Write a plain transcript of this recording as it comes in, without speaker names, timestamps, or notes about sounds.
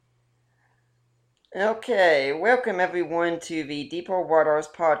Okay, welcome everyone to the Deeper Waters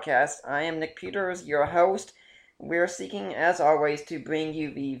podcast. I am Nick Peters, your host. We're seeking, as always, to bring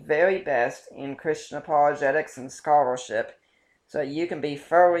you the very best in Christian apologetics and scholarship so you can be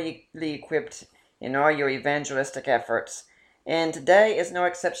thoroughly equipped in all your evangelistic efforts. And today is no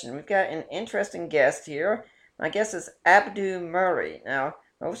exception. We've got an interesting guest here. My guest is Abdu Murray. Now,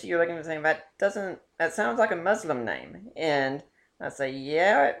 most of you are looking and saying that sounds like a Muslim name. And I say,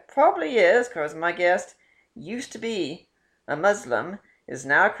 yeah, it probably is, because my guest used to be a Muslim, is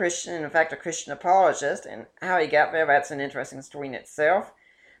now a Christian, in fact, a Christian apologist, and how he got there, that's an interesting story in itself.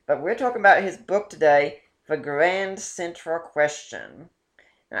 But we're talking about his book today, The Grand Central Question.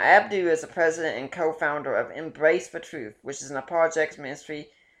 Now, Abdu is the president and co-founder of Embrace the Truth, which is an apologetics ministry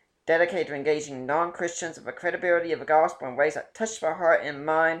dedicated to engaging non-Christians with the credibility of the gospel in ways that touch their heart and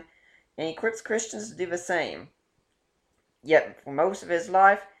mind, and equips Christians to do the same. Yet, for most of his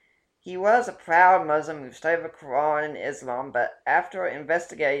life, he was a proud Muslim who studied the Quran and Islam, but after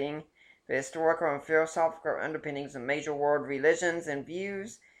investigating the historical and philosophical underpinnings of major world religions and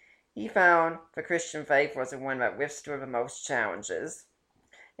views, he found the Christian faith was the one that withstood the most challenges.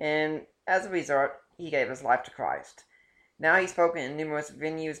 And as a result, he gave his life to Christ. Now he's spoken in numerous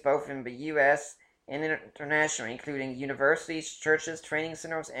venues, both in the U.S. and internationally, including universities, churches, training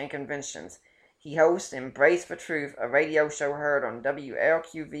centers, and conventions. He hosts Embrace the Truth, a radio show heard on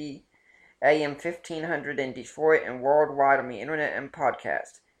WLQV AM 1500 in Detroit and worldwide on the internet and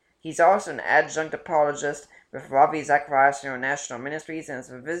podcast. He's also an adjunct apologist with Ravi Zacharias International Ministries and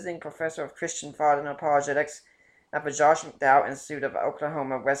is a visiting professor of Christian thought and apologetics at the Josh McDowell Institute of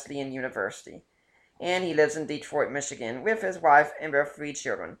Oklahoma Wesleyan University. And he lives in Detroit, Michigan with his wife and their 3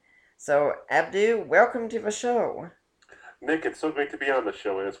 children. So, Abdu, welcome to the show. Nick, it's so great to be on the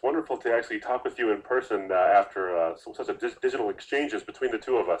show, and it's wonderful to actually talk with you in person after such a digital exchanges between the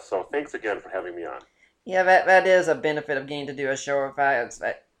two of us. So thanks again for having me on. Yeah, that is a benefit of getting to do a show with that. It's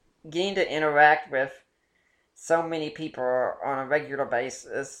that getting to interact with so many people on a regular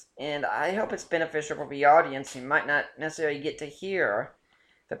basis, and I hope it's beneficial for the audience who might not necessarily get to hear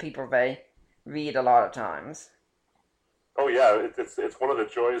the people they read a lot of times. Oh yeah, it's one of the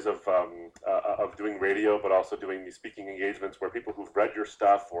joys of doing radio, but also doing these speaking engagements where people who've read your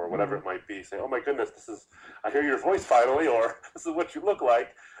stuff or whatever Mm-hmm. it might be say, "Oh my goodness, this is I hear your voice finally," or "This is what you look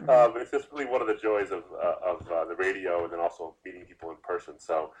like." Mm-hmm. It's just really one of the joys of the radio, and then also meeting people in person.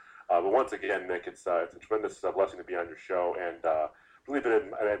 So, but once again, Nick, it's a tremendous blessing to be on your show, and really been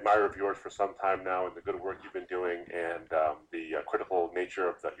an admirer of yours for some time now, and the good work you've been doing, and the critical nature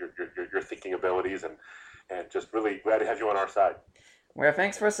of your thinking abilities, and just really glad to have you on our side. Well,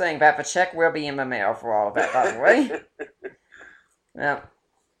 thanks for saying that. The check will be in the mail for all of that, by the way. Now,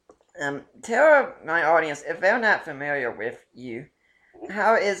 tell my audience, if they're not familiar with you,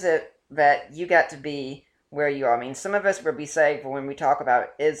 how is it that you got to be where you are? I mean, some of us will be saved when we talk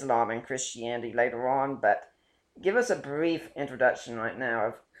about Islam and Christianity later on, but give us a brief introduction right now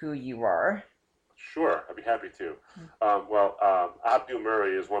of who you are. Sure, I'd be happy to. Abdu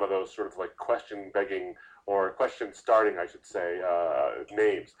Murray is one of those sort of like question begging or question starting, I should say,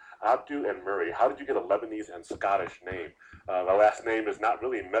 names. Abdu and Murray. How did you get a Lebanese and Scottish name? The last name is not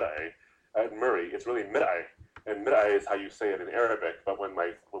really Mirai, Murray. It's really Mirai, and Mirai is how you say it in Arabic. But when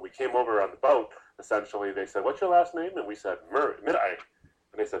we came over on the boat, essentially they said, "What's your last name?" And we said Murray, Mirai.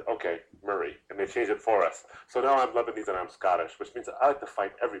 And they said, "Okay, Murray," and they changed it for us. So now I'm Lebanese and I'm Scottish, which means that I like to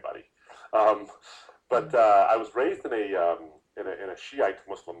fight everybody. Um, but I was raised in a Shiite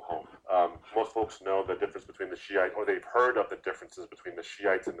Muslim home. Most folks know the difference between the Shiite, or they've heard of the differences between the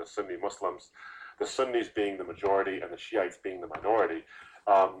Shiites and the Sunni Muslims, the Sunnis being the majority and the Shiites being the minority.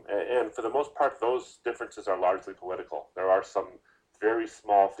 And for the most part, those differences are largely political. There are some very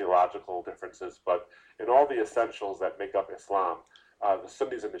small theological differences, but in all the essentials that make up Islam, the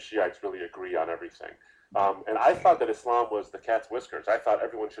Sunnis and the Shiites really agree on everything. And I thought that Islam was the cat's whiskers. I thought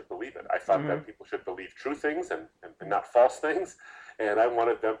everyone should believe it. I thought Mm-hmm. that people should believe true things and not false things. And I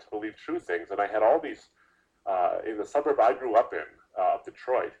wanted them to believe true things. And I had all these, in the suburb I grew up in,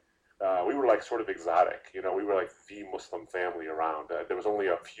 Detroit, we were like sort of exotic. You know, we were like the Muslim family around. There was only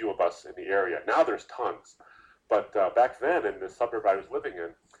a few of us in the area. Now there's tons. But back then, in the suburb I was living in,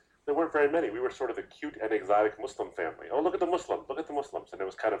 there weren't very many. We were sort of the cute and exotic Muslim family. Oh, look at the Muslims! Look at the Muslims! And it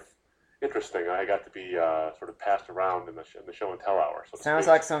was kind of interesting. I got to be sort of passed around in the show and tell hour, so to Sounds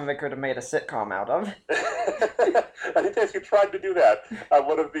speak. like something they could have made a sitcom out of. I think they actually tried to do that on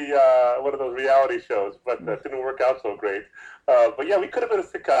one of those reality shows, but that didn't work out so great. But yeah, we could have been a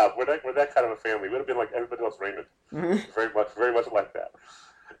sitcom. We're that kind of a family. We would have been like everybody else, Raymond. Mm-hmm. Very much like that.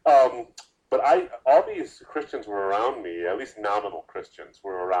 Um, But all these Christians were around me, at least nominal Christians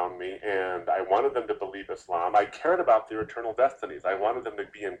were around me, and I wanted them to believe Islam. I cared about their eternal destinies. I wanted them to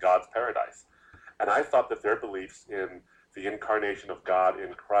be in God's paradise. And I thought that their beliefs in the incarnation of God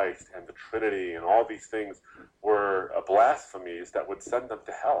in Christ and the Trinity and all these things were blasphemies that would send them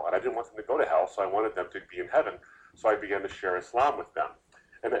to hell. And I didn't want them to go to hell, so I wanted them to be in heaven. So I began to share Islam with them.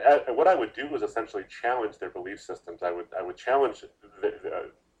 And what I would do was essentially challenge their belief systems. I would challenge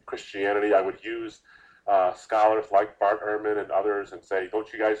Christianity. I would use scholars like Bart Ehrman and others and say,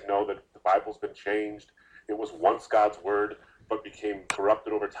 don't you guys know that the Bible's been changed? It was once God's word, but became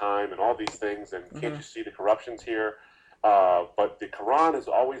corrupted over time and all these things. And can't you see the corruptions here? But the Quran has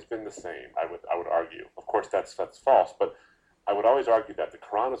always been the same, I would argue. Of course, that's false, but I would always argue that the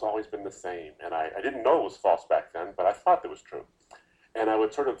Quran has always been the same. And I didn't know it was false back then, but I thought it was true. And I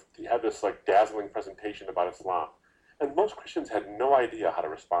would sort of have this like dazzling presentation about Islam. And most Christians had no idea how to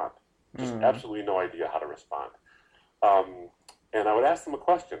respond. Just absolutely no idea how to respond. And I would ask them a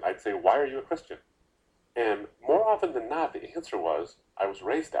question. I'd say, why are you a Christian? And more often than not, the answer was, I was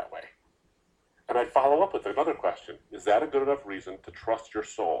raised that way. And I'd follow up with another question. Is that a good enough reason to trust your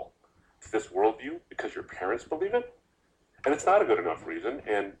soul to this worldview because your parents believe it? And it's not a good enough reason.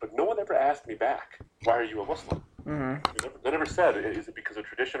 But no one ever asked me back, why are you a Muslim? They never said, is it because of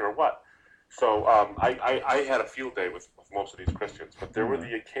tradition or what? So I had a field day with most of these Christians, but there were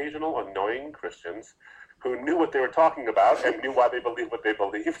the occasional annoying Christians who knew what they were talking about and knew why they believed what they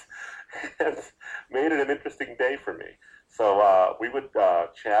believed, and made it an interesting day for me. So we would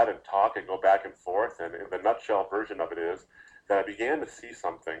chat and talk and go back and forth, and the nutshell version of it is that I began to see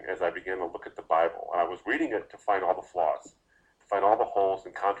something as I began to look at the Bible. And I was reading it to find all the flaws, to find all the holes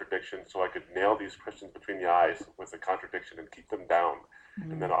and contradictions, so I could nail these Christians between the eyes with the contradiction and keep them down,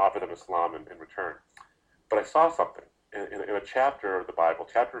 and then offer them Islam in return. But I saw something. In a chapter of the Bible,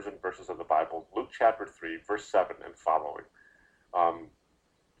 chapters and verses of the Bible, Luke chapter 3, verse 7 and following,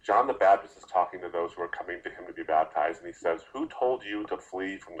 John the Baptist is talking to those who are coming to him to be baptized, and he says, who told you to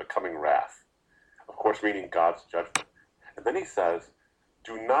flee from the coming wrath? Of course, meaning God's judgment. And then he says,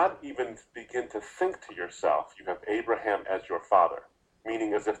 do not even begin to think to yourself, you have Abraham as your father,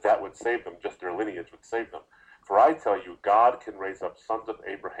 meaning as if that would save them, just their lineage would save them. For I tell you, God can raise up sons of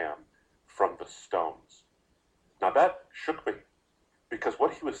Abraham from the stones. Now that shook me, because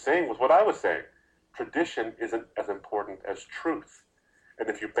what he was saying was what I was saying. Tradition isn't as important as truth. And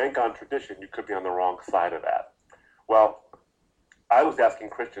if you bank on tradition, you could be on the wrong side of that. Well, I was asking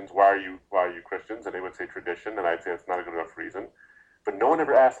Christians, why are you Christians? And they would say tradition, and I'd say it's not a good enough reason. But no one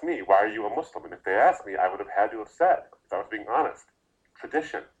ever asked me, why are you a Muslim? And if they asked me, I would have had to have said, if I was being honest,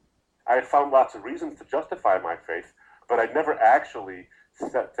 tradition. I had found lots of reasons to justify my faith, but I'd never actually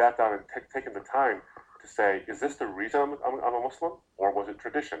sat down and taken the time to say, is this the reason I'm a Muslim, or was it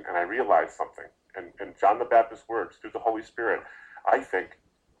tradition? And I realized something. And John the Baptist's words, through the Holy Spirit, I think,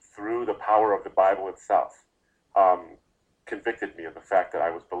 through the power of the Bible itself, convicted me of the fact that I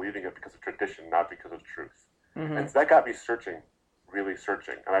was believing it because of tradition, not because of truth. And so that got me searching, really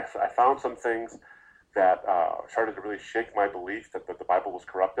searching. And I found some things that started to really shake my belief that the Bible was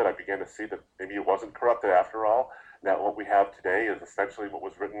corrupted. I began to see that maybe it wasn't corrupted after all, that what we have today is essentially what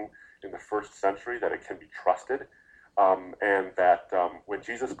was written in the first century, that it can be trusted, and that when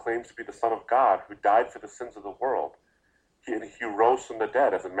Jesus claims to be the Son of God, who died for the sins of the world, he rose from the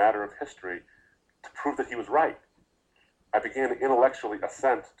dead as a matter of history to prove that he was right. I began to intellectually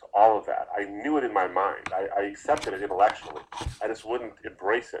assent to all of that. I knew it in my mind. I accepted it intellectually. I just wouldn't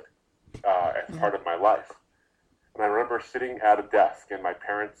embrace it as part of my life. And I remember sitting at a desk in my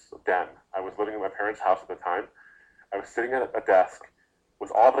parents' den. I was living in my parents' house at the time. I was sitting at a desk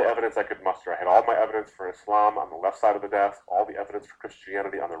with all the evidence I could muster. I had all my evidence for Islam on the left side of the desk, all the evidence for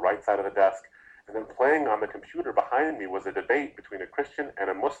Christianity on the right side of the desk, and then playing on the computer behind me was a debate between a Christian and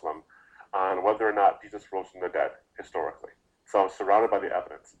a Muslim on whether or not Jesus rose from the dead, historically. So I was surrounded by the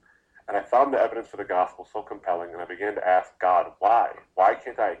evidence. And I found the evidence for the gospel so compelling, and I began to ask God, why? Why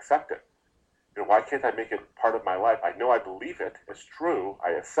can't I accept it? Why can't I make it part of my life? I know I believe it. It's true.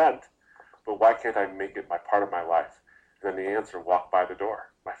 I assent. But why can't I make it part of my life? And then the answer walked by the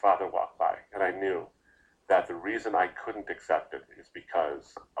door. My father walked by. And I knew that the reason I couldn't accept it is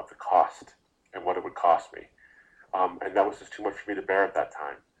because of the cost and what it would cost me. And that was just too much for me to bear at that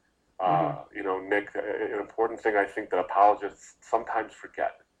time. Nick, an important thing I think that apologists sometimes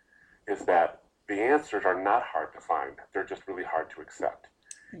forget is that the answers are not hard to find. They're just really hard to accept.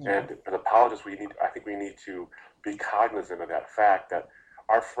 Yeah. And as apologists, I think we need to be cognizant of that fact that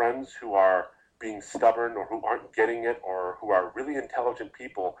our friends who are being stubborn or who aren't getting it or who are really intelligent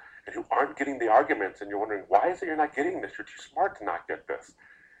people and who aren't getting the arguments, and you're wondering, why is it you're not getting this? You're too smart to not get this.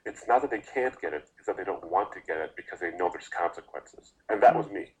 It's not that they can't get it, it's that they don't want to get it because they know there's consequences. And that was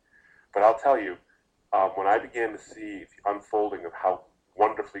me. But I'll tell you, when I began to see the unfolding of how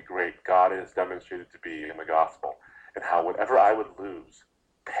wonderfully great God is demonstrated to be in the gospel, and how whatever I would lose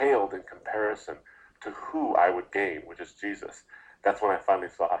paled in comparison to who I would gain, which is Jesus, that's when I finally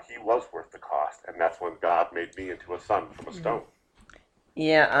saw he was worth the cost, and that's when God made me into a son from a stone.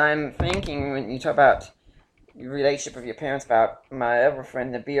 Yeah, I'm thinking when you talk about your relationship with your parents about my other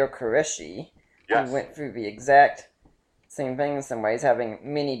friend Nabil Qureshi, Yes. who went through the exact same thing in some ways, having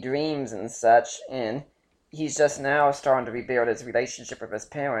many dreams and such, and he's just now starting to rebuild his relationship with his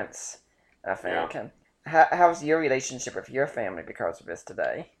parents, I think. Yeah. How's your relationship with your family because of this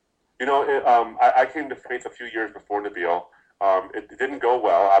today? I came to faith a few years before Nabil. It didn't go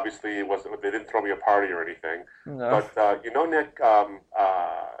well. Obviously, they didn't throw me a party or anything. No. But Nick,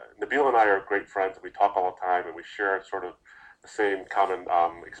 Nabil and I are great friends. We talk all the time, and we share sort of the same common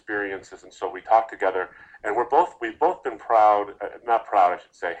experiences. And so we talk together, and we've both been proud, not proud, I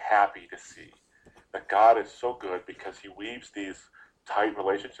should say, happy to see that God is so good because He weaves these tight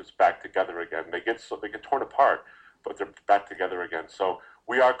relationships back together again. They get torn apart, but they're back together again. So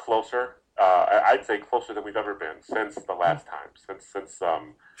we are closer. I'd say closer than we've ever been since the last time. Since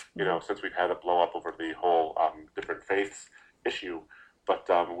we've had a blow up over the whole different faiths issue. But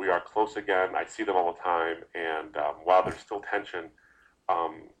we are close again. I see them all the time, and while there's still tension,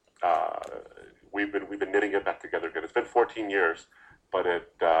 um, uh, we've been knitting it back together again. It's been 14 years, but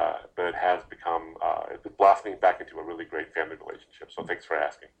it has become it's blossoming back into a really great family relationship. So thanks for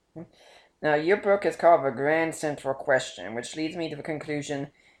asking. Now, your book is called The Grand Central Question, which leads me to the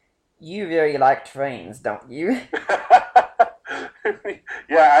conclusion you really like trains, don't you?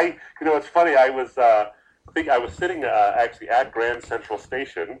 Yeah, it's funny. I was sitting actually at Grand Central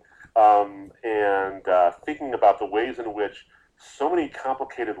Station, and thinking about the ways in which so many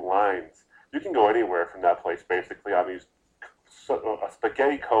complicated lines. You can go anywhere from that place, basically, on a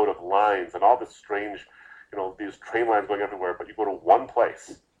spaghetti code of lines and all this strange, these train lines going everywhere. But you go to one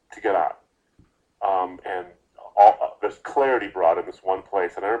place to get on, and there's clarity brought in this one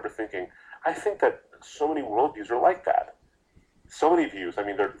place. And I remember thinking, I think that so many worldviews are like that. So many views. I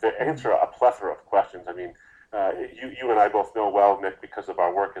mean, they answer a plethora of questions. I mean, you and I both know well, Nick, because of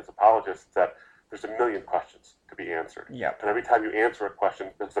our work as apologists, that there's a million questions to be answered. Yep. And every time you answer a question,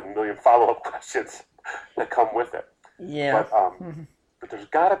 there's a million follow-up questions that come with it. Yeah. But there's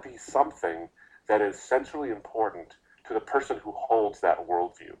got to be something that is centrally important to the person who holds that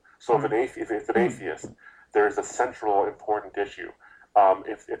worldview. So if it's an atheist, there is a central important issue.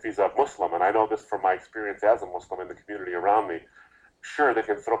 If he's a Muslim, and I know this from my experience as a Muslim in the community around me, sure, they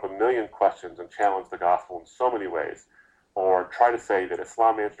can throw up a million questions and challenge the gospel in so many ways, or try to say that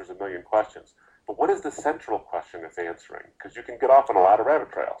Islam answers a million questions. But what is the central question it's answering? Because you can get off on a lot of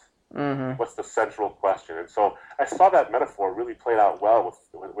rabbit trails. Mm-hmm. What's the central question? And so I saw that metaphor really played out well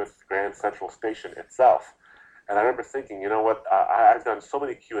with Grand Central Station itself. And I remember thinking, you know what? I've done so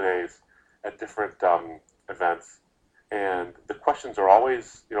many Q&As at different events, and the questions are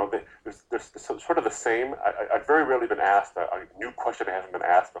always, there's sort of the same. I've very rarely been asked a new question that hasn't been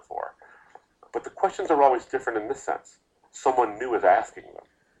asked before. But the questions are always different in this sense. Someone new is asking them.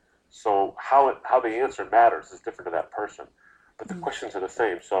 So how the answer matters is different to that person, but the questions are the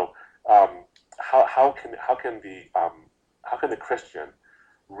same. So how can the Christian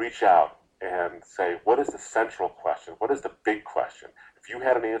reach out and say, what is the central question? What is the big question? If you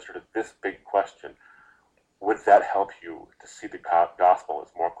had an answer to this big question, would that help you to see the gospel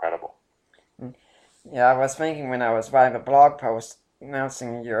as more credible? Yeah, I was thinking when I was writing a blog post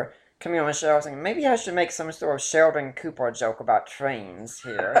announcing you're coming on the show, I was thinking maybe I should make some sort of Sheldon Cooper joke about trains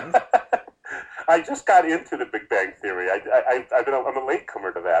here. I just got into the Big Bang Theory. I'm a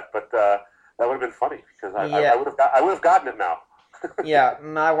latecomer to that, but that would have been funny because I would have gotten it now. Yeah,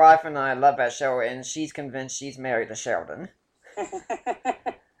 my wife and I love that show, and she's convinced she's married to Sheldon.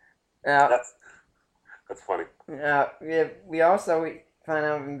 Now, that's funny. we also find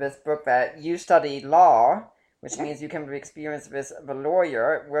out in this book that you study law, which means you come to experience this of a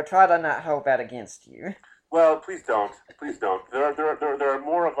lawyer. We'll try to not hold that against you. Well, please don't. Please don't. There are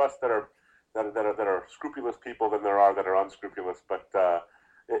more of us that are scrupulous people than there are that are unscrupulous. But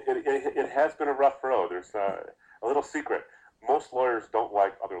it has been a rough road. There's a little secret. Most lawyers don't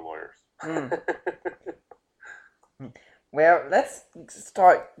like other lawyers. Well, let's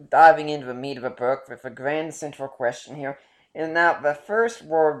start diving into the meat of the book with a grand central question here. And now, the first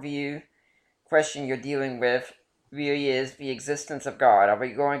worldview question you're dealing with really is the existence of God. Are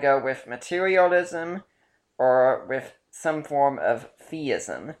we going to go with materialism or with some form of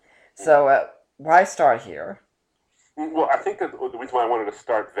theism? So, why start here? Well, I think that the reason why I wanted to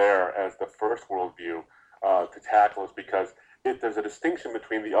start there as the first worldview to tackle is because there's a distinction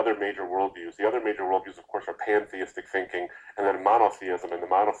between the other major worldviews. The other major worldviews, of course, are pantheistic thinking and then monotheism. And the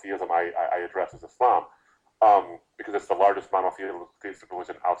monotheism I address is Islam because it's the largest monotheistic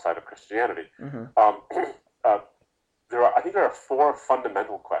religion outside of Christianity. Mm-hmm. Uh, I think there are four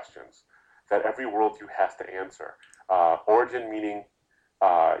fundamental questions that every worldview has to answer. Origin, meaning,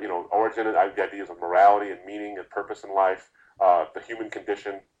 origin and the ideas of morality and meaning and purpose in life, the human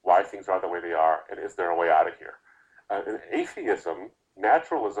condition, why things are the way they are, and is there a way out of here? And atheism,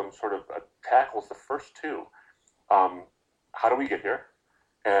 naturalism sort of tackles the first two. How do we get here?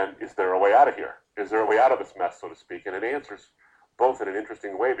 And is there a way out of here? Is there a way out of this mess, so to speak? And it answers both in an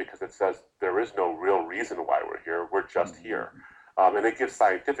interesting way because it says there is no real reason why we're here. We're just here. And it gives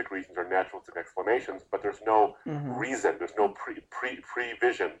scientific reasons or naturalistic explanations, but there's no reason. There's no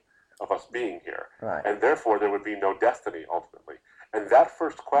pre-vision of us being here. Right. And therefore, there would be no destiny, ultimately. And that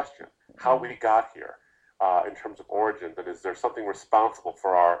first question, how we got here, in terms of origins, and is there something responsible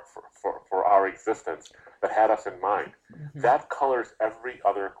for our existence that had us in mind? That colors every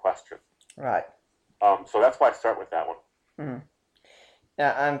other question. Right. So that's why I start with that one. Mm-hmm.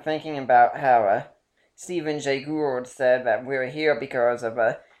 Yeah, I'm thinking about how Stephen Jay Gould said that we're here because of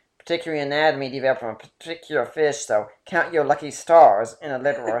a particular anatomy developed from a particular fish, so count your lucky stars in a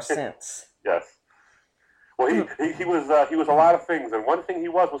literal sense. Yes. Well, he was a lot of things, and one thing he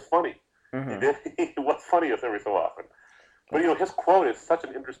was funny. He was funny every so often. But his quote is such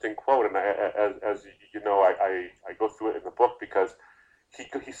an interesting quote, and as you know, I go through it in the book because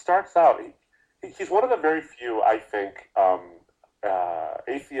he starts out. He's one of the very few, I think,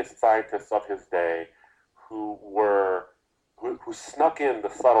 atheist scientists of his day who snuck in the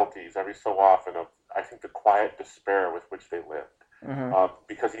subtleties every so often of, I think, the quiet despair with which they lived.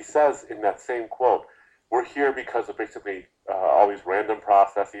 Because he says in that same quote, we're here because of basically all these random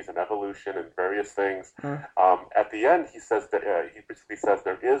processes and evolution and various things. At the end, he says that he basically says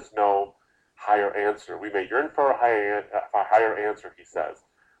there is no higher answer. We may yearn for a higher answer, he says,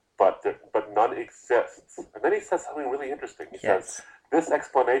 but none exists. And then he says something really interesting. He says, this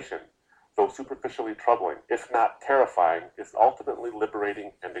explanation, though superficially troubling, if not terrifying, is ultimately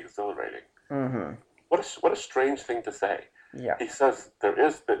liberating and exhilarating. What a strange thing to say. Yeah. He says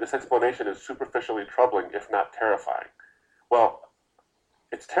this explanation is superficially troubling, if not terrifying. Well,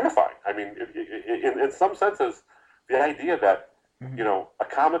 it's terrifying. I mean, in some senses, the idea that a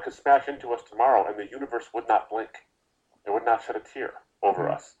comet could smash into us tomorrow and the universe would not blink, it would not shed a tear over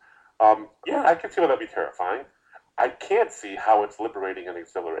us. Yeah, I can see how that'd be terrifying. I can't see how it's liberating and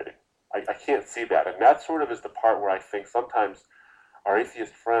exhilarating. I can't see that, and that sort of is the part where I think sometimes our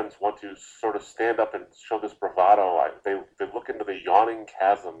atheist friends want to sort of stand up and show this bravado. They look into the yawning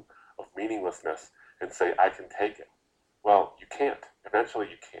chasm of meaninglessness and say, I can take it. Well, you can't. Eventually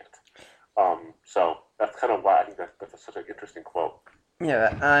you can't. So that's kind of why I think that's such an interesting quote.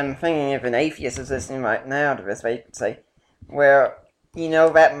 Yeah, I'm thinking if an atheist is listening right now to this, they could say, well,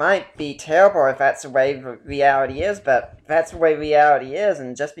 that might be terrible if that's the way reality is, but that's the way reality is,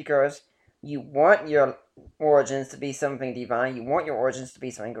 and just because you want your origins to be something divine, you want your origins to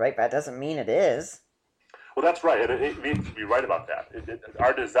be something great, but that doesn't mean it is. Well, that's right, and it means to be right about that.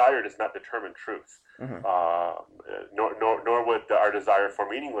 Our desire does not determine truth, nor would our desire for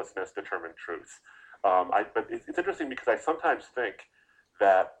meaninglessness determine truth. But it's interesting because I sometimes think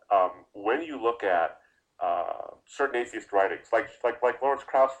that when you look at certain atheist writings, like Lawrence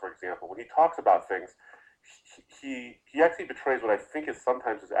Krauss, for example, when he talks about things, he actually betrays what I think is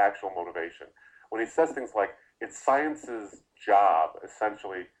sometimes his actual motivation. When he says things like, it's science's job,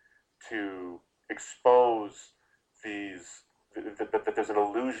 essentially, to expose that there's an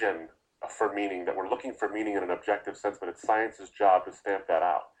illusion for meaning, that we're looking for meaning in an objective sense, but it's science's job to stamp that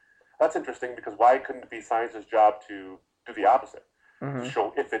out. That's interesting, because why couldn't it be science's job to do the opposite? To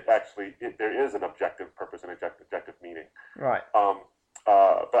show if there is an objective purpose and objective meaning. Right.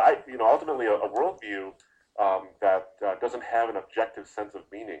 But ultimately, a worldview that doesn't have an objective sense of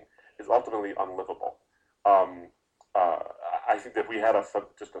meaning is ultimately unlivable. I think that if we had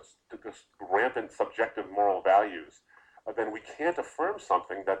just rampant subjective moral values, then we can't affirm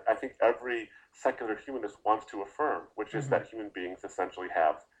something that I think every secular humanist wants to affirm, which is that human beings essentially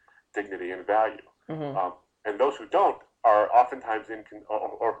have dignity and value. And those who don't are oftentimes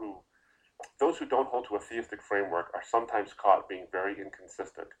those who don't hold to a theistic framework are sometimes caught being very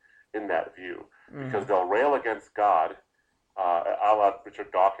inconsistent in that view, because they'll rail against God, a la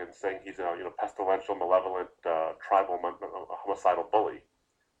Richard Dawkins, saying he's a pestilential, malevolent, tribal, homicidal bully,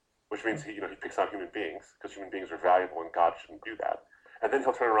 which means he picks on human beings because human beings are valuable and God shouldn't do that. And then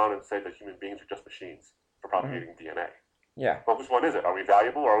he'll turn around and say that human beings are just machines. for propagating DNA. Yeah. Well, which one is it? Are we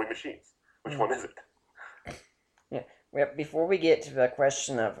valuable or are we machines? Which one is it? Yeah. Well, before we get to the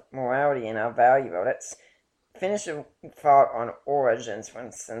question of morality and our value, let's finish a thought on origins, for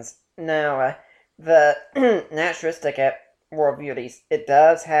instance. Now, the naturalistic worldview, it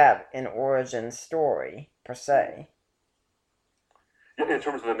does have an origin story, per se. Yeah, in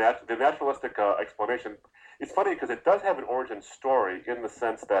terms of the naturalistic explanation, it's funny because it does have an origin story in the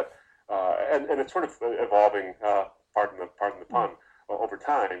sense that, and it's sort of evolving, pardon the pun, over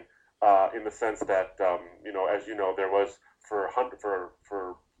time, in the sense that, as you know, there was for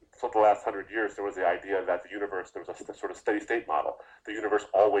the last 100 years, there was the idea that the universe, there was a sort of steady state model. The universe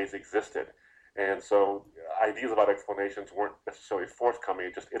always existed. And so ideas about explanations weren't necessarily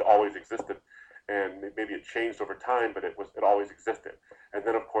forthcoming. It always existed. And maybe it changed over time, but it always existed. And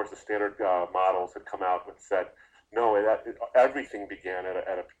then, of course, the standard models had come out and said, no, everything began at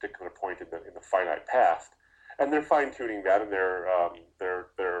a particular point in the finite past. And they're fine-tuning that, and they're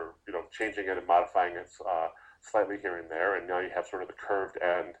changing it and modifying it slightly here and there. And now you have sort of the curved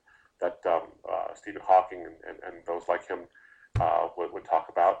end that Stephen Hawking and those like him would talk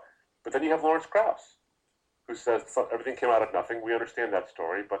about. But then you have Lawrence Krauss, who says everything came out of nothing. We understand that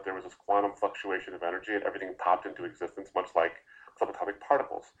story, but there was this quantum fluctuation of energy, and everything popped into existence, much like subatomic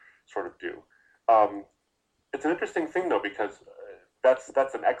particles sort of do. It's an interesting thing, though, because that's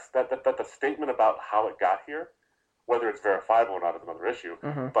a statement about how it got here. Whether it's verifiable or not is another issue.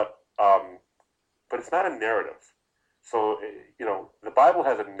 Mm-hmm. But it's not a narrative. So the Bible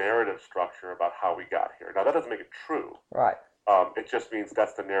has a narrative structure about how we got here. Now that doesn't make it true. Right. It just means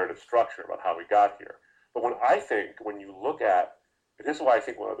that's the narrative structure about how we got here. But when you look at, and this is why I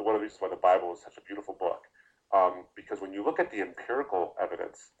think one of the reasons why the Bible is such a beautiful book, because when you look at the empirical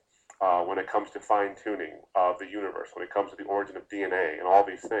evidence, when it comes to fine-tuning of the universe, when it comes to the origin of DNA and all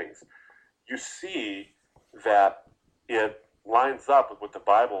these things, you see that it lines up with what the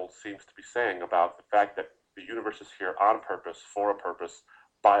Bible seems to be saying about the fact that the universe is here on purpose, for a purpose,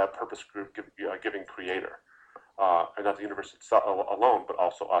 by a purpose group giving creator. And not the universe itself alone, but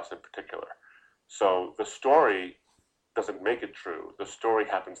also us in particular. So the story doesn't make it true. The story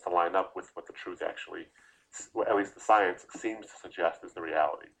happens to line up with what the truth actually, at least the science, seems to suggest is the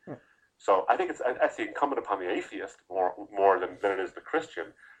reality. So I think it's incumbent upon the atheist more than it is the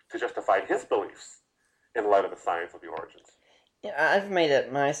Christian to justify his beliefs in light of the science of the origins. Yeah, I've made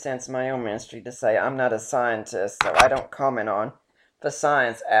it my stance in my own ministry to say I'm not a scientist, so I don't comment on the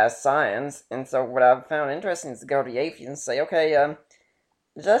science as science. And so what I've found interesting is to go to the atheist and say, okay,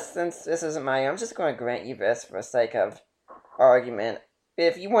 just since this isn't my own, I'm just going to grant you this for the sake of argument.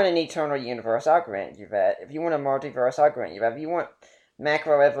 If you want an eternal universe, I'll grant you that. If you want a multiverse, I'll grant you that. If you want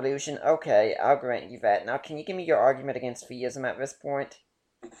macroevolution, okay, I'll grant you that. Now, can you give me your argument against theism at this point?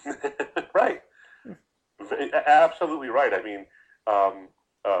 Right. Absolutely right. I mean,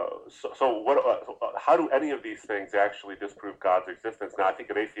 how do any of these things actually disprove God's existence? Now, I think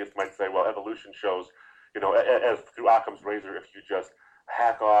an atheist might say, well, evolution shows, as through Occam's razor, if you just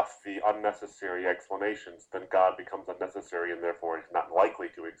hack off the unnecessary explanations, then God becomes unnecessary and therefore is not likely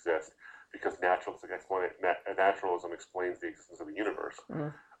to exist because naturalism explains the existence of the universe.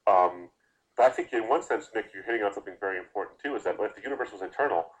 Mm-hmm. But I think in one sense, Nick, you're hitting on something very important too, is that if the universe was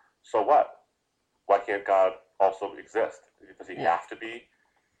eternal, so what? Why can't God also exist? Does he have to be?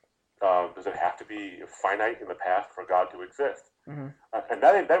 Does it have to be finite in the past for God to exist? Mm-hmm. And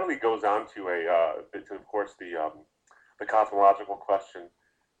that really goes down to of course, the cosmological question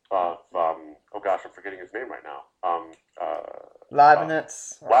of oh gosh, I'm forgetting his name right now.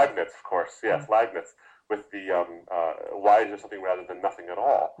 Leibniz. Leibniz, of course, yes, Leibniz, with the why is there something rather than nothing at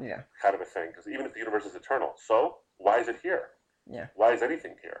all? Yeah. Kind of a thing. Because even if the universe is eternal, so why is it here? Yeah. Why is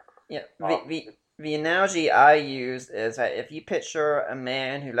anything here? Yeah. The analogy I use is that if you picture a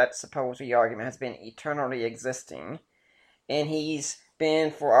man who, let's suppose the argument, has been eternally existing, and he's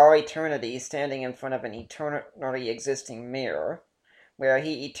been for all eternity standing in front of an eternally existing mirror, where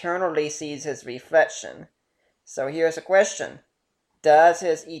he eternally sees his reflection. So here's a question. Does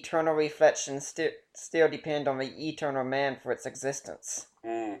his eternal reflection still depend on the eternal man for its existence?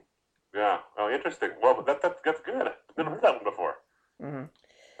 Yeah. Oh, interesting. Well, that's good. I've never heard that one before. Mm-hmm.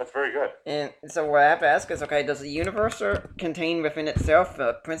 That's very good. And so what I have to ask is, okay, does the universe contain within itself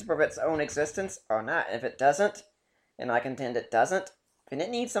the principle of its own existence or not? If it doesn't, and I contend it doesn't, then it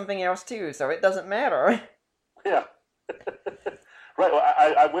needs something else too, so it doesn't matter. Yeah. Right, well,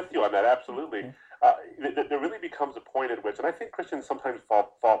 I'm with you on that, absolutely. There really becomes a point at which, and I think Christians sometimes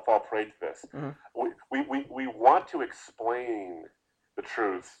fall prey to this, we want to explain the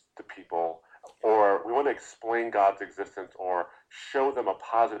truth to people, or we want to explain God's existence or show them a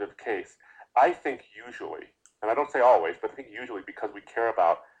positive case. I think usually, and I don't say always, but I think usually because we care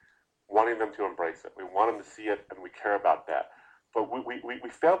about wanting them to embrace it. We want them to see it, and we care about that. But we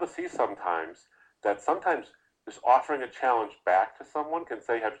fail to see sometimes that sometimes just offering a challenge back to someone can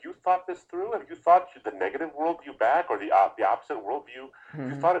say, have you thought this through? Have you thought the negative worldview back, or the opposite worldview? Have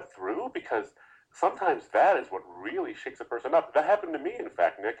you thought it through? Because sometimes that is what really shakes a person up. That happened to me, in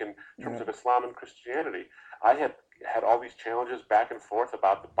fact, Nick, in terms of Islam and Christianity. I had all these challenges back and forth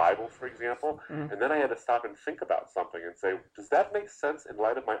about the Bible, for example, and then I had to stop and think about something and say, does that make sense in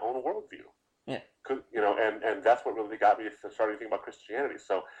light of my own worldview? Yeah. And that's what really got me to start to think about Christianity.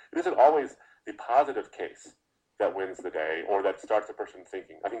 So it isn't always the positive case that wins the day or that starts a person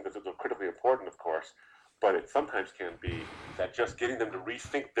thinking. I think this is critically important, of course, but it sometimes can be that just getting them to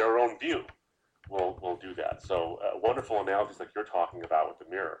rethink their own view will do that. So wonderful analogies like you're talking about with the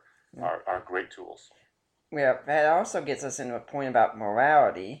mirror are great tools. Well, that also gets us into a point about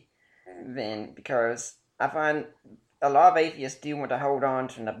morality, then, because I find a lot of atheists do want to hold on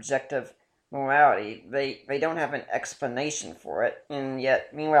to an objective morality. They don't have an explanation for it, and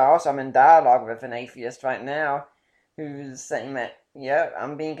yet, meanwhile, also I'm in dialogue with an atheist right now who's saying that, yeah,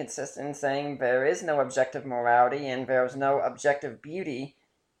 I'm being consistent in saying there is no objective morality and there's no objective beauty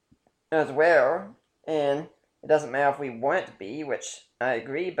as well, and it doesn't matter if we want it to be, which I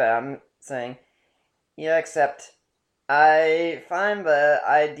agree, but I'm saying, yeah, except I find the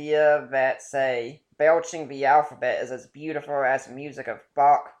idea that, say, belching the alphabet is as beautiful as the music of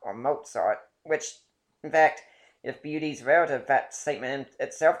Bach or Mozart, which, in fact, if beauty's relative, that statement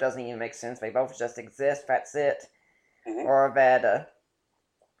itself doesn't even make sense. They both just exist, that's it. Or that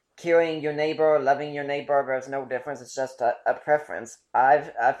killing your neighbor, loving your neighbor, there's no difference, it's just a preference.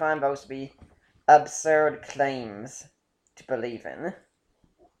 I find those to be absurd claims to believe in.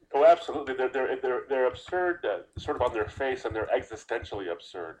 Oh, absolutely. They're absurd, sort of on their face, and they're existentially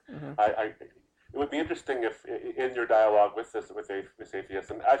absurd. It would be interesting if, in your dialogue with this atheist,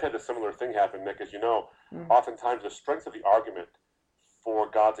 and I've had a similar thing happen, Nick, as you know. Oftentimes, the strength of the argument for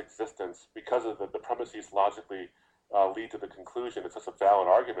God's existence, because of the premises logically lead to the conclusion, it's such a valid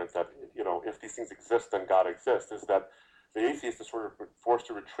argument that if these things exist, then God exists. Is that the atheist is sort of forced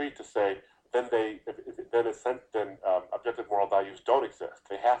to retreat to say, then objective moral values don't exist.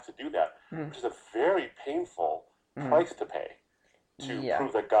 They have to do that, which is a very painful price to pay to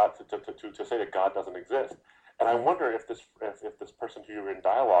prove that God to say that God doesn't exist. And I wonder if this person who you're in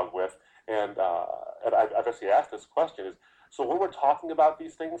dialogue with, and I've actually asked this question, is, so when we're talking about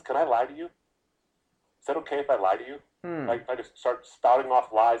these things, can I lie to you? Is that okay if I lie to you? Like if I just start spouting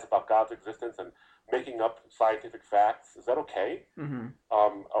off lies about God's existence and making up scientific facts, is that okay?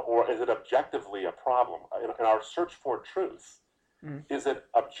 Or is it objectively a problem? In our search for truth, is it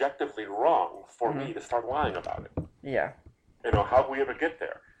objectively wrong for me to start lying about it? Yeah. How do we ever get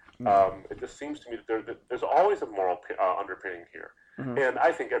there? It just seems to me that there's always a moral underpinning here. And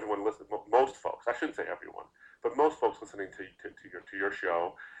I think everyone listens, most folks, I shouldn't say everyone, but most folks listening to your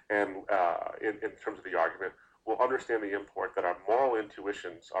show and in terms of the argument will understand the import that our moral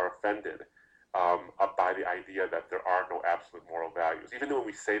intuitions are offended by the idea that there are no absolute moral values. Even though when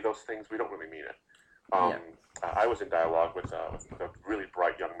we say those things, we don't really mean it. I was in dialogue with a really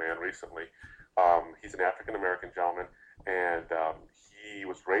bright young man recently. He's an African-American gentleman, and he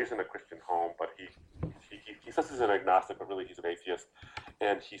was raised in a Christian home, but he says he's an agnostic, but really he's an atheist.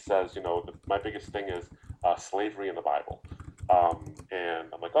 And he says, my biggest thing is slavery in the Bible. And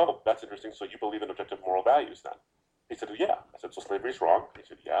I'm like, oh, that's interesting. So you believe in objective moral values then? He said, yeah. I said, so slavery is wrong? He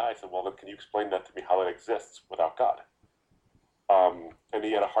said, yeah. I said, well, then can you explain that to me, how it exists without God? And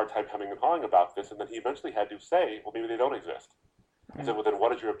he had a hard time hemming and hawing about this, and then he eventually had to say, well, maybe they don't exist. I said, well, then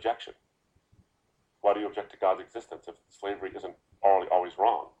what is your objection? Why do you object to God's existence if slavery isn't always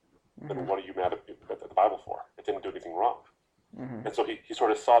wrong? Then what are you mad at the Bible for? It didn't do anything wrong. And so he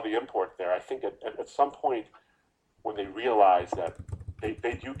sort of saw the import there. I think at some point when they realize that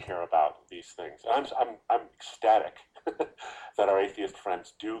they do care about these things, and I'm ecstatic that our atheist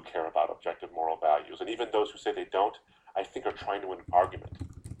friends do care about objective moral values, and even those who say they don't, I think are trying to win an argument,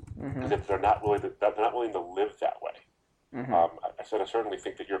 because if they're not willing to live that way. I certainly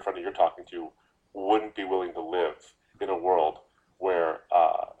think that your friend that you're talking to wouldn't be willing to live in a world where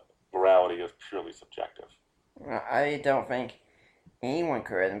morality is purely subjective. I don't think anyone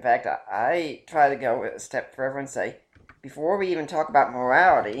could. In fact, I try to go a step further and say, before we even talk about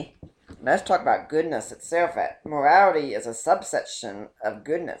morality, let's talk about goodness itself. That morality is a subsection of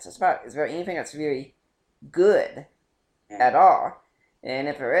goodness. Is there anything that's really good at all? And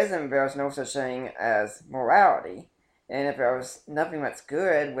if there isn't, there's no such thing as morality. And if there's nothing that's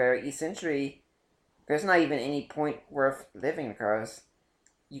good, where essentially there's not even any point worth living, because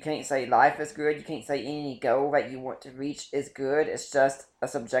you can't say life is good. You can't say any goal that you want to reach is good. It's just a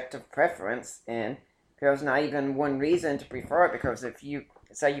subjective preference, and there's not even one reason to prefer it. Because if you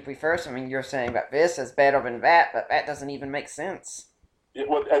say you prefer something, you're saying that this is better than that, but that doesn't even make sense. Yeah,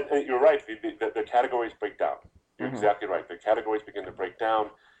 well, and you're right. The categories break down. You're Mm-hmm. exactly right. The categories begin to break down,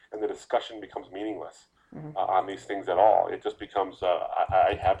 and the discussion becomes meaningless Mm-hmm. on these things at all. It just becomes,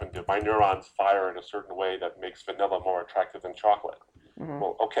 I happen to, my neurons fire in a certain way that makes vanilla more attractive than chocolate. Mm-hmm.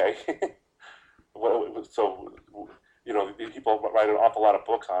 Well, okay. So, people write an awful lot of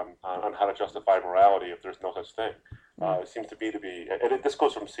books on how to justify morality if there's no such thing. It seems to be, and this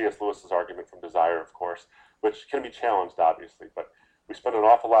goes from C.S. Lewis's argument from Desire, of course, which can be challenged, obviously, but we spill an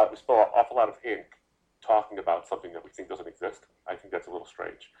awful lot of ink talking about something that we think doesn't exist. I think that's a little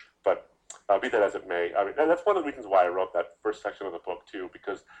strange, but be that as it may, I mean, that's one of the reasons why I wrote that first section of the book too,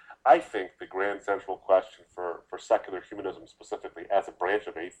 because I think the grand central question for secular humanism specifically, as a branch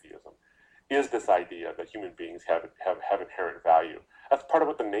of atheism, is this idea that human beings have inherent value. That's part of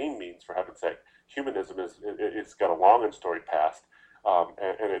what the name means, for heaven's sake. Humanism it's got a long and storied past,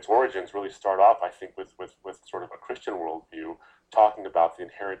 and its origins really start off, I think, with sort of a Christian worldview, talking about the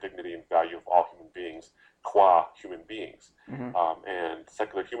inherent dignity and value of all human beings, qua human beings. Mm-hmm. And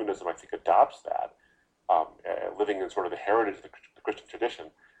secular humanism, I think, adopts that, living in sort of the heritage of the Christian tradition,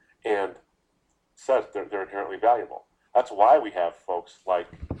 and says they're inherently valuable. That's why we have folks like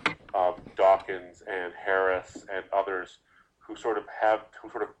Dawkins and Harris and others who sort of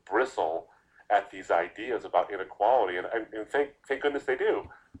bristle at these ideas about inequality, and thank goodness they do.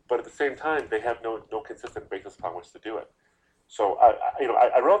 But at the same time, they have no consistent basis upon which to do it. So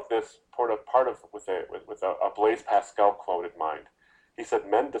I wrote this part of with a Blaise Pascal quote in mind. He said,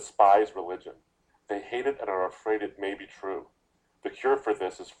 "Men despise religion. They hate it and are afraid it may be true. The cure for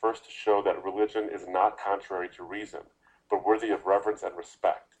this is first to show that religion is not contrary to reason, but worthy of reverence and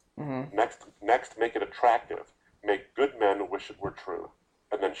respect. Mm-hmm. Next, make it attractive. Make good men wish it were true,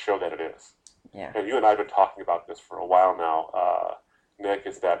 and then show that it is." Yeah. And you and I have been talking about this for a while now, Nick,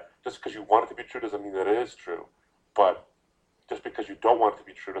 is that just because you want it to be true doesn't mean that it is true. But just because you don't want it to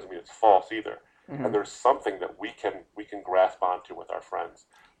be true doesn't mean it's false either. Mm-hmm. And there's something that we can grasp onto with our friends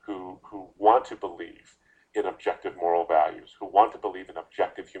who want to believe in objective moral values, who want to believe in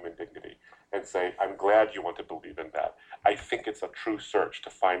objective human dignity, and say, I'm glad you want to believe in that. I think it's a true search to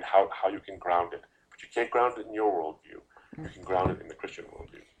find how you can ground it. But you can't ground it in your worldview. You can ground it in the Christian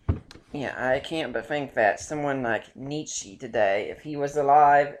worldview. Yeah, I can't but think that someone like Nietzsche today, if he was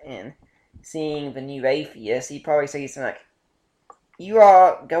alive and seeing the new atheist, he'd probably say something like, "You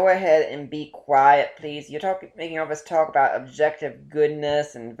all go ahead and be quiet, please. You're making all this talk about objective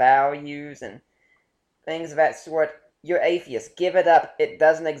goodness and values and things of that sort. You're atheist. Give it up. It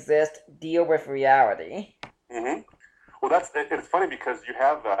doesn't exist. Deal with reality." Mm-hmm. Well, it's funny because you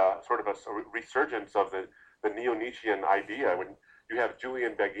have sort of a resurgence of the neo-Nietzschean idea. When you have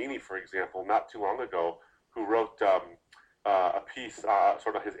Julian Baggini, for example, not too long ago, who wrote a piece,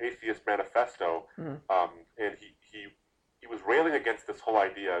 sort of his atheist manifesto, and he was railing against this whole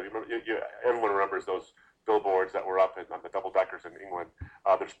idea. Everyone remembers those billboards that were up on the double deckers in England.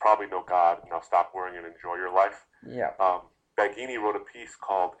 There's probably no God. Now stop worrying and enjoy your life. Yeah. Baggini wrote a piece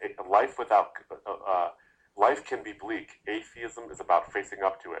called "Life Without." Life can be bleak. Atheism is about facing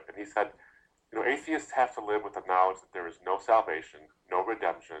up to it. And he said, atheists have to live with the knowledge that there is no salvation, no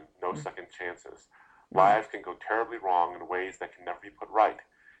redemption, no second chances. Lives can go terribly wrong in ways that can never be put right.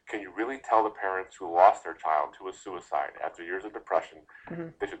 Can you really tell the parents who lost their child to a suicide after years of depression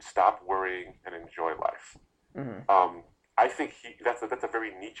they should stop worrying and enjoy life? I think that's a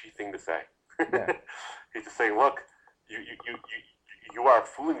very Nietzsche thing to say. Yeah. He's just saying, look, you are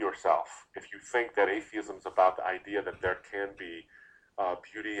fooling yourself if you think that atheism is about the idea that there can be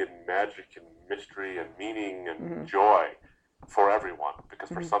beauty and magic and mystery and meaning and joy for everyone. Because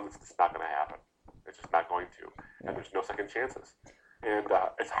for some, it's just not going to happen. It's just not going to. And there's no second chances. And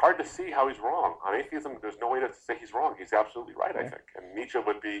it's hard to see how he's wrong. On atheism, there's no way to say he's wrong. He's absolutely right, I think. And Nietzsche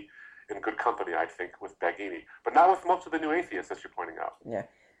would be in good company, I think, with Baggini. But not with most of the new atheists, as you're pointing out. Yeah.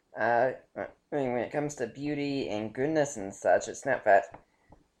 I mean, when it comes to beauty and goodness and such, it's not that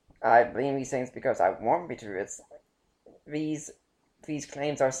I believe these things because I want them to be true. It's these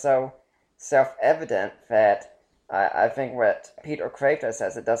claims are so self-evident that I think what Peter Kraft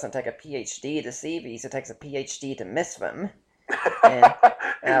says, it doesn't take a PhD to see these, it takes a PhD to miss them. And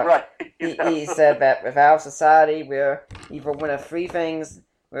right. he said that with our society, we're either one of three things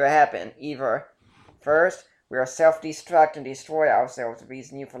will happen. Either, first, we'll self-destruct and destroy ourselves with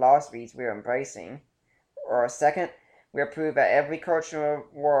these new philosophies we're embracing. Or second, we'll prove that every cultural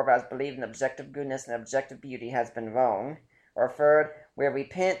war that has believed in objective goodness and objective beauty has been wrong. or third, we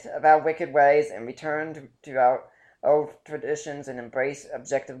repent of our wicked ways and return to our old traditions and embrace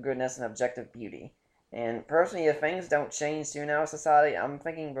objective goodness and objective beauty. And personally, if things don't change soon in our society, I'm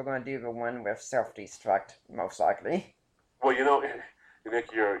thinking we're going to do the one with self-destruct, most likely. Well,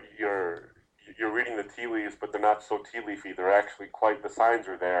 Nick, you're reading the tea leaves, but they're not so tea leafy. They're actually quite. The signs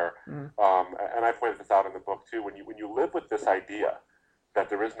are there, Mm. and I pointed this out in the book too. When you live with this idea that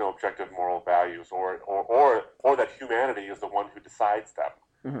there is no objective moral values, or that humanity is the one who decides them,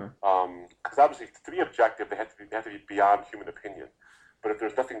 Mm-hmm. because obviously to be objective, they have to be beyond human opinion. But if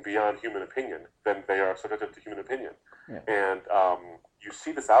there's nothing beyond human opinion, then they are subjective to human opinion. Yeah. And you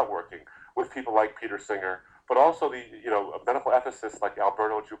see this outworking with people like Peter Singer, but also the medical ethicists like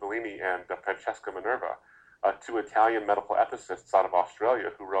Alberto Giubilini and Francesca Minerva, two Italian medical ethicists out of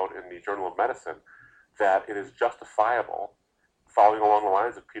Australia who wrote in the Journal of Medicine that it is justifiable, following along the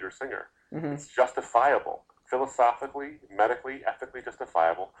lines of Peter Singer, Mm-hmm. it's justifiable, philosophically, medically, ethically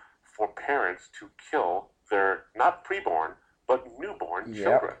justifiable for parents to kill their not preborn but newborn Yep.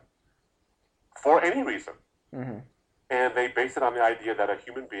 children for any reason. Mm-hmm. And they base it on the idea that a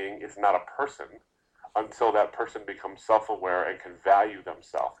human being is not a person until that person becomes self-aware and can value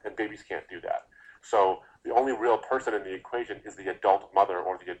themselves. And babies can't do that. So the only real person in the equation is the adult mother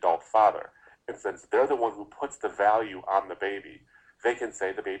or the adult father. And since they're the one who puts the value on the baby, they can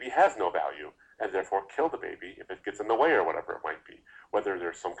say the baby has no value and therefore kill the baby if it gets in the way or whatever it might be. Whether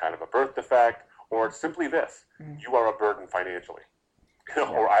there's some kind of a birth defect or it's simply this, Mhm. you are a burden financially. Yeah.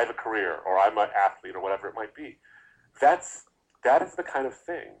 Or I have a career, or I'm an athlete, or whatever it might be. That is the kind of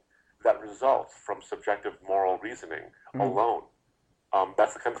thing that results from subjective moral reasoning Mhm. alone.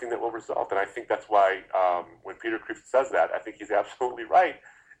 That's the kind of thing that will result, and I think that's why when Peter Kreeft says that, I think he's absolutely right,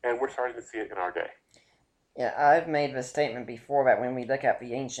 and we're starting to see it in our day. Yeah, I've made the statement before that when we look at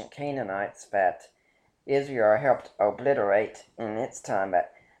the ancient Canaanites that Israel helped obliterate in its time,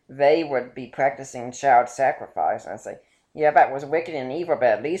 that they would be practicing child sacrifice. And I say, yeah, that was wicked and evil, but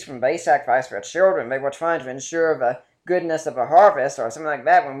at least when they sacrificed their children, they were trying to ensure the goodness of a harvest or something like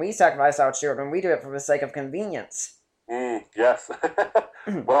that. When we sacrifice our children, we do it for the sake of convenience. Yes,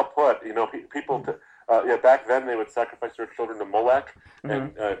 well put. People. Back then they would sacrifice their children to Molech,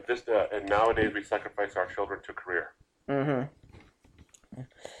 and and nowadays we sacrifice our children to career.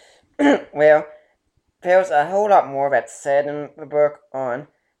 Well, there's a whole lot more that's said in the book on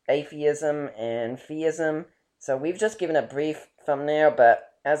atheism and theism, so we've just given a brief thumbnail,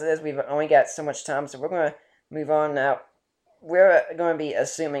 but as it is, we've only got so much time, so we're going to move on now. We're going to be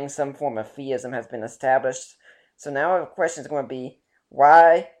assuming some form of theism has been established, so now our question is going to be,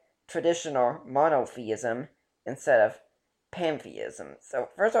 why traditional monotheism instead of pantheism? So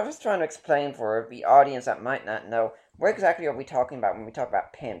first off, just trying to explain for the audience that might not know, what exactly are we talking about when we talk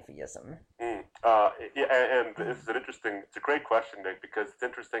about pantheism? And this is it's a great question, Nick, because it's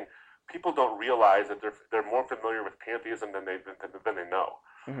interesting. People don't realize that they're more familiar with pantheism than they know.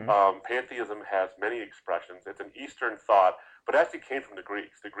 Mm-hmm. Pantheism has many expressions. It's an Eastern thought, but actually came from the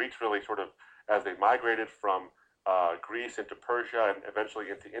Greeks. The Greeks really sort of, as they migrated from Greece into Persia and eventually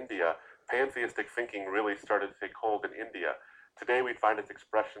into India, pantheistic thinking really started to take hold in India. Today we find its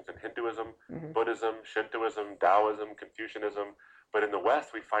expressions in Hinduism, Mm-hmm. Buddhism, Shintoism, Taoism, Confucianism. But in the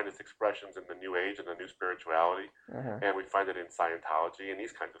West, we find its expressions in the New Age and the New Spirituality, and we find it in Scientology and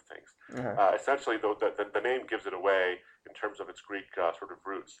these kinds of things. Essentially, the name gives it away in terms of its Greek sort of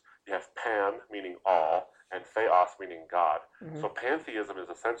roots. You have pan, meaning all, and theos, meaning God. Mm-hmm. So pantheism is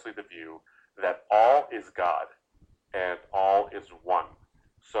essentially the view that all is God and all is one.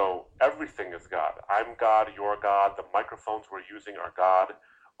 So everything is God. I'm God, you're God, the microphones we're using are God.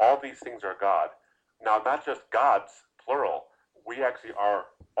 All these things are God. Now, not just gods, plural, we actually are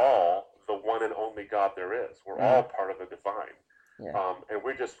all the one and only God there is. We're all part of the divine. Yeah. And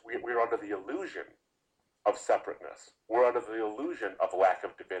we're under the illusion of separateness. We're under the illusion of lack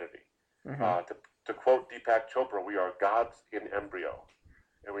of divinity. Mm-hmm. To quote Deepak Chopra, we are gods in embryo,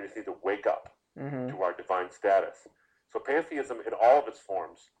 and we just need to wake up to our divine status. So pantheism in all of its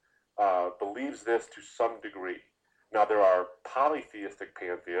forms believes this to some degree. Now, there are polytheistic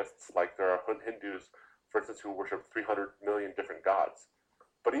pantheists, like there are Hindus, for instance, who worship 300 million different gods.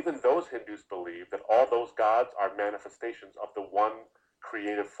 But even those Hindus believe that all those gods are manifestations of the one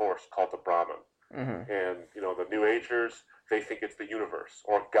creative force called the Brahman. Mm-hmm. And, the New Agers, they think it's the universe,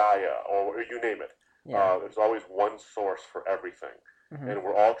 or Gaia, or you name it. Yeah. There's always one source for everything. Mm-hmm. And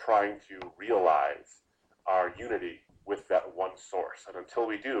we're all trying to realize our unity with that one source. And until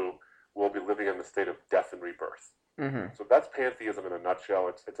we do, we'll be living in the state of death and rebirth. Mm-hmm. So that's pantheism in a nutshell.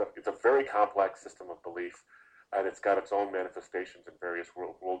 It's a very complex system of belief, and it's got its own manifestations in various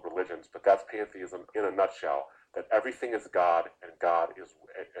world religions. But that's pantheism in a nutshell. that everything is God and God is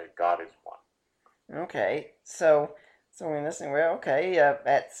one. Okay, so we're listening. Well, okay,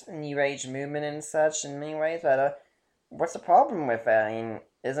 that's a New Age movement and such in many ways, but what's the problem with that? I mean,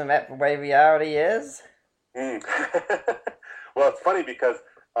 isn't that the way reality is? Mm. Well, it's funny because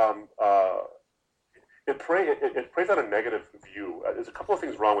um, uh, it preys on a negative view. There's a couple of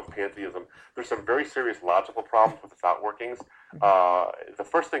things wrong with pantheism. There's some very serious logical problems with its outworkings. The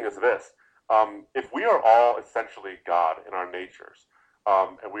first thing is this: if we are all essentially God in our natures,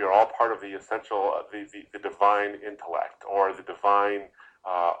 and we are all part of the essential, the divine intellect or the divine,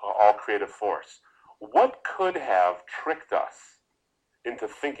 all creative force, what could have tricked us into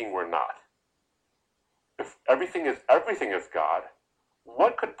thinking we're not? If everything is God,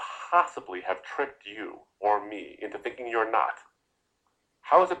 what could possibly have tricked you or me into thinking you're not?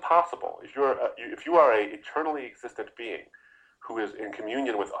 How is it possible? If you are a eternally existent being who is in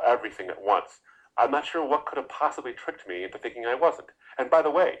communion with everything at once, I'm not sure what could have possibly tricked me into thinking I wasn't. And by the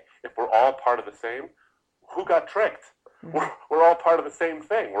way, if we're all part of the same, who got tricked? We're all part of the same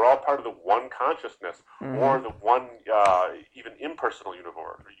thing. We're all part of the one consciousness, or the one even impersonal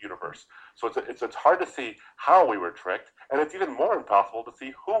universe. So it's hard to see how we were tricked, and it's even more impossible to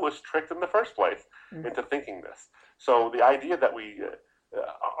see who was tricked in the first place into thinking this. So the idea that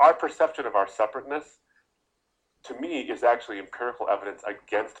our perception of our separateness, to me, is actually empirical evidence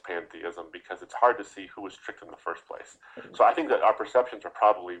against pantheism, because it's hard to see who was tricked in the first place. So I think that our perceptions are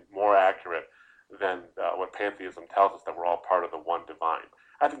probably more accurate than what pantheism tells us, that we're all part of the one divine.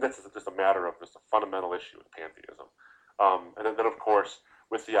 I think this is just a matter of just a fundamental issue with pantheism. And then, of course,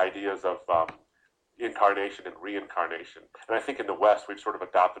 with the ideas of incarnation and reincarnation. And I think in the West, we've sort of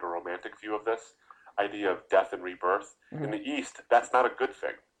adopted a romantic view of this idea of death and rebirth. In the East, that's not a good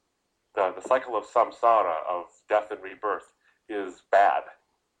thing. The cycle of samsara, of death and rebirth, is bad.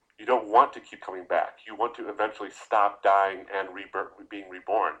 You don't want to keep coming back. You want to eventually stop dying and being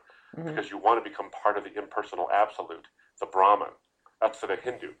reborn, because you want to become part of the impersonal absolute, the Brahman. That's for the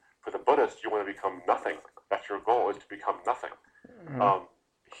Hindu. For the Buddhist, you want to become nothing. That's your goal, is to become nothing.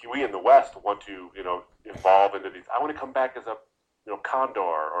 We in the West want to, evolve into these. I want to come back as a, condor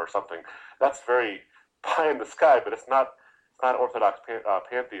or something. That's very pie in the sky, but it's not orthodox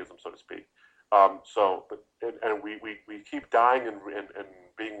pantheism, so to speak. We keep dying and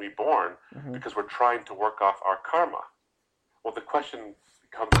being reborn because we're trying to work off our karma. Well, the question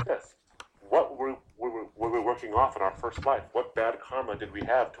becomes this: what were we working off in our first life? What bad karma did we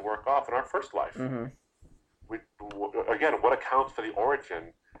have to work off in our first life? Again, what accounts for the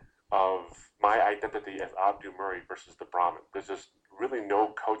origin of my identity as Abdu Murray versus the Brahmin? There's just really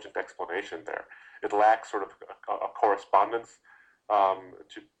no cogent explanation there. It lacks sort of a correspondence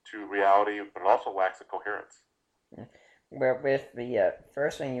to reality, but it also lacks a coherence. Well, with the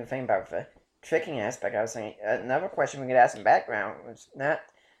first thing you were thinking about the tricking aspect, I was thinking another question we could ask in background was not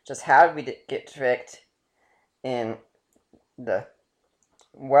just how did we get tricked in the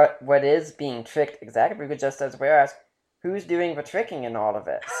what is being tricked exactly, we could just as well ask who's doing the tricking in all of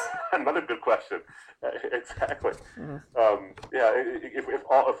it. Another good question. Exactly.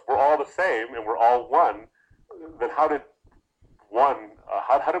 If we're all the same and we're all one, then how did one?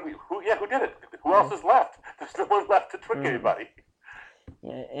 How did we? Who did it? Who else is left? There's no one left to trick anybody.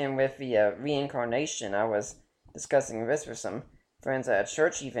 Yeah, and with the reincarnation, I was discussing this with some friends at a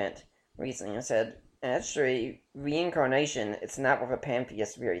church event recently, and said, actually, reincarnation, it's not what the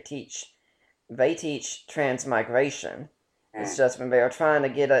pantheists really teach. They teach transmigration. It's just when they were trying to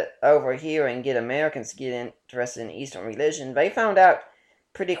get it over here and get Americans to get interested in Eastern religion, they found out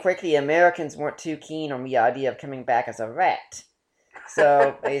pretty quickly Americans weren't too keen on the idea of coming back as a rat.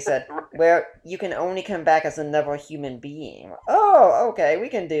 So they said, well, you can only come back as another human being. Oh, okay, we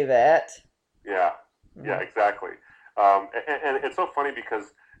can do that. Yeah, exactly. And it's so funny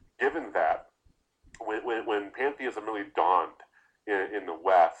because given that, when pantheism really dawned in the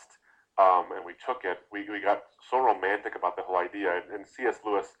West, and we took it, we got so romantic about the whole idea. And C.S.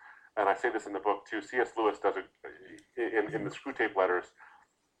 Lewis, and I say this in the book too, C.S. Lewis does it in the Screwtape Letters.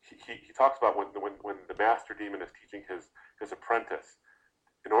 He talks about when the master demon is teaching his apprentice,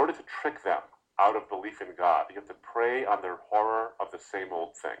 in order to trick them out of belief in God, you have to prey on their horror of the same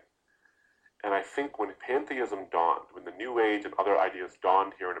old thing. And I think when pantheism dawned, when the New Age and other ideas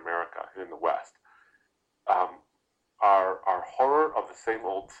dawned here in America and in the West, our horror of the same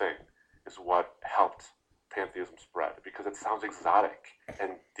old thing is what helped pantheism spread, because it sounds exotic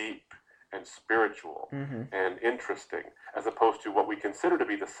and deep and spiritual and interesting, as opposed to what we consider to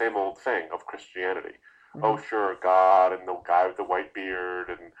be the same old thing of Christianity. Oh, sure, God and the guy with the white beard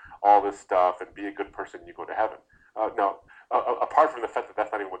and all this stuff, and be a good person, you go to heaven. Now, apart from the fact that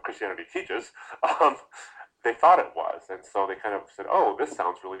that's not even what Christianity teaches, they thought it was, and so they kind of said, "Oh, this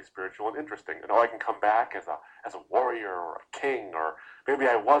sounds really spiritual and interesting, and I can come back as a warrior or a king, or maybe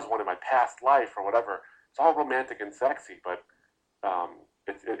I was one in my past life or whatever." It's all romantic and sexy, but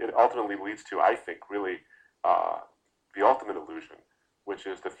it ultimately leads to, I think, really uh, the ultimate illusion, which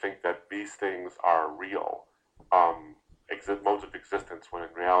is to think that these things are real modes of existence, when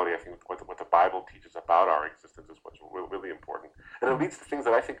in reality, I think what the Bible teaches about our existence is what's really important. And it leads to things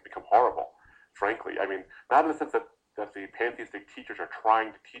that I think become horrible, frankly. I mean, not in the sense that the pantheistic teachers are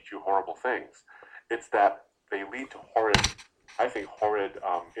trying to teach you horrible things. It's that they lead to horrid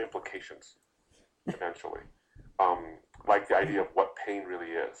implications eventually. Like the idea of what pain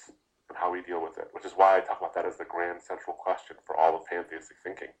really is and how we deal with it, which is why I talk about that as the grand central question for all of pantheistic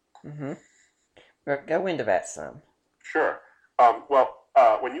thinking. Mm-hmm. Well, go into that some. Sure.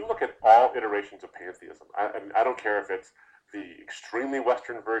 When you look at all iterations of pantheism, I don't care if it's the extremely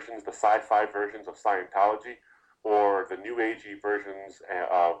Western versions, the sci-fi versions of Scientology, or the New Agey versions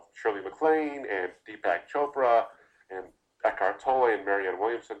of Shirley MacLaine and Deepak Chopra and Eckhart Tolle and Marianne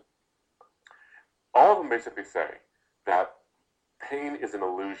Williamson, all of them basically say that pain is an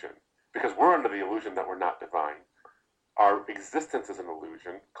illusion, because we're under the illusion that we're not divine. Our existence is an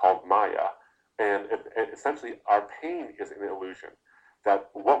illusion called Maya, and essentially our pain is an illusion, that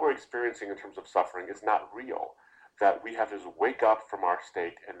what we're experiencing in terms of suffering is not real, that we have to just wake up from our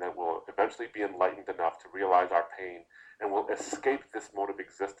state, and that we'll eventually be enlightened enough to realize our pain, and we'll escape this mode of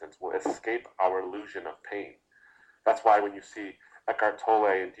existence, we'll escape our illusion of pain. That's why when you see Eckhart Tolle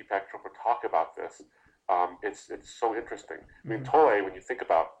and Deepak Chopra talk about this, it's so interesting. I mean, Tolle, when you think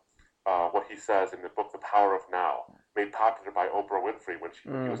about what he says in the book The Power of Now, made popular by Oprah Winfrey when she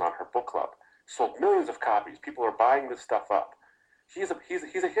was on her book club, sold millions of copies. People are buying this stuff up. He's a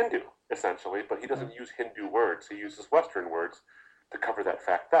Hindu, essentially, but he doesn't use Hindu words. He uses Western words to cover that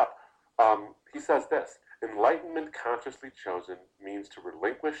fact up. He says this: enlightenment consciously chosen means to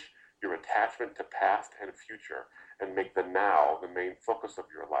relinquish your attachment to past and future and make the now the main focus of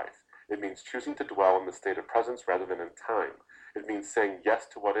your life. It means choosing to dwell in the state of presence rather than in time. It means saying yes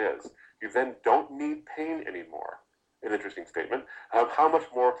to what is. You then don't need pain anymore. An interesting statement. How much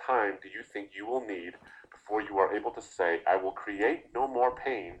more time do you think you will need before you are able to say, I will create no more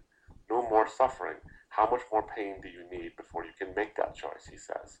pain, no more suffering? How much more pain do you need before you can make that choice, he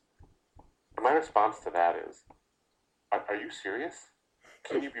says. And my response to that is, are you serious?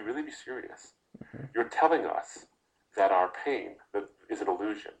 Can you really be serious? You're telling us that our pain is an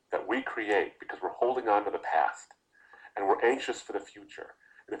illusion that we create because we're holding on to the past and we're anxious for the future.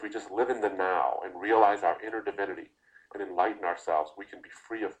 And if we just live in the now and realize our inner divinity and enlighten ourselves, we can be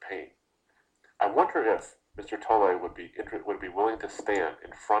free of pain. I wonder if Mr. Tolle would be willing to stand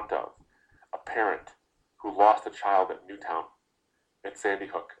in front of a parent who lost a child at Newtown at Sandy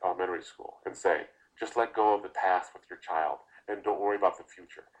Hook Elementary School and say, just let go of the past with your child and don't worry about the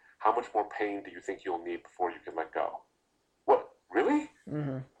future. How much more pain do you think you'll need before you can let go? What, really?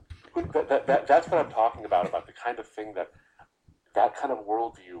 That's what I'm talking about the kind of thing that kind of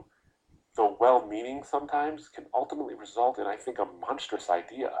worldview, though well-meaning sometimes, can ultimately result in, I think, a monstrous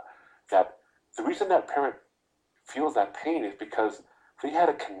idea that the reason that parent feels that pain is because they had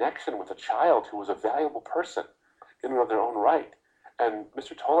a connection with a child who was a valuable person in and of their own right. And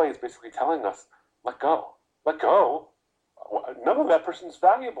Mr. Tolle is basically telling us, let go. Let go? None of that person's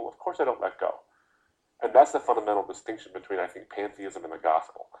valuable. Of course I don't let go. And that's the fundamental distinction between, I think, pantheism and the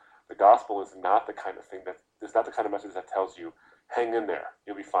gospel. The gospel is not the kind of thing is not the kind of message that tells you, hang in there,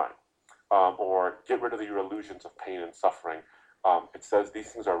 you'll be fine. Or get rid of your illusions of pain and suffering. It says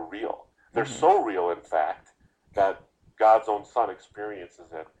these things are real. They're so real, in fact, that God's own Son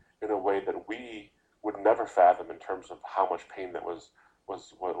experiences it in a way that we would never fathom in terms of how much pain that was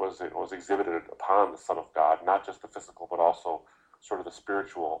exhibited upon the Son of God, not just the physical, but also sort of the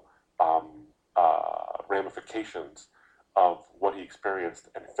spiritual ramifications of what he experienced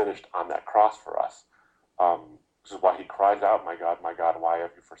and finished on that cross for us. This is why he cries out, my God, why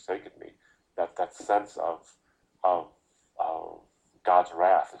have you forsaken me? That sense of God's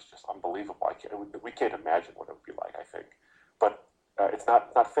wrath is just unbelievable. We can't imagine what it would be like, I think. But it's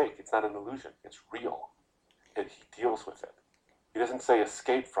not fake. It's not an illusion. It's real. And he deals with it. He doesn't say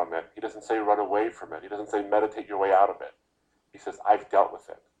escape from it. He doesn't say run away from it. He doesn't say meditate your way out of it. He says, I've dealt with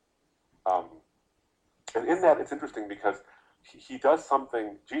it. And in that, it's interesting because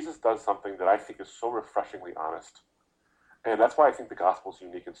Jesus does something that I think is so refreshingly honest. And that's why I think the gospel is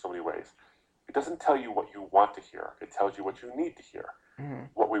unique in so many ways. It doesn't tell you what you want to hear. It tells you what you need to hear. Mm-hmm.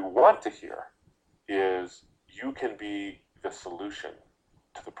 What we want to hear is you can be the solution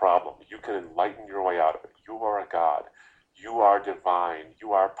to the problem. You can enlighten your way out of it. You are a God. you are divine,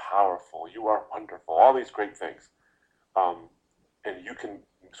 you are powerful, you are wonderful, all these great things. And you can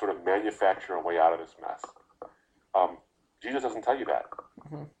sort of manufacture a way out of this mess. Jesus doesn't tell you that.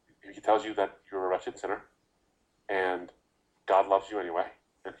 Mm-hmm. He tells you that you're a wretched sinner, and God loves you anyway,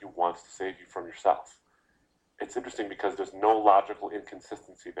 and he wants to save you from yourself. It's interesting because there's no logical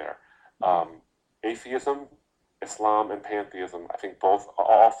inconsistency there. Atheism, Islam, and pantheism, I think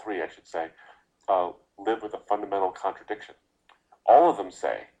all three, I should say, live with a fundamental contradiction. All of them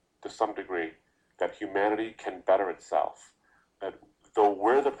say, to some degree, that humanity can better itself, that though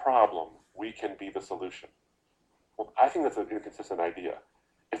we're the problem, we can be the solution. Well, I think that's an inconsistent idea.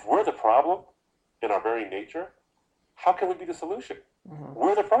 If we're the problem in our very nature, how can we be the solution? Mm-hmm.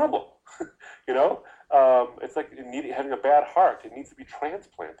 We're the problem. It's like having a bad heart. It needs to be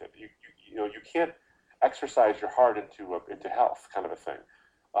transplanted. You can't exercise your heart into health, kind of a thing,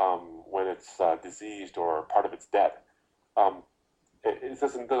 when it's diseased or part of it's dead. It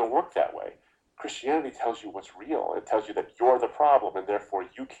doesn't work that way. Christianity tells you what's real. It tells you that you're the problem, and therefore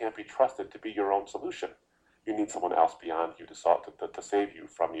you can't be trusted to be your own solution. You need someone else beyond you to save you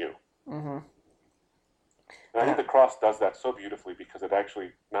from you. Mm-hmm. And I think the cross does that so beautifully, because it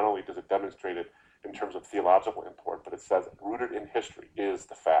actually, not only does it demonstrate it in terms of theological import, but it says rooted in history is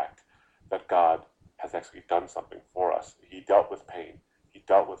the fact that God has actually done something for us. He dealt with pain. He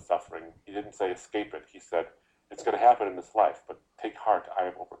dealt with suffering. He didn't say escape it. He said, it's going to happen in this life, but take heart. I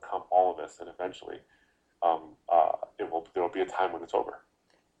have overcome all of this, and eventually there will be a time when it's over,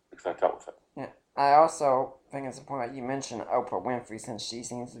 because I dealt with it. Yeah. I also think it's important that you mentioned Oprah Winfrey, since she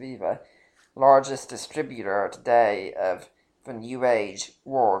seems to be the largest distributor today of the New Age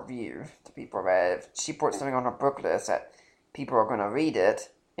worldview to people. That if she puts something on her book list, that people are going to read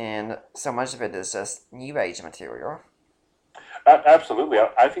it, and so much of it is just New Age material. Absolutely.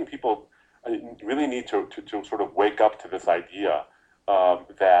 I think people really need to sort of wake up to this idea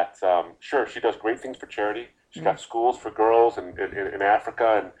that, sure, she does great things for charity. She's got schools for girls in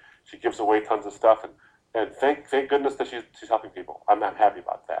Africa, and she gives away tons of stuff. And thank goodness that she's helping people. I'm happy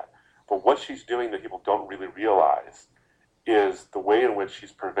about that. But what she's doing that people don't really realize is the way in which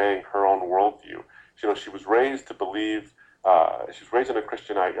she's purveying her own worldview. She was raised to believe, she was raised in a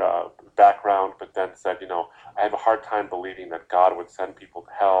Christian background, but then said, I have a hard time believing that God would send people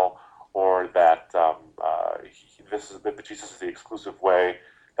to hell, or that that Jesus is the exclusive way.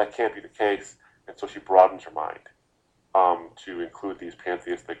 That can't be the case. And so she broadens her mind to include these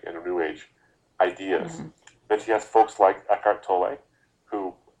pantheistic and New Age ideas. Mm-hmm. Then she has folks like Eckhart Tolle,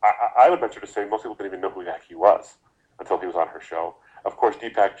 who I would venture to say most people didn't even know who the heck he was until he was on her show. Of course,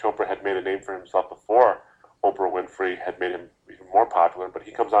 Deepak Chopra had made a name for himself before Oprah Winfrey had made him even more popular, but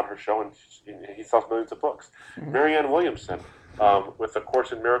he comes on her show and he sells millions of books. Mm-hmm. Marianne Williamson, with A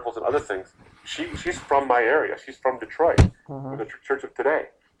Course in Miracles and other things, she's from my area. She's from Detroit, with the Church of Today.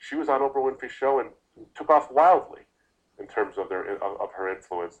 She was on Oprah Winfrey's show and took off wildly in terms of her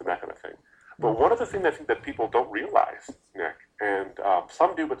influence and that kind of thing. But one of the things I think that people don't realize, Nick, and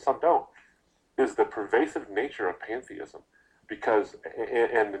some do but some don't, is the pervasive nature of pantheism, because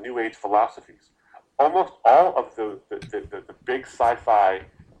and the New Age philosophies. Almost all of the big sci-fi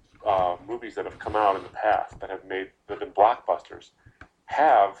movies that have come out in the past that have been blockbusters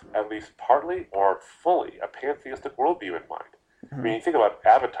have at least partly or fully a pantheistic worldview in mind. Mm-hmm. I mean, you think about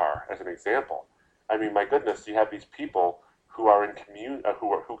Avatar as an example. I mean, my goodness, you have these people who are in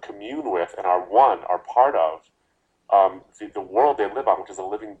who commune with and are part of the world they live on, which is a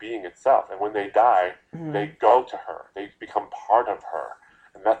living being itself. And when they die, they go to her. They become part of her,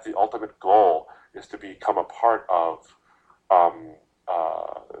 and that's the ultimate goal: is to become a part of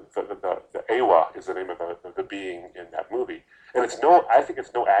the Awa is the name of the being in that movie. And I think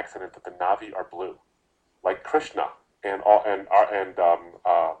it's no accident that the Na'vi are blue, like Krishna and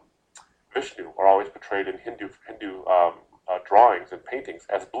Vishnu are always portrayed in Hindu drawings and paintings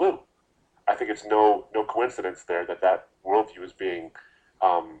as blue. I think it's no coincidence there that worldview is being,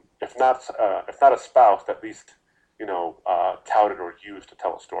 if not espoused, at least touted or used to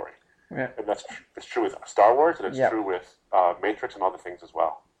tell a story. Yeah. And that's true with Star Wars, and it's true with Matrix and other things as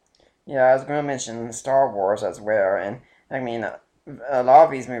well. Yeah, I was going to mention Star Wars as well, and I mean, a lot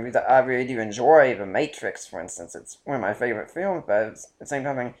of these movies I really do enjoy. The Matrix, for instance, it's one of my favorite films, but at the same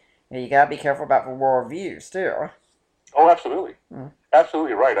time, you gotta be careful about the worldview still. Oh, absolutely,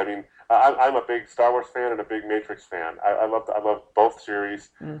 absolutely right. I mean, I'm a big Star Wars fan and a big Matrix fan. I love both series,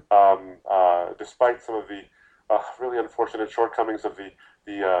 despite some of the really unfortunate shortcomings of the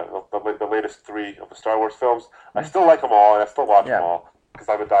latest three of the Star Wars films. I still like them all, and I still watch them all because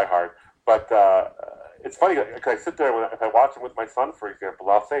I'm a diehard. But it's funny because I sit there if I watch them with my son, for example.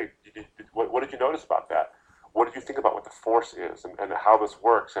 I'll say, "What did you notice about that?" what did you think about what the Force is and how this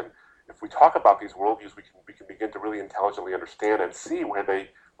works? And if we talk about these worldviews, we can begin to really intelligently understand and see where they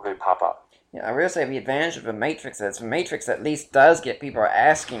pop up. Yeah, I will say the advantage of the Matrix is the Matrix at least does get people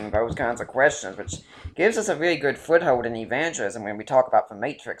asking those kinds of questions, which gives us a really good foothold in evangelism when we talk about the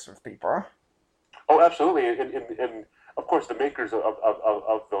Matrix with people. Oh, absolutely. And of course, the makers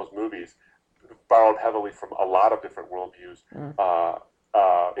of those movies borrowed heavily from a lot of different worldviews,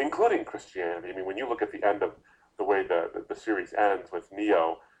 including Christianity. I mean, when you look at the end of the way the series ends with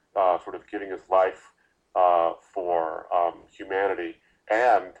Neo sort of giving his life for humanity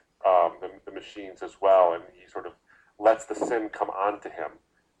and the machines as well, and he sort of lets the sin come onto him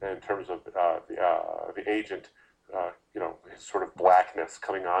in terms of the agent, his sort of blackness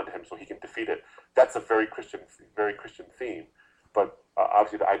coming onto him, so he can defeat it. That's a very Christian theme. But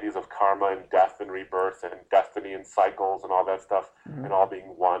obviously, the ideas of karma and death and rebirth and destiny and cycles and all that stuff, and all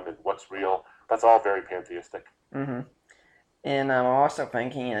being one and what's real—that's all very pantheistic. Mm-hmm. And I'm also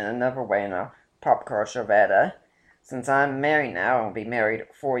thinking in another way in a pop culture that since I'm married now, I'll be married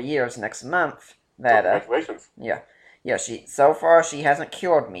 4 years next month. That Congratulations. Yeah. So far she hasn't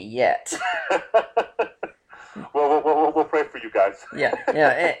cured me yet. Well, we'll pray for you guys. Yeah,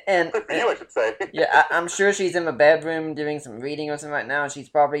 and for you, I should say. Yeah, I'm sure she's in the bedroom doing some reading or something right now, and she's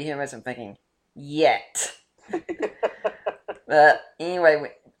probably hearing this and thinking, yet.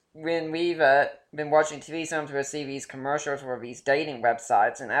 Anyway, when we've been watching TV, sometimes we'll see these commercials for these dating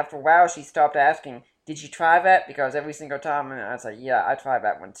websites, and after a while she stopped asking, did you try that? Because every single time I was like, yeah, I tried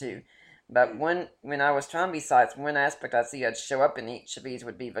that one too. But when I was trying these sites, one aspect I see that show up in each of these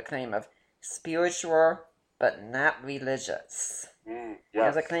would be the claim of spiritual but not religious. Yes.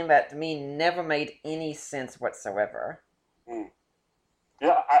 There's a claim that to me never made any sense whatsoever.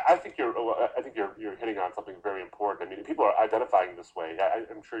 Yeah, I think you're hitting on something very important. I mean, people are identifying this way.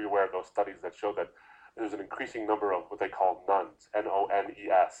 I'm sure you're aware of those studies that show that there's an increasing number of what they call nones,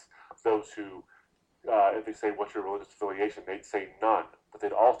 N-O-N-E-S, those who, if they say, what's your religious affiliation, they'd say none, but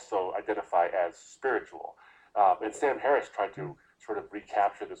they'd also identify as spiritual. And Sam Harris tried to sort of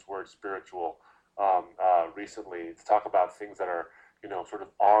recapture this word spiritual recently to talk about things that are, sort of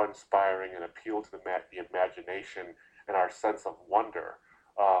awe-inspiring and appeal to the imagination and our sense of wonder.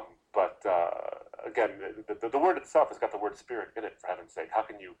 But again, the word itself has got the word spirit in it, for heaven's sake. How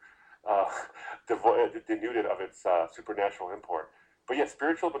can you denude it of its supernatural import? But yet,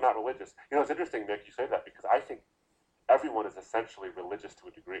 spiritual but not religious. It's interesting, Nick, you say that, because I think everyone is essentially religious to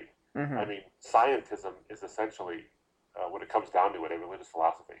a degree. Mm-hmm. I mean, scientism is essentially, when it comes down to it, a religious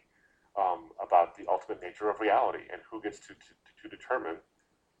philosophy about the ultimate nature of reality and who gets to determine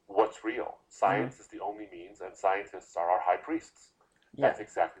what's real. Science is the only means, and scientists are our high priests. Yeah. That's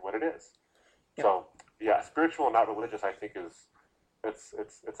exactly what it is. Yep. So, yeah, spiritual and not religious, I think, it's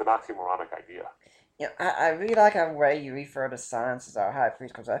an oxymoronic idea. Yeah, I really like the way you refer to science as our high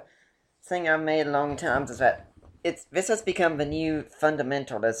priest, because a thing I've made a long time is that this has become the new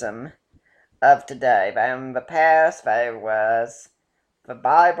fundamentalism of today. But in the past, the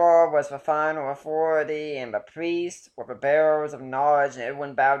Bible was the final authority, and the priests were the bearers of knowledge, and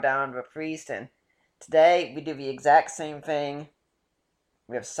everyone bowed down to the priest. And today, we do the exact same thing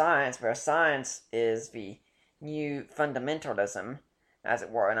with science, where science is the new fundamentalism, as it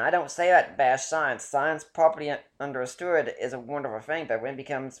were. And I don't say that to bash science. Science, properly understood, is a wonderful thing, but when it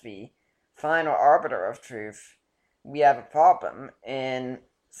becomes the final arbiter of truth, we have a problem. And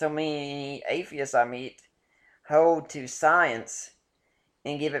so many atheists I meet hold to science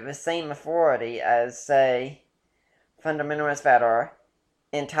and give it the same authority as, say, fundamentalists that are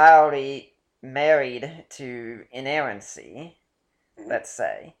entirely married to inerrancy, let's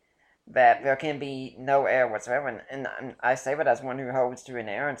say, that there can be no error whatsoever. And I say that as one who holds to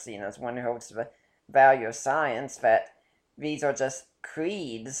inerrancy and as one who holds to the value of science, that these are just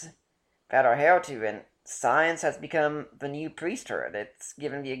creeds that are held to, and science has become the new priesthood. It's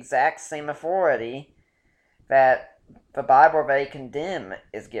given the exact same authority that the Bible they condemn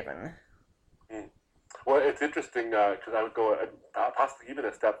is given. Well, it's interesting because I would go possibly even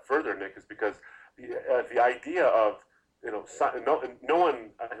a step further, Nick, is because the idea of no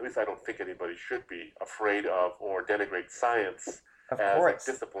one, at least I don't think anybody should be afraid of or denigrate science as a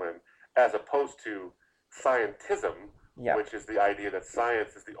discipline, as opposed to scientism, which is the idea that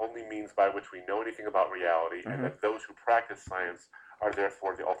science is the only means by which we know anything about reality, and that those who practice science are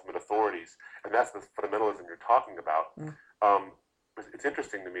therefore the ultimate authorities. And that's the fundamentalism you're talking about. It's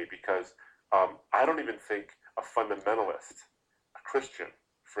interesting to me because I don't even think a fundamentalist, a Christian,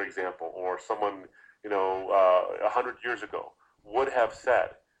 for example, or someone 100 years ago would have said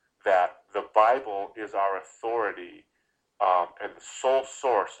that the Bible is our authority and the sole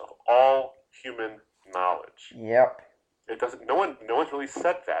source of all human knowledge. Yep. It doesn't. No one's really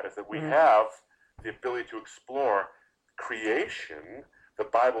said that. Is that we Mhm. have the ability to explore creation. The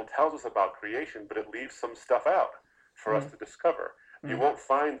Bible tells us about creation, but it leaves some stuff out for us to discover. You won't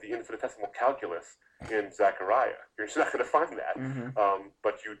find the infinitesimal calculus in Zechariah. You're just not going to find that.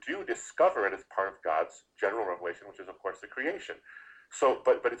 But you do discover it as part of God's general revelation, which is, of course, the creation. So,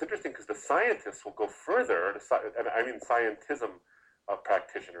 but it's interesting because the scientists will go further, and I mean scientism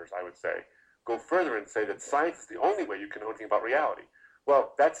practitioners, I would say, go further and say that science is the only way you can know anything about reality.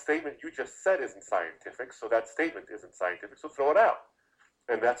 Well, that statement you just said isn't scientific, so that statement isn't scientific, so throw it out.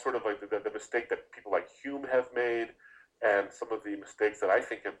 And that's sort of like the mistake that people like Hume have made, and some of the mistakes that I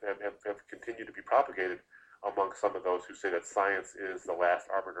think have continued to be propagated among some of those who say that science is the last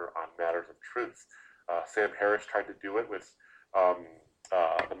arbiter on matters of truth. Sam Harris tried to do it with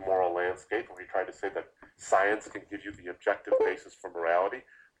The Moral Landscape, where he tried to say that science can give you the objective basis for morality.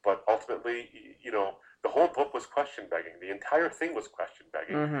 But ultimately, the whole book was question begging. The entire thing was question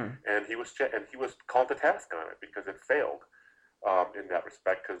begging, and he was called to task on it because it failed in that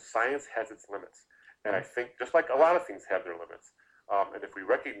respect. Because science has its limits, and I think just like a lot of things have their limits, and if we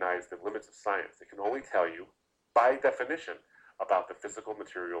recognize the limits of science, it can only tell you, by definition, about the physical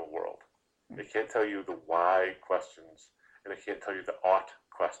material world. It can't tell you the why questions, and it can't tell you the ought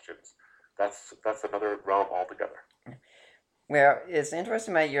questions. That's another realm altogether. Well, it's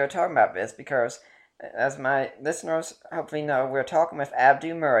interesting that you're talking about this because, as my listeners hopefully know, we're talking with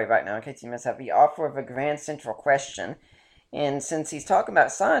Abdu Murray right now, in case you missed that, the author of A Grand Central Question. And since he's talking about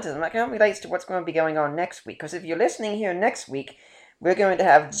scientism, that kind of relates to what's going to be going on next week. Because if you're listening here next week, we're going to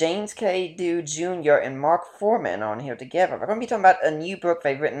have James K. Dew Jr. and Mark Foreman on here together. We're going to be talking about a new book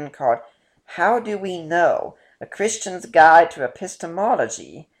they've written called How Do We Know? A Christian's Guide to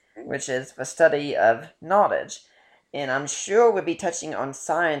Epistemology, which is the study of knowledge. And I'm sure we'll be touching on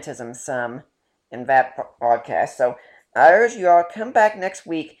scientism some in that podcast. So I urge you all to come back next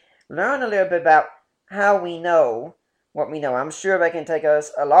week, learn a little bit about how we know what we know. I'm sure they can take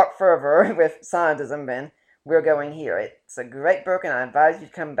us a lot further with scientism than we're going here. It's a great book, and I advise you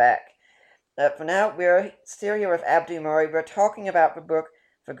to come back. For now, we're still here with Abdu Murray. We're talking about the book,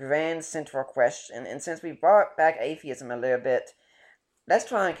 The Grand Central Question. And since we brought back atheism a little bit, let's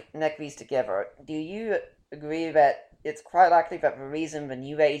try and connect these together. Do you agree that it's quite likely that the reason the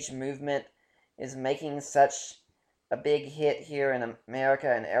New Age movement is making such a big hit here in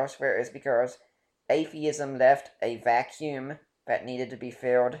America and elsewhere is because atheism left a vacuum that needed to be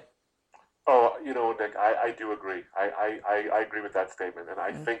filled? Oh, Nick, I do agree. I agree with that statement, and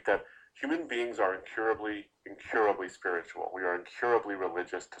I think that human beings are incurably spiritual. We are incurably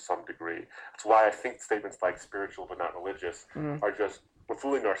religious to some degree. That's why I think statements like spiritual but not religious are just, we're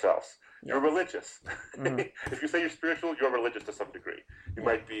fooling ourselves. You're religious. If you say you're spiritual, you're religious to some degree.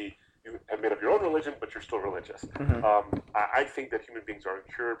 You have made up your own religion, but you're still religious. I think that human beings are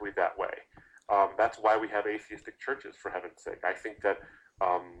incurably that way. That's why we have atheistic churches, for heaven's sake. I think that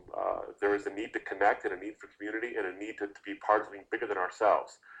there is a need to connect, and a need for community, and a need to be part of something bigger than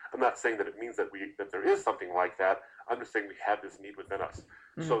ourselves. I'm not saying that it means that there is something like that. I'm just saying we have this need within us.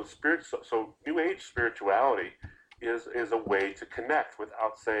 So New Age spirituality is a way to connect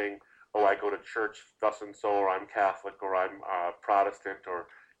without saying, oh, I go to church thus and so, or I'm Catholic, or I'm Protestant, or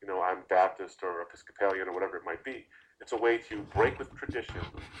I'm Baptist or Episcopalian, or whatever it might be. It's a way to break with tradition,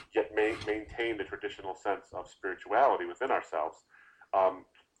 yet maintain the traditional sense of spirituality within ourselves. And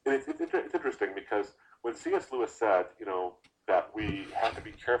it's interesting because when C.S. Lewis said, that we have to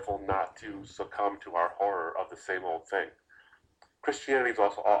be careful not to succumb to our horror of the same old thing, Christianity is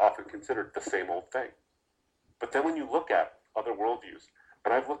also often considered the same old thing. But then when you look at other worldviews,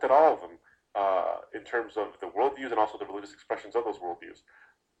 and I've looked at all of them in terms of the worldviews and also the religious expressions of those worldviews,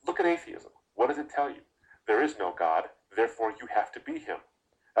 look at atheism. What does it tell you? There is no God, therefore you have to be him.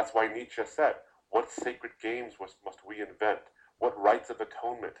 That's why Nietzsche said, what sacred games must we invent? What rites of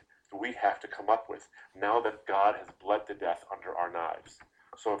atonement do we have to come up with now that God has bled to death under our knives?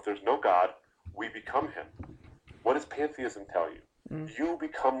 So if there's no God, we become him. What does pantheism tell you? You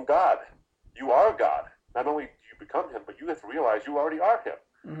become God. You are God. Not only do you become him, but you have to realize you already are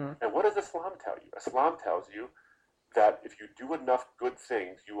him. And what does Islam tell you? Islam tells you that if you do enough good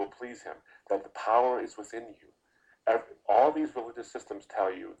things, you will please him, that the power is within you. All these religious systems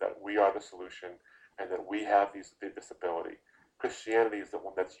tell you that we are the solution and that we have this ability. Christianity is the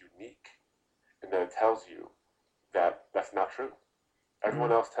one that's unique, and that it tells you that that's not true.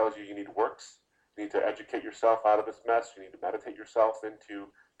 Everyone else tells you need works, you need to educate yourself out of this mess, you need to meditate yourself into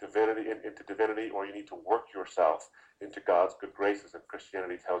divinity, or you need to work yourself into God's good graces. And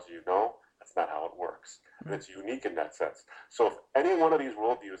Christianity tells you, no, that's not how it works. And it's unique in that sense. So if any one of these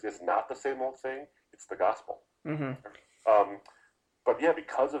worldviews is not the same old thing, it's the gospel. Mm-hmm. But yeah,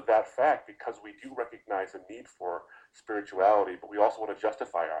 because of that fact, because we do recognize the need for spirituality, but we also want to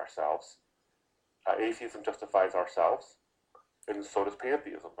justify ourselves. Atheism justifies ourselves, and so does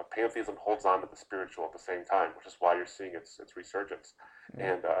pantheism. But pantheism holds on to the spiritual at the same time, which is why you're seeing its resurgence,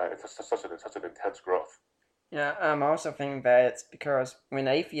 and it's such an intense growth. Yeah, I'm also thinking that it's because when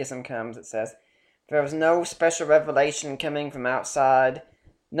atheism comes, it says there was no special revelation coming from outside.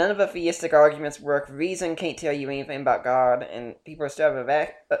 None of the theistic arguments work. Reason can't tell you anything about God, and people are still a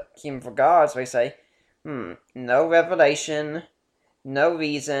vacuum for God, so they say, no revelation, no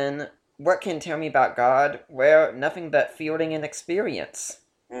reason. What can tell me about God? Well, nothing but feeling and experience.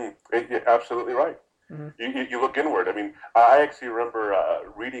 You're absolutely right. Mm-hmm. You look inward. I mean, I actually remember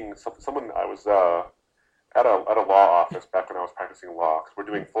reading someone. I was at a law office back when I was practicing law, because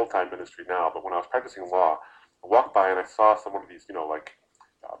we're doing full-time ministry now. But when I was practicing law, I walked by and I saw some of these, like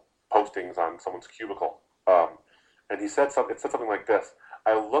postings on someone's cubicle, and he said something. It said something like this: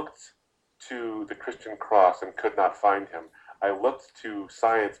 "I looked to the Christian cross and could not find him. I looked to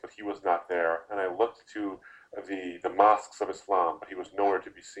science, but he was not there, and I looked to the mosques of Islam, but he was nowhere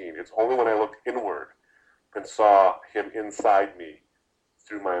to be seen. It's only when I looked inward and saw him inside me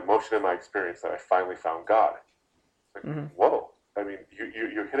through my emotion and my experience that I finally found God." Like, whoa! I mean,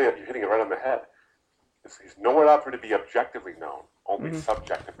 you're hitting it right on the head. He's nowhere out for to be objectively known, only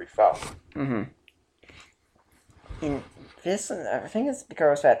subjectively felt. Mm-hmm. In this, I think it's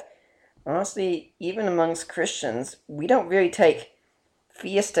because that, honestly, even amongst Christians, we don't really take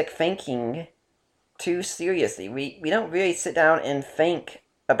theistic thinking too seriously. We don't really sit down and think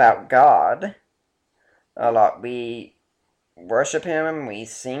about God a lot. We worship Him, we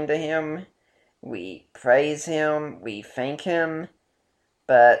sing to Him, we praise Him, we thank Him,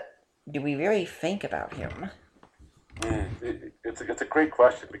 but do we really think about Him? It's a great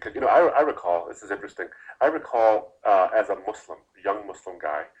question, because I recall, this is interesting. I recall as a Muslim, a young Muslim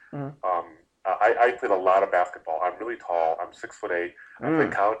guy, I played a lot of basketball. I'm really tall. I'm 6'8". I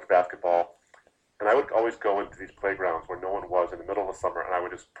played college basketball, and I would always go into these playgrounds where no one was in the middle of the summer, and I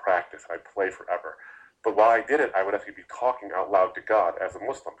would just practice. I'd play forever. But while I did it, I would actually be talking out loud to God as a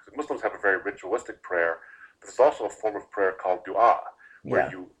Muslim, because Muslims have a very ritualistic prayer, but there's also a form of prayer called dua, where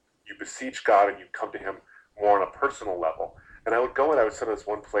you beseech God and you come to Him more on a personal level. And I would go and I would sit in this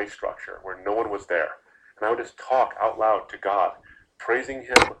one play structure where no one was there, and I would just talk out loud to God, praising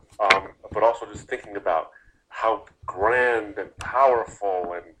Him, but also just thinking about how grand and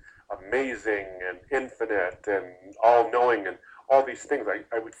powerful and amazing and infinite and all-knowing and all these things.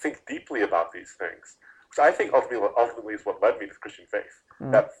 I would think deeply about these things, which I think ultimately is what led me to the Christian faith,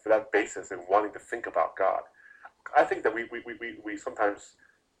 that basis in wanting to think about God. I think that we sometimes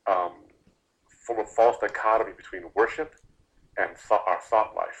form a false dichotomy between worship and our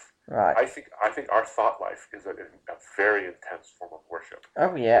thought life. Right. I think our thought life is a very intense form of worship.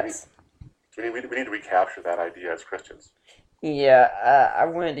 Oh, yes. We need to recapture that idea as Christians. Yeah, I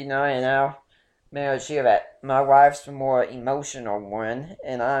wouldn't deny now, marriage here, that my wife's the more emotional one,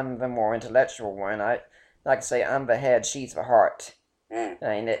 and I'm the more intellectual one. I like to say I'm the head, she's the heart. I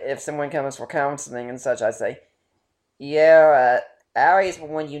mean, if someone comes for counseling and such, I say, Allie's the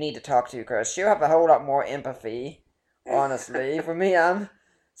one you need to talk to, because she'll have a whole lot more empathy, honestly. For me, I'm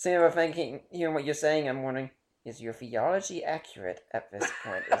sitting there thinking, hearing what you're saying, I'm wondering, is your theology accurate at this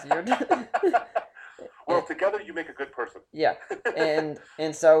point? Is your... Well, together you make a good person. Yeah, and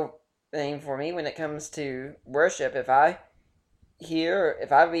so, I mean, for me, when it comes to worship, if I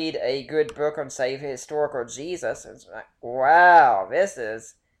read a good book on, say, historical Jesus, it's like, wow, this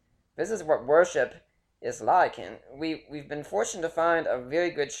is what worship is like. And we've been fortunate to find a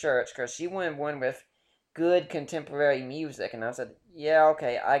very good church, because she wanted one with good contemporary music, and I said, yeah,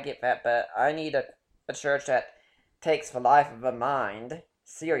 okay, I get that, but I need a church that takes the life of the mind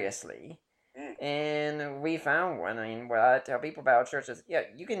seriously. And we found one. I mean, what I tell people about churches,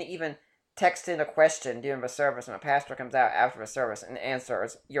 you can even text in a question during the service, and a pastor comes out after the service and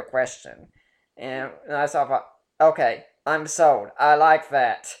answers your question. And I thought, okay, I'm sold. I like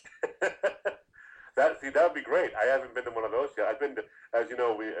that. That would be great. I haven't been to one of those yet. I've been to, as you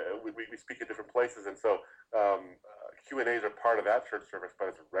know, we speak in different places, and so Q&As are part of that church service. But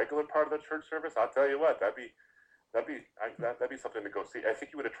as a regular part of the church service, I'll tell you what, that'd be something to go see. I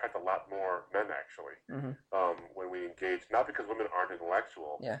think you would attract a lot more men, actually, when we engage. Not because women aren't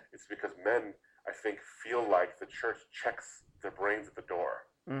intellectual. It's because men, I think, feel like the church checks their brains at the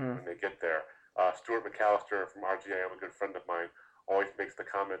door when they get there. Stuart McAllister from RGIM, a good friend of mine, always makes the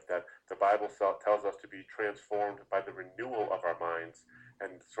comment that the Bible tells us to be transformed by the renewal of our minds,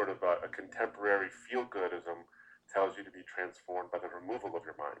 and sort of a contemporary feel-goodism tells you to be transformed by the removal of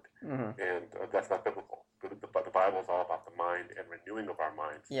your mind. Mm-hmm. And that's not biblical. The Bible is all about the mind and renewing of our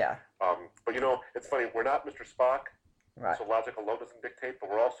minds. Yeah. But it's funny, we're not Mr. Spock, Right. so logic alone doesn't dictate, but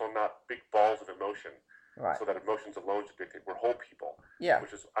we're also not big balls of emotion, Right. so that emotions alone should dictate. We're whole people. Yeah.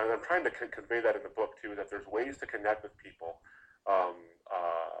 Which is, I'm trying to convey that in the book too, that there's ways to connect with people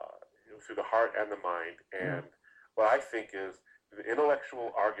through the heart and the mind. And what I think is the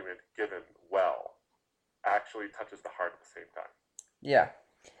intellectual argument given well actually touches the heart at the same time. Yeah.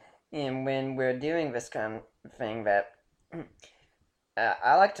 And when we're doing this kind of thing, that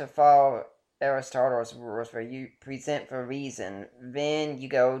I like to follow Aristotle's rules, where you present the reason, then you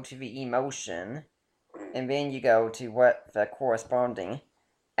go to the emotion, and then you go to what the corresponding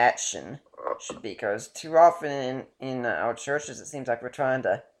action should be. Because too often in our churches, it seems like we're trying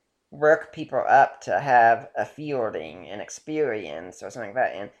to work people up to have a feeling, an experience, or something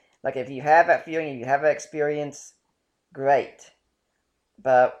like that. And like, if you have that feeling, if you have that experience, great.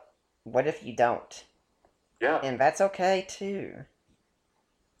 But what if you don't? Yeah. And that's okay too.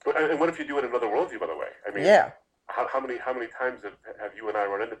 And what if you do it in another worldview, by the way? I mean, yeah. How many times have you and I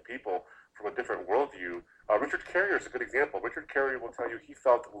run into people from a different worldview? Richard Carrier is a good example. Richard Carrier will tell you he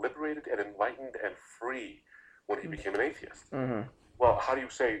felt liberated and enlightened and free when he became an atheist. Mm-hmm. Well, how do you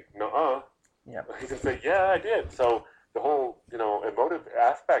say, nuh-uh? Yeah. He can say, yeah, I did. So the whole, emotive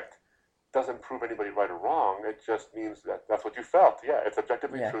aspect doesn't prove anybody right or wrong. It just means that that's what you felt. Yeah, it's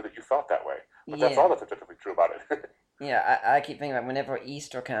objectively true that you felt that way. But that's all that's objectively true about it. Yeah, I keep thinking that whenever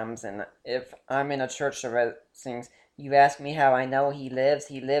Easter comes, and if I'm in a church that sings, you ask me how I know he lives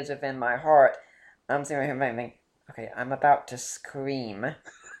within my heart, I'm sitting here thinking, okay, I'm about to scream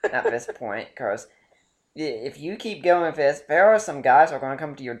at this point, because if you keep going with this, there are some guys who are going to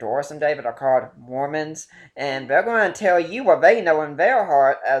come to your door someday that are called Mormons, and they're going to tell you what they know in their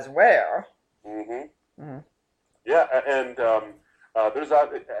heart as well. Mm-hmm. Mm-hmm. Yeah, and there's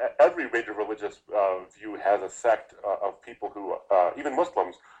every major religious view has a sect of people who, even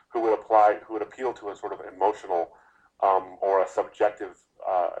Muslims, who would appeal to a sort of emotional or a subjective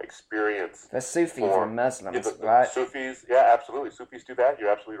experience. The Sufis and Muslims, right? Sufis, yeah, absolutely. Sufis do that. You're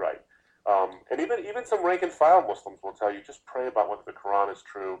absolutely right. And even some rank and file Muslims will tell you, just pray about whether the Quran is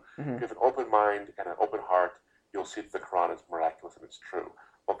true. Mm-hmm. If you have an open mind and an open heart, you'll see that the Quran is miraculous and it's true.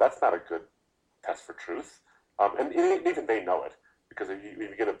 Well, that's not a good test for truth. And even they know it, because if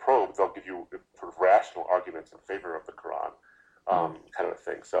you get a probe, they'll give you sort of rational arguments in favor of the Quran, kind of a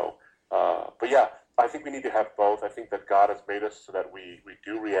thing. So, but yeah, I think we need to have both. I think that God has made us so that we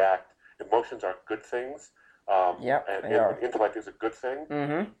do react. Emotions are good things. And intellect is a good thing,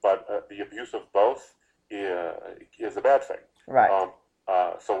 but the abuse of both is a bad thing. Right.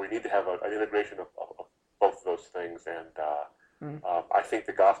 So we need to have an integration of both of those things, and I think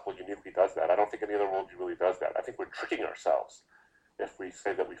the gospel uniquely does that. I don't think any other worldview really does that. I think we're tricking ourselves if we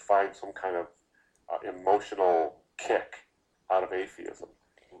say that we find some kind of emotional kick out of atheism.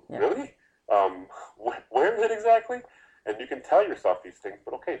 Yeah. Really? Where is it exactly? And you can tell yourself these things,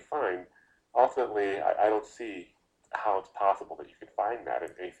 but okay, fine. Ultimately, I don't see how it's possible that you can find that in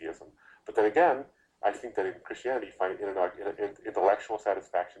atheism. But then again, I think that in Christianity, you find intellectual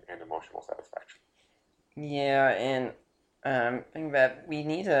satisfaction and emotional satisfaction. Yeah, and I think that we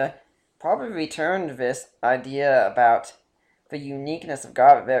need to probably return to this idea about the uniqueness of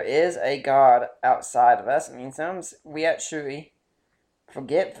God. There is a God outside of us. I mean, sometimes we actually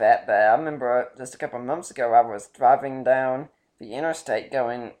forget that, but I remember just a couple of months ago, I was driving down the interstate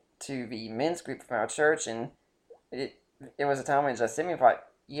going to the men's group from our church, and it was a time when just sitting like,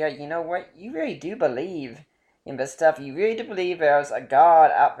 yeah, you know what, you really do believe in this stuff. You really do believe there's a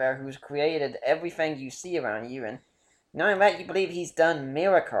God out there who's created everything you see around you, and not only that, you believe he's done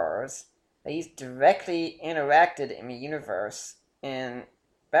miracles, that he's directly interacted in the universe, and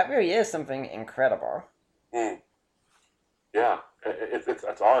that really is something incredible. Yeah,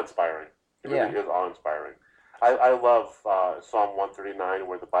 it's awe-inspiring. It really is awe-inspiring. I love Psalm 139,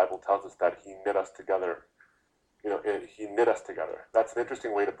 where the Bible tells us that he knit us together. He knit us together. That's an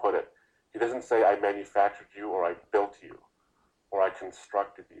interesting way to put it. He doesn't say, I manufactured you, or I built you, or I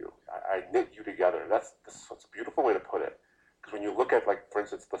constructed you. I knit you together. That's a beautiful way to put it. Because when you look at, like, for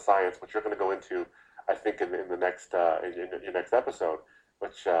instance, the science, which you're going to go into, I think, in the next in your next episode,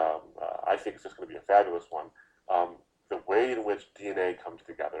 which I think is just going to be a fabulous one. The way in which DNA comes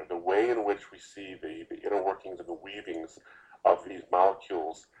together, the way in which we see the inner workings and the weavings of these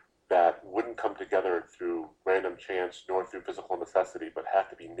molecules that wouldn't come together through random chance nor through physical necessity, but have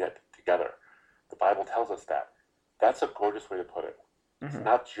to be knit together. The Bible tells us that. That's a gorgeous way to put it. Mm-hmm. It's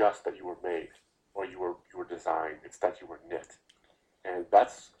not just that you were made or you were designed, it's that you were knit. And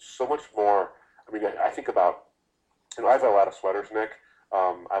that's so much more. I mean, I think about I've got a lot of sweaters, Nick.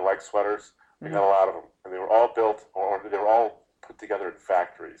 I like sweaters. I got a lot of them, and they were all built, or they were all put together in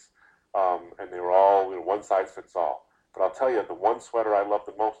factories, and they were all one size fits all. But I'll tell you, the one sweater I love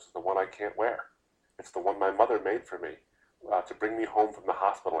the most is the one I can't wear. It's the one my mother made for me to bring me home from the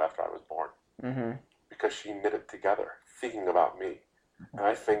hospital after I was born, Mm-hmm. because she knit it together, thinking about me. And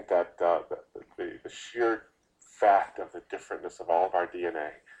I think that the sheer fact of the differentness of all of our DNA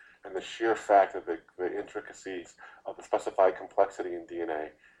and the sheer fact of the intricacies of the specified complexity in DNA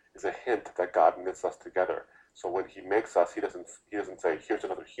is a hint that God knits us together. So when he makes us, he doesn't say, here's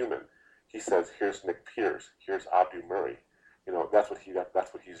another human. He says, here's Nick Peters, here's Abdu Murray. That's what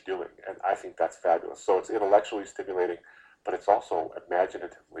he's doing. And I think that's fabulous. So it's intellectually stimulating, but it's also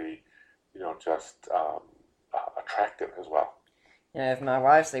imaginatively, just attractive as well. Yeah, if my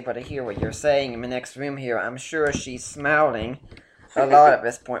wife's able to hear what you're saying in the next room here, I'm sure she's smiling a lot at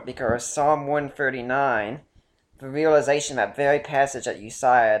this point, because Psalm 139, the realization that very passage that you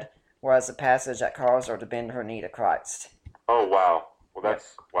cited, was the passage that caused her to bend her knee to Christ. Oh, wow. Well,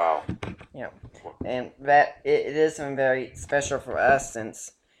 that's, wow. Yeah, and that it is something very special for us,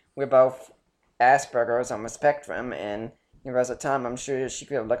 since we're both Asperger's on the spectrum, and there was a time I'm sure she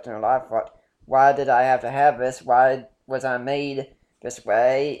could have looked in her life and thought, why did I have to have this? Why was I made this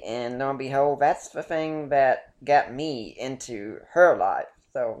way? And lo and behold, that's the thing that got me into her life.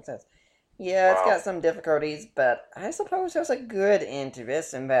 So, yeah, it's got some difficulties, but I suppose there's a good into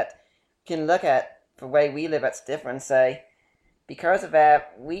this, and that you can look at the way we live that's different and say, because of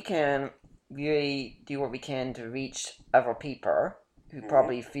that, we can really do what we can to reach other people who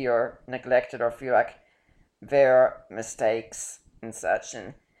probably feel neglected or feel like their mistakes and such.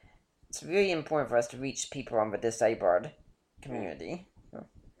 And it's really important for us to reach people on the disabled community. So.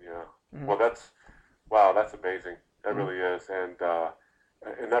 Yeah. Well, that's amazing. That really is. And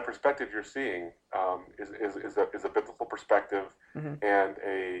that perspective you're seeing is a biblical perspective, and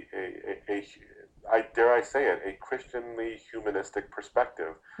I dare I say it, a Christianly humanistic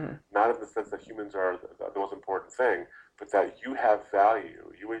perspective. Not in the sense that humans are the most important thing, but that you have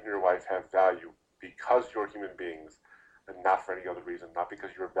value. You and your wife have value because you're human beings, and not for any other reason. Not because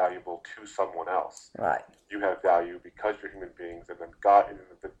you're valuable to someone else. Right. You have value because you're human beings, and then God,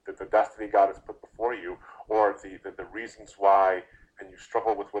 the destiny God has put before you, or the reasons why, and you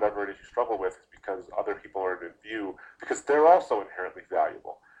struggle with whatever it is you struggle with, is because other people are in view, because they're also inherently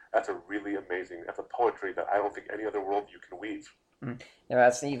valuable. That's that's a poetry that I don't think any other worldview can weave. Yeah,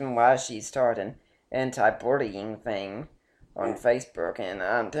 that's even why she started an anti-bullying thing on Facebook, and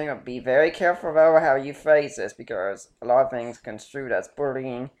I'm going to be very careful though how you phrase this, because a lot of things construed as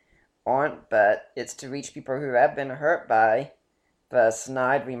bullying aren't, but it's to reach people who have been hurt by the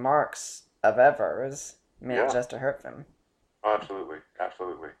snide remarks of others, meant just to hurt them. Absolutely.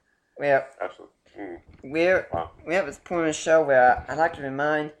 Well, absolutely. We have this point in the show where I'd like to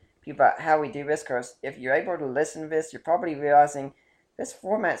remind people about how we do this, because if you're able to listen to this, you're probably realizing this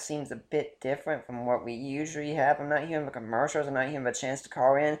format seems a bit different from what we usually have. I'm not hearing the commercials, I'm not hearing the chance to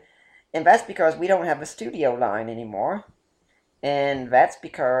call in, and that's because we don't have a studio line anymore, and that's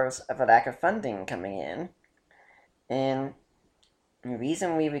because of a lack of funding coming in. And the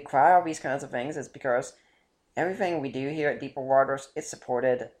reason we require all these kinds of things is because everything we do here at Deeper Waters is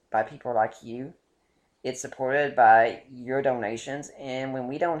supported by people like you. It's supported by your donations, and when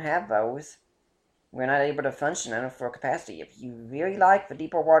we don't have those, we're not able to function in a full capacity. If you really like the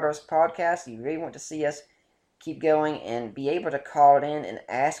Deeper Waters podcast, you really want to see us keep going and be able to call in and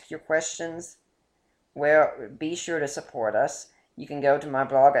ask your questions, well, be sure to support us. You can go to my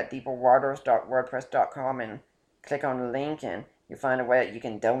blog at deeperwaters.wordpress.com and click on the link, and you'll find a way that you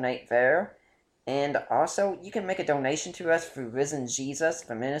can donate there. And also, you can make a donation to us through Risen Jesus,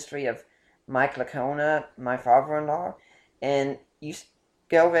 the ministry of Mike Licona, my father-in-law, and you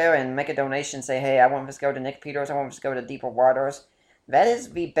go there and make a donation, say, hey, I want this to go to Nick Peters, I want this to go to Deeper Waters. That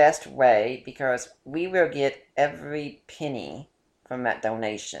is the best way, because we will get every penny from that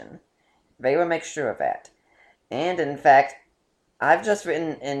donation. They will make sure of that. And in fact, I've just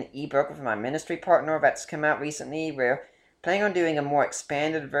written an ebook with my ministry partner that's come out recently. We're planning on doing a more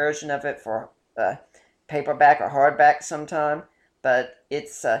expanded version of it for paperback or hardback sometime. But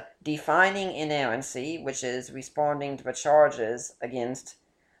it's Defining Inerrancy, which is responding to the charges against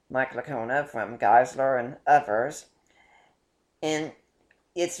Mike Licona from Geisler and others. And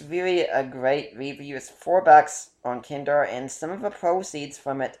it's really a great review. It's $4 on Kindle, and some of the proceeds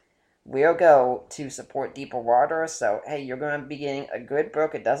from it will go to support Deeper Water. So, hey, you're going to be getting a good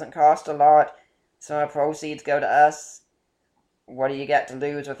book. It doesn't cost a lot. Some of the proceeds go to us. What do you got to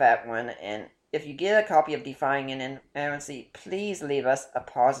lose with that one? And if you get a copy of Defying Inerrancy, please leave us a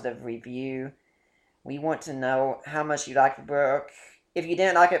positive review. We want to know how much you like the book. If you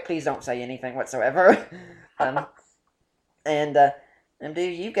didn't like it, please don't say anything whatsoever. um, and do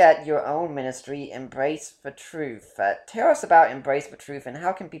you got your own ministry, Embrace for Truth? Tell us about Embrace for Truth and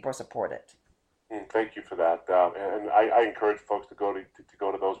how can people support it? Thank you for that. And I encourage folks to go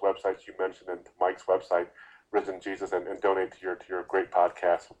to those websites you mentioned and to Mike's website, Risen Jesus, and donate to your great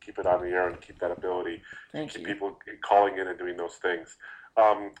podcast. We'll keep it on the air and keep that ability to keep people calling in and doing those things.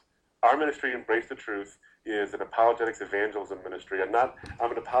 Our ministry, Embrace the Truth, is an apologetics evangelism ministry. I'm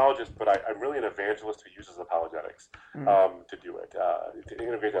an apologist, but I'm really an evangelist who uses apologetics to do it, to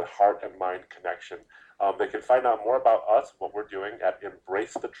integrate that heart and mind connection. They can find out more about us, what we're doing, at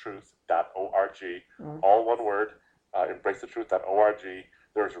embracethetruth.org. All one word, embracethetruth.org.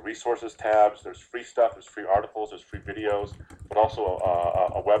 There's resources tabs, there's free stuff, there's free articles, there's free videos, but also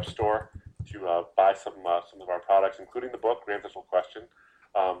a web store to buy some of our products, including the book, Grand Central Question,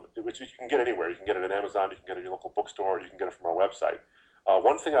 which you can get anywhere. You can get it at Amazon, you can get it at your local bookstore, or you can get it from our website.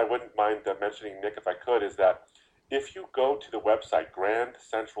 One thing I wouldn't mind mentioning, Nick, if I could, is that if you go to the website,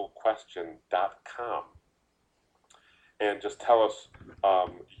 grandcentralquestion.com, and just tell us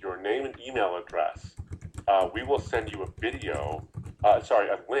your name and email address, we will send you a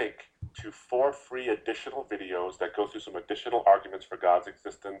link to 4 free additional videos that go through some additional arguments for God's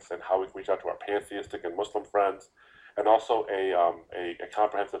existence and how we can reach out to our pantheistic and Muslim friends, and also a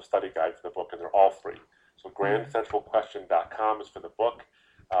comprehensive study guide for the book, and they're all free. So grandcentralquestion.com is for the book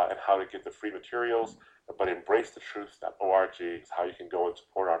and how to get the free materials, but embracethetruth.org is how you can go and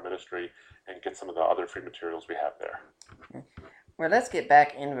support our ministry and get some of the other free materials we have there. Well, let's get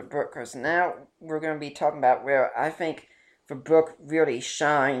back into the book, because now we're going to be talking about where I think the book really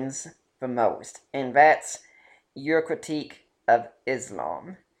shines the most, and that's your critique of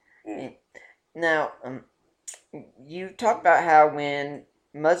Islam. Now, you talk about how when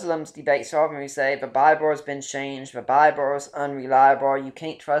Muslims debate sovereignty, say the Bible has been changed, the Bible is unreliable, you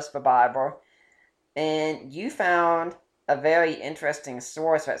can't trust the Bible, and you found a very interesting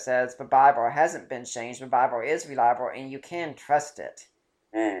source that says the Bible hasn't been changed, the Bible is reliable, and you can trust it.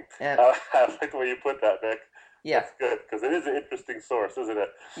 I like the way you put that, Nick. Yeah. That's good, because it is an interesting source, isn't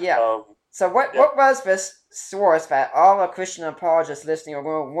it? Yeah. So what was this source that all the Christian apologists listening are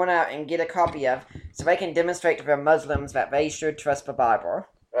going to want out and get a copy of so they can demonstrate to the Muslims that they should trust the Bible?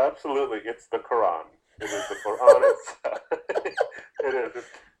 Absolutely. It's the Quran. It is the Quran itself. It is.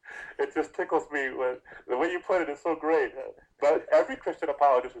 It just tickles me when the way you put it is so great. But every Christian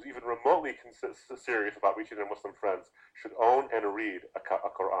apologist who's even remotely serious about reaching their Muslim friends should own and read a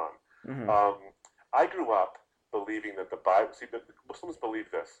Quran. I grew up believing that the Bible, the Muslims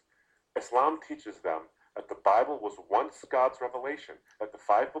believe this. Islam teaches them that the Bible was once God's revelation, that the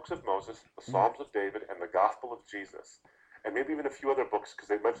 5 books of Moses, the Psalms of David, and the Gospel of Jesus, and maybe even a few other books, because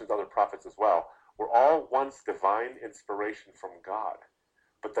they mentioned other prophets as well, were all once divine inspiration from God,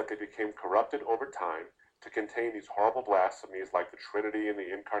 but that they became corrupted over time to contain these horrible blasphemies like the Trinity and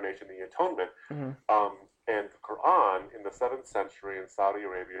the Incarnation and the Atonement. And the Quran in the 7th century in Saudi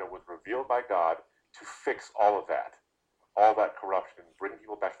Arabia was revealed by God to fix all of that corruption, and bring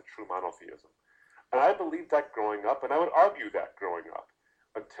people back to true monotheism. And I believed that growing up, and I would argue that growing up,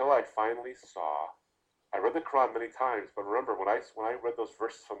 until I finally saw, I read the Quran many times, but remember, when I read those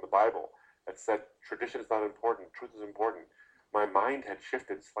verses from the Bible that said tradition is not important, truth is important, my mind had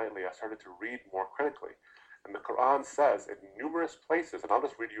shifted slightly. I started to read more critically. And the Quran says in numerous places, and I'll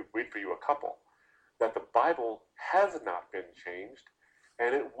just read for you a couple, that the Bible has not been changed,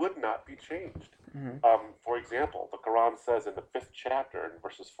 and it would not be changed. For example, the Quran says in the 5th chapter, in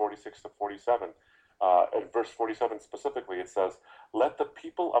verses 46 to 47, in verse 47 specifically, it says, "Let the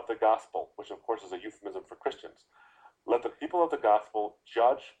people of the gospel," which of course is a euphemism for Christians, "let the people of the gospel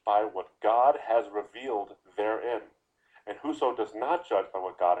judge by what God has revealed therein. And whoso does not judge by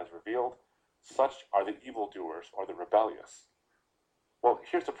what God has revealed, such are the evildoers or the rebellious." Well,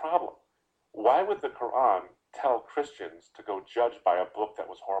 here's the problem. Why would the Quran tell Christians to go judge by a book that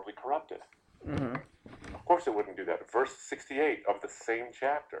was horribly corrupted? Of course it wouldn't do that. Verse 68 of the same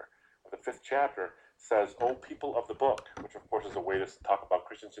chapter, of the 5th chapter, says, "O people of the book," which of course is a way to talk about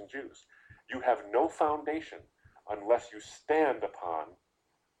Christians and Jews, "you have no foundation unless you stand upon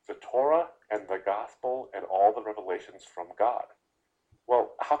the Torah and the gospel and all the revelations from God."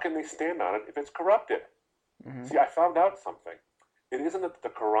 Well, how can they stand on it if it's corrupted? See, I found out something. It isn't that the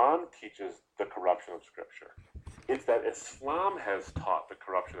Quran teaches the corruption of Scripture. It's that Islam has taught the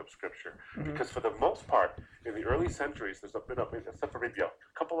corruption of Scripture. Because for the most part, in the early centuries, there's been, except for maybe a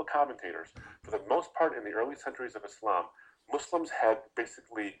couple of commentators, for the most part in the early centuries of Islam, Muslims had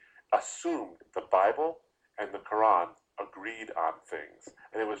basically assumed the Bible and the Quran agreed on things,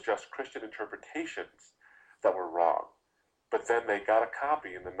 and it was just Christian interpretations that were wrong. But then they got a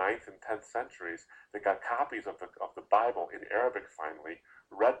copy in the 9th and 10th centuries. They got copies of the Bible in Arabic finally,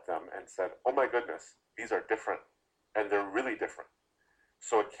 read them, and said, oh my goodness, these are different, and they're really different.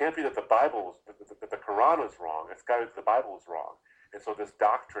 So it can't be that the Bible, that the Quran is wrong. It's got to be that the Bible is wrong. And so this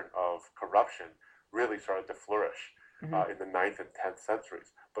doctrine of corruption really started to flourish in the 9th and 10th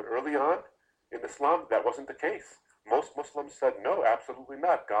centuries. But early on in Islam, that wasn't the case. Most Muslims said, no, absolutely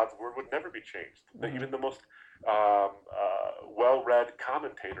not. God's word would never be changed. Even the most well-read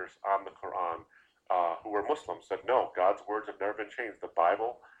commentators on the Quran who were Muslims said, no, God's words have never been changed. The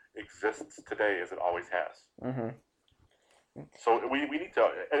Bible exists today as it always has. So we need to,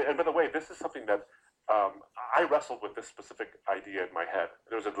 and by the way, this is something that I wrestled with this specific idea in my head.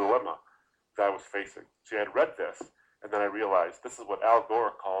 There was a dilemma that I was facing. See, I had read this, and then I realized this is what Al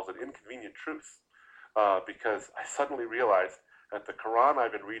Gore calls an inconvenient truth, because I suddenly realized that the Quran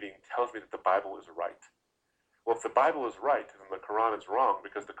I've been reading tells me that the Bible is right. Well, if the Bible is right, then the Quran is wrong,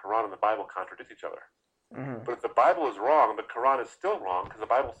 because the Quran and the Bible contradict each other. But if the Bible is wrong, the Quran is still wrong, because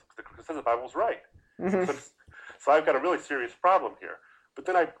it says the Bible is right. So I've got a really serious problem here. But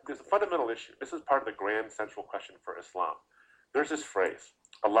then there's a fundamental issue. This is part of the grand central question for Islam. There's this phrase,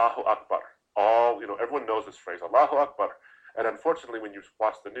 Allahu Akbar. Everyone knows this phrase, Allahu Akbar. And unfortunately, when you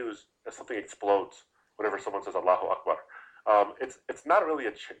watch the news, something explodes whenever someone says Allahu Akbar. It's not really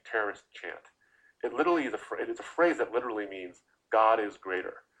a terrorist chant. It literally is it's a phrase that literally means God is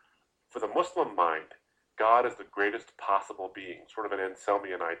greater. For the Muslim mind, God is the greatest possible being, sort of an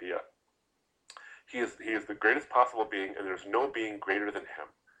Anselmian idea. He is the greatest possible being, and there's no being greater than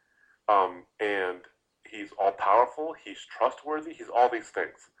him. And he's all-powerful, he's trustworthy, he's all these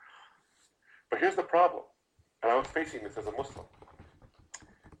things. But here's the problem, and I was facing this as a Muslim.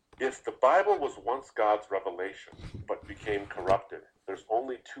 If the Bible was once God's revelation, but became corrupted, there's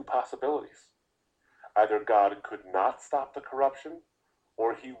only two possibilities. Either God could not stop the corruption,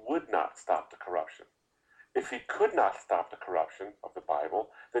 or he would not stop the corruption. If he could not stop the corruption of the Bible,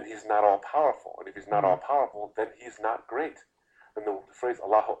 then he's not all-powerful. And if he's not all-powerful, then he's not great. And the phrase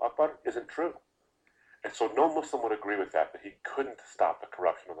Allahu Akbar isn't true. And so no Muslim would agree with that he couldn't stop the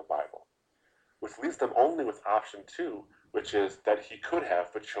corruption of the Bible. Which leaves them only with option 2, which is that he could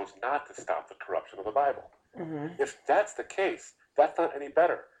have, but chose not to stop the corruption of the Bible. If that's the case, that's not any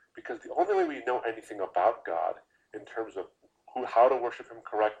better. Because the only way we know anything about God in terms of how to worship him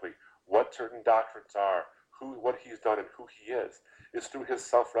correctly, what certain doctrines are, what he's done and who he is through his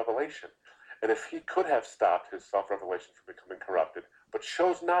self-revelation. And if he could have stopped his self-revelation from becoming corrupted, but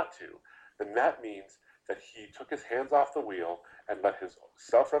chose not to, then that means that he took his hands off the wheel and let his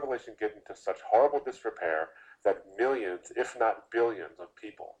self-revelation get into such horrible disrepair that millions, if not billions, of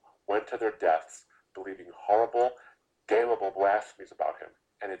people went to their deaths believing horrible, damnable blasphemies about him.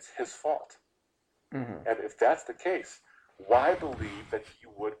 And it's his fault. And if that's the case, why believe that he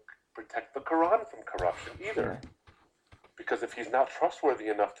would protect the Quran from corruption either? Because if he's not trustworthy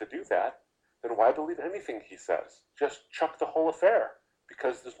enough to do that, then why believe anything he says? Just chuck the whole affair,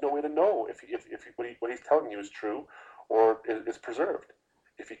 because there's no way to know if what he's telling you is true or is preserved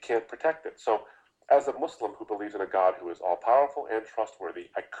if he can't protect it. So as a Muslim who believes in a God who is all-powerful and trustworthy,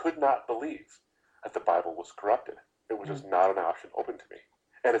 I could not believe that the Bible was corrupted. It was just not an option open to me.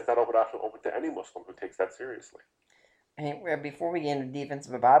 And it's not an option open to any Muslim who takes that seriously. And before we get into the defense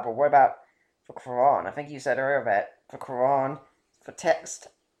of the Bible, what about for Quran? I think you said earlier that for Quran, for text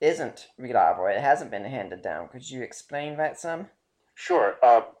isn't reliable. It hasn't been handed down. Could you explain that some? Sure.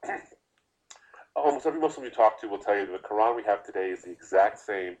 Almost every Muslim you talk to will tell you that the Quran we have today is the exact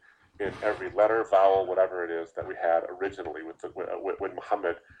same in every letter, vowel, whatever it is that we had originally when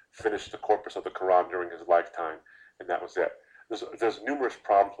Muhammad finished the corpus of the Quran during his lifetime, and that was it. There's numerous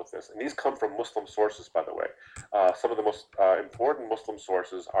problems with this, and these come from Muslim sources, by the way. Some of the most important Muslim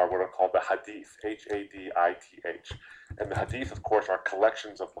sources are what are called the Hadith, Hadith. And the Hadith, of course, are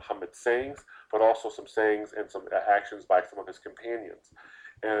collections of Muhammad's sayings, but also some sayings and some actions by some of his companions.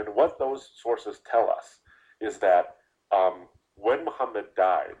 And what those sources tell us is that when Muhammad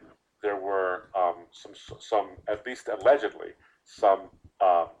died, there were some, at least allegedly, some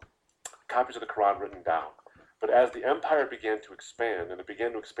copies of the Quran written down. But as the empire began to expand, and it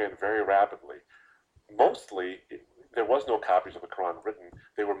began to expand very rapidly, there was no copies of the Quran written.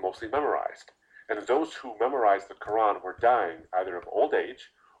 They were mostly memorized. And those who memorized the Quran were dying either of old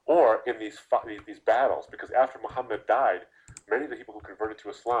age or in these battles, because after Muhammad died, many of the people who converted to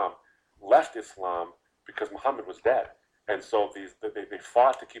Islam left Islam because Muhammad was dead. And so they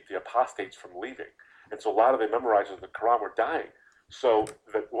fought to keep the apostates from leaving. And so a lot of the memorizers of the Quran were dying. So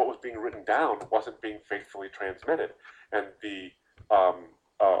what was being written down wasn't being faithfully transmitted, and the um,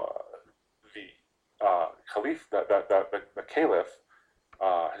 uh, caliph, the caliph,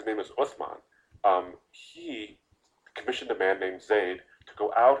 his name is Uthman. He commissioned a man named Zayd to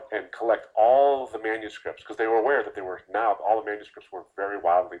go out and collect all the manuscripts because they were aware that all the manuscripts were very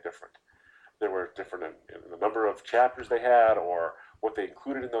wildly different. They were different in the number of chapters they had or what they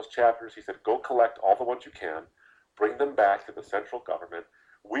included in those chapters. He said, go collect all the ones you can, bring them back to the central government.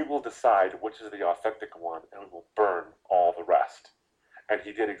 We will decide which is the authentic one, and we will burn all the rest. And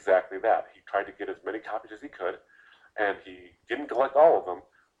he did exactly that. He tried to get as many copies as he could, and he didn't collect all of them,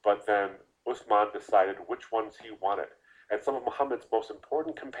 but then Uthman decided which ones he wanted. And some of Muhammad's most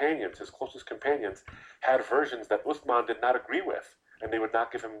important companions, his closest companions, had versions that Uthman did not agree with, and they would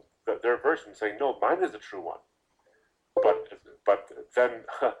not give him their version, saying, no, mine is the true one. But then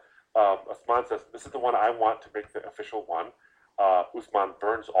Uthman says, this is the one I want to make the official one. Uthman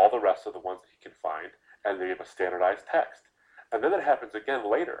burns all the rest of the ones that he can find, and they have a standardized text. And then it happens again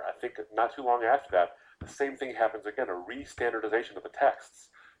later. I think not too long after that, the same thing happens again, a re-standardization of the texts.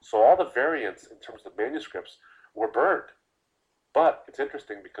 So all the variants in terms of manuscripts were burned. But it's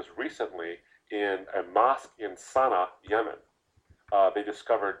interesting because recently in a mosque in Sana'a, Yemen, they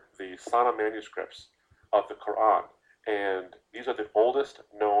discovered the Sana'a manuscripts of the Quran. And these are the oldest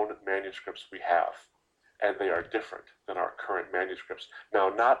known manuscripts we have. And they are different than our current manuscripts. Now,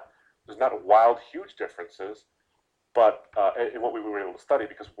 there's not wild, huge differences, but in what we were able to study,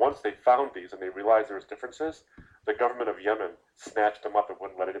 because once they found these and they realized there was differences, the government of Yemen snatched them up and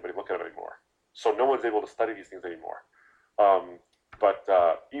wouldn't let anybody look at them anymore. So no one's able to study these things anymore. But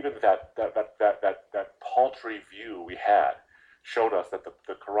even that paltry view we had showed us that the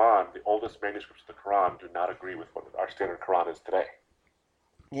Quran, the oldest manuscripts of the Quran, do not agree with what our standard Quran is today.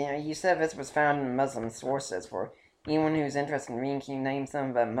 Yeah, you said this was found in Muslim sources. For anyone who's interested in reading, can you name some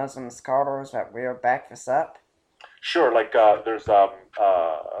of the Muslim scholars that will back this up? Sure, like there's the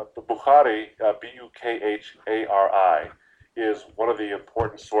Bukhari, Bukhari, is one of the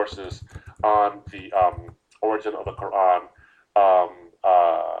important sources on the origin of the Quran.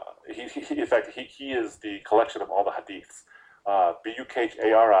 In fact, he is the collection of all the hadiths.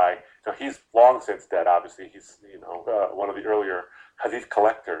 Bukhari. Now he's long since dead. Obviously, he's one of the earlier hadith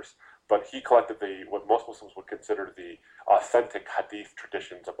collectors. But he collected what most Muslims would consider the authentic hadith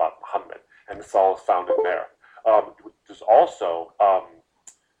traditions about Muhammad, and this all is found in there. There's also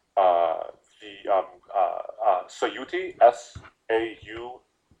the Sayuti, Sayuti.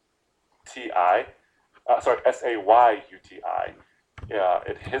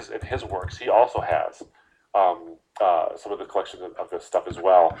 In his works, he also has some of the collection of this stuff as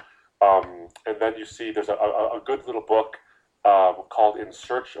well. And then you see there's a good little book called In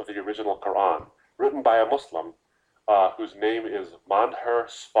Search of the Original Quran, written by a Muslim whose name is Mandhar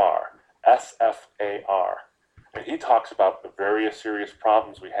Sfar, Sfar. And he talks about the various serious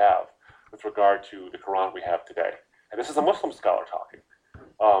problems we have with regard to the Quran we have today. And this is a Muslim scholar talking.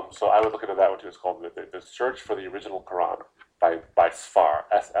 So I would look into that one too. It's called The Search for the Original Quran by Sfar,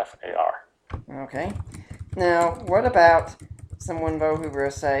 Sfar. Okay. Now, what about someone, though, who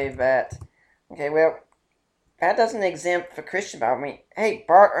will say that, okay, well, that doesn't exempt the Christian Bible. I mean, hey,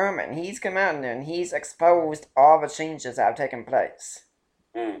 Bart Ehrman, he's come out in there and he's exposed all the changes that have taken place.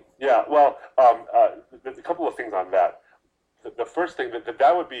 Yeah, well, there's a couple of things on that. The first thing,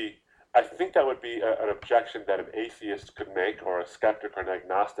 that would be, I think that would be an objection that an atheist could make or a skeptic or an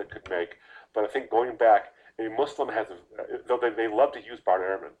agnostic could make. But I think going back, a Muslim has, though they love to use Bart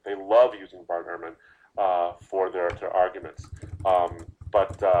Ehrman, they love using Bart Ehrman for their arguments.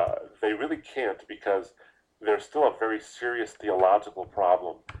 But they really can't, because there's still a very serious theological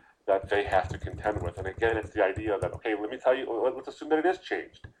problem that they have to contend with. And again, it's the idea that, okay, let me tell you, let's assume that it is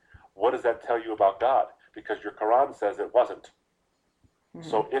changed. What does that tell you about God? Because your Quran says it wasn't. Mm-hmm.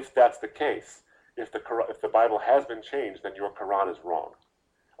 So if that's the case, if the Bible has been changed, then your Quran is wrong.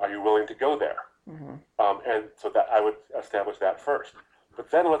 Are you willing to go there? Mm-hmm. And so that I would establish that first. But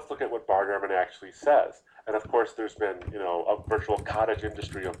then let's look at what Bart Ehrman actually says. And of course, there's been a virtual cottage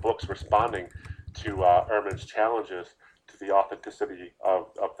industry of books responding to Ehrman's challenges to the authenticity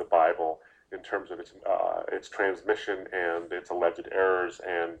of the Bible in terms of its transmission and its alleged errors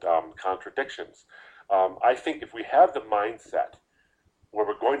and contradictions. I think if we have the mindset where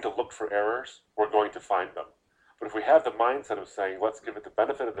we're going to look for errors, we're going to find them. But if we have the mindset of saying, let's give it the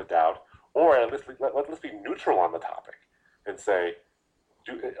benefit of the doubt, or at least let's be neutral on the topic and say,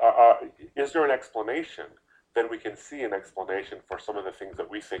 is there an explanation? Then we can see an explanation for some of the things that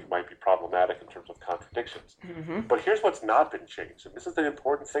we think might be problematic in terms of contradictions. Mm-hmm. But here's what's not been changed, and this is the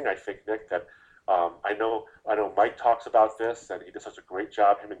important thing, I think, Nick, that I know Mike talks about this, and he does such a great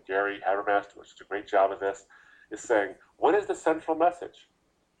job. Him and Gary Habermas do such a great job of this. Is saying, what is the central message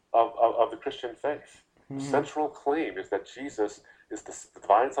of the Christian faith? The Mm-hmm. central claim is that Jesus is the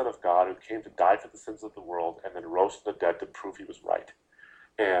divine Son of God who came to die for the sins of the world and then rose from the dead to prove he was right.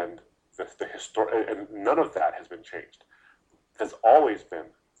 And and none of that has been changed. That's always been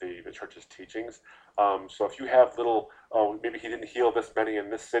the church's teachings. So if you have little, oh, maybe he didn't heal this many in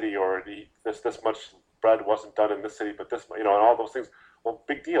this city, or this much bread wasn't done in this city, but this, and all those things. Well,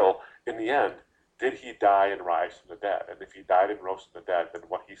 big deal. In the end, did he die and rise from the dead? And if he died and rose from the dead, then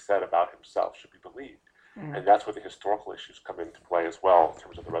what he said about himself should be believed. Mm-hmm. And that's where the historical issues come into play as well in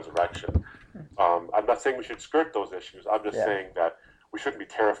terms of the resurrection. I'm not saying we should skirt those issues. I'm just saying that we shouldn't be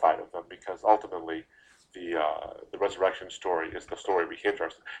terrified of them, because ultimately the resurrection story is the story we hinge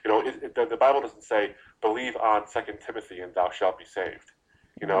ourselves. The Bible doesn't say believe on 2 Timothy and thou shalt be saved.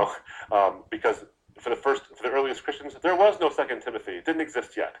 Because for the earliest Christians, there was no 2 Timothy. It didn't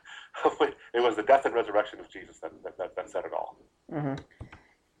exist yet. It was the death and resurrection of Jesus that said it all.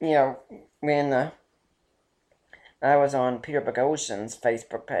 Mm-hmm. When I was on Peter Boghossian's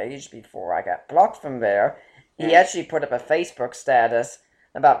Facebook page before I got blocked from there, he actually put up a Facebook status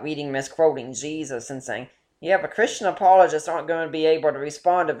about reading misquoting Jesus and saying, yeah, but Christian apologists aren't going to be able to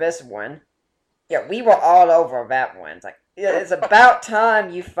respond to this one. Yeah, we were all over that one. It's like, yeah, it's about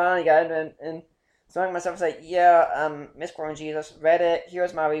time you finally got it. And so I myself say, yeah, misquoting Jesus, read it,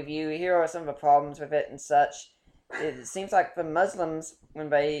 here's my review, here are some of the problems with it and such. It seems like the Muslims, when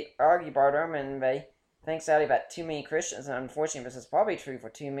they argue about them and they think sadly about too many Christians, and unfortunately this is probably true for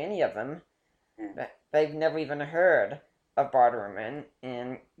too many of them, they've never even heard of Barterman,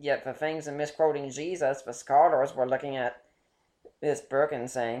 and yet the things in misquoting Jesus, the scholars were looking at this book and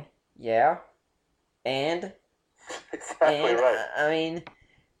saying, yeah, and Exactly right. I mean,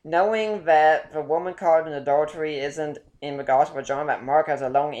 knowing that the woman caught in adultery isn't in the Gospel of John, that Mark has a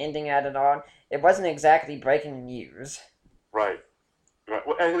long ending added on, it wasn't exactly breaking news. Right.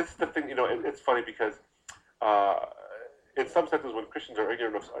 Well, and it's the thing, it's funny because in some senses, when Christians are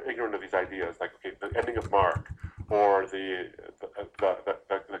ignorant of these ideas, like the ending of Mark, or the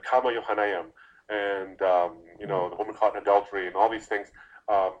Kama Yohanayim, and the woman caught in adultery, and all these things,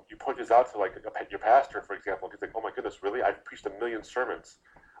 you point this out to your pastor, for example. He's like, "Oh my goodness, really? I've preached 1 million sermons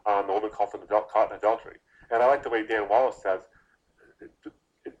on the woman caught in adultery." And I like the way Dan Wallace says,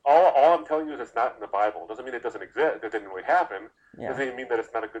 all I'm telling you is it's not in the Bible. It doesn't mean it doesn't exist. It didn't really happen. It doesn't even mean that it's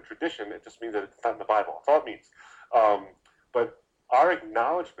not a good tradition. It just means that it's not in the Bible. That's all it means. But our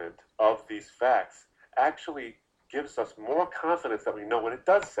acknowledgement of these facts actually gives us more confidence that we know what it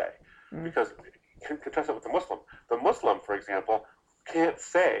does say. Because contrast it with the Muslim. The Muslim, for example, can't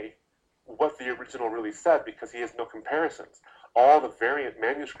say what the original really said because he has no comparisons. All the variant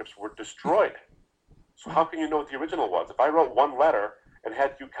manuscripts were destroyed. So how can you know what the original was? If I wrote one letter and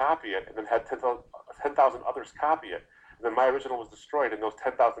had you copy it, and then had 10,000 others copy it, and then my original was destroyed, and those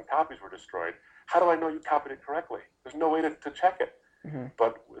 10,000 copies were destroyed, how do I know you copied it correctly? There's no way to check it.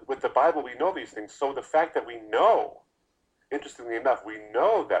 But with the Bible, we know these things. So the fact that we know, interestingly enough, we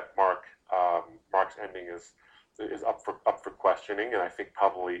know that Mark's ending is up for questioning, and I think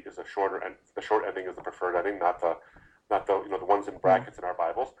probably is a shorter end. The short ending is the preferred ending, not the the ones in brackets in our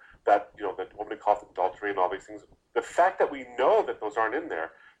Bibles. That that woman caught in adultery and all these things. The fact that we know that those aren't in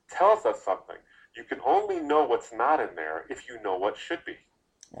there tells us something. You can only know what's not in there if you know what should be.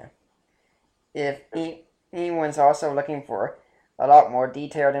 Yeah. If anyone's also looking for a lot more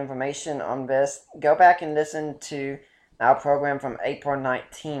detailed information on this, go back and listen to our program from April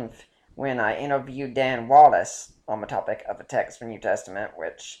 19th when I interviewed Dan Wallace on the topic of the text of the New Testament,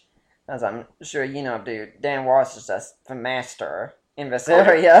 which, as I'm sure you know, Dan Wallace is just the master in this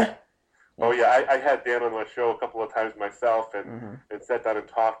area. Oh yeah, I had Dan on my show a couple of times myself, and sat down and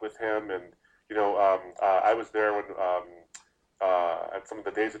talked with him, and I was there when at some of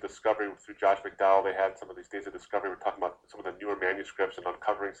the Days of Discovery through Josh McDowell. They had some of these Days of Discovery. We're talking about some of the newer manuscripts and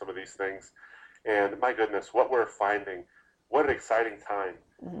uncovering some of these things, and my goodness, what we're finding! What an exciting time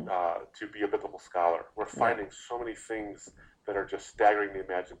to be a biblical scholar. We're finding so many things that are just staggering the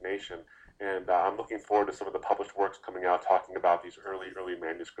imagination. And I'm looking forward to some of the published works coming out talking about these early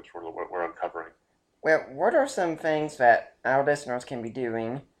manuscripts we're uncovering. Well, what are some things that our listeners can be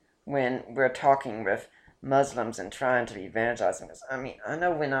doing when we're talking with Muslims and trying to evangelize them? I mean, I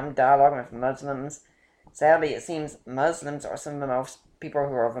know when I'm dialoguing with Muslims, sadly it seems Muslims are some of the most people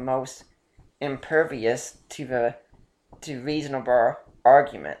who are the most impervious to reasonable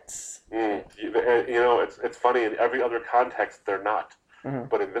arguments. It's funny. In every other context, they're not.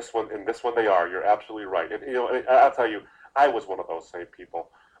 But in this one, they are. You're absolutely right. And I'll tell you, I was one of those same people.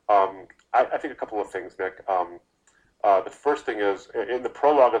 I think a couple of things, Nick. The first thing is, in the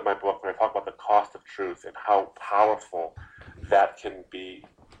prologue of my book, when I talk about the cost of truth and how powerful that can be,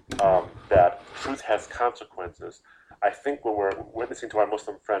 that truth has consequences, I think when we're witnessing to our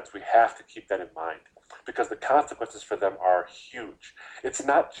Muslim friends, we have to keep that in mind because the consequences for them are huge. It's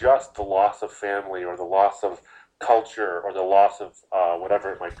not just the loss of family or the loss of culture or the loss of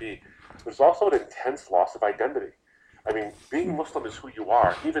whatever it might be. There's also an intense loss of identity. I mean, being Muslim is who you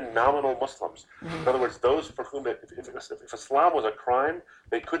are, even nominal Muslims. In other words, those for whom, if Islam was a crime,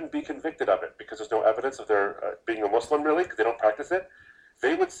 they couldn't be convicted of it because there's no evidence of their being a Muslim, really, because they don't practice it.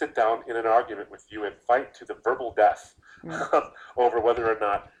 They would sit down in an argument with you and fight to the verbal death over whether or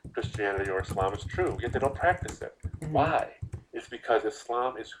not Christianity or Islam is true, yet they don't practice it. Why? It's because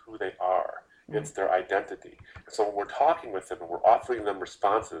Islam is who they are. It's their identity. And so when we're talking with them and we're offering them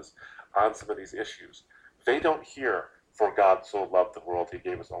responses on some of these issues, they don't hear, for God so loved the world, he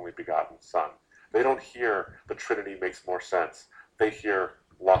gave his only begotten son. They don't hear the Trinity makes more sense. They hear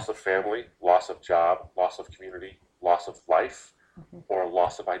loss of family, loss of job, loss of community, loss of life, or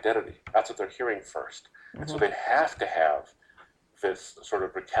loss of identity. That's what they're hearing first. And so they have to have this sort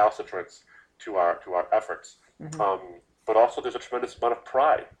of recalcitrance to our efforts. But also there's a tremendous amount of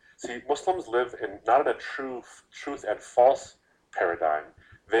pride. See, Muslims live in not in a truth and false paradigm.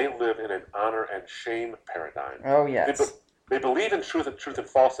 They live in an honor and shame paradigm. Oh, yes. They believe in truth and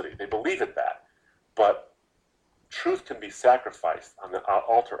falsity. They believe in that. But truth can be sacrificed on the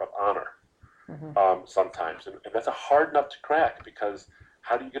altar of honor sometimes. And that's a hard nut to crack because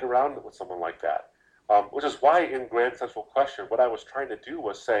how do you get around with someone like that? Which is why in Grand Central Question, what I was trying to do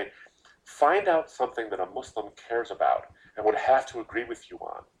was say, find out something that a Muslim cares about and would have to agree with you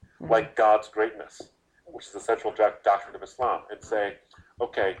on, like God's greatness, which is the central doctrine of Islam, and say,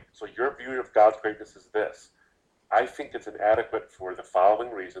 okay, so your view of God's greatness is this. I think it's inadequate for the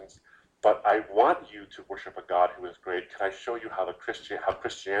following reasons, but I want you to worship a God who is great. Can I show you how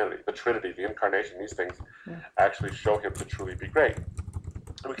Christianity, the Trinity, the Incarnation, these things actually show him to truly be great?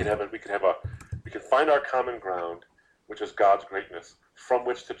 And we can find our common ground, which is God's greatness, from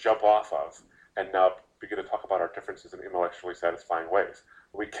which to jump off of, and now begin to talk about our differences in intellectually satisfying ways.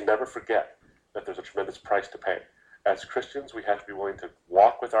 We can never forget that there's a tremendous price to pay. As Christians, we have to be willing to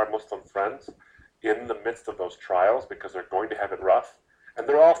walk with our Muslim friends in the midst of those trials because they're going to have it rough. And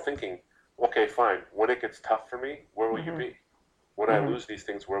they're all thinking, okay, fine, when it gets tough for me, where will you be? When I lose these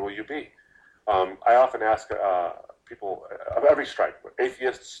things, where will you be? I often ask people of every stripe,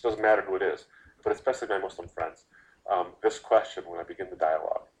 atheists, doesn't matter who it is, but especially my Muslim friends, this question when I begin the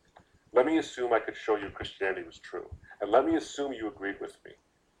dialogue. Let me assume I could show you Christianity was true. And let me assume you agreed with me.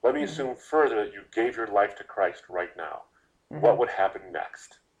 Let me assume further that you gave your life to Christ right now. What would happen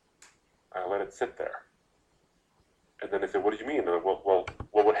next? I let it sit there. And then they say, what do you mean? Well,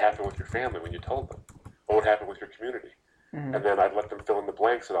 what would happen with your family when you told them? What would happen with your community? And then I'd let them fill in the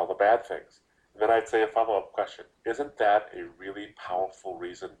blanks and all the bad things. And then I'd say a follow-up question. Isn't that a really powerful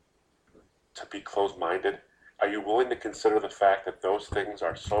reason to be closed-minded? Are you willing to consider the fact that those things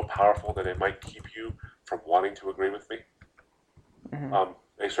are so powerful that it might keep you from wanting to agree with me?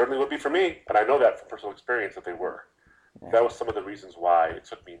 They certainly would be for me, and I know that from personal experience that they were. That was some of the reasons why it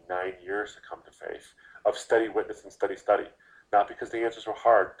took me 9 years to come to faith, of steady witness and steady study. Not because the answers were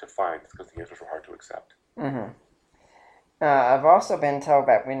hard to find, it's because the answers were hard to accept. I've also been told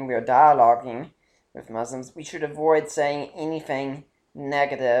that when we're dialoguing with Muslims, we should avoid saying anything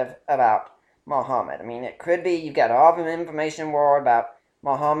negative about Muhammad. I mean, it could be you've got all the information in the world about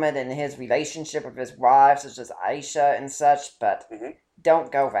Muhammad and his relationship with his wives, such as Aisha and such, but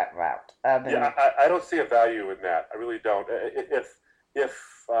don't go that route. I don't see a value in that. I really don't. If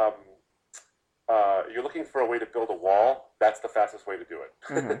you're looking for a way to build a wall, that's the fastest way to do it.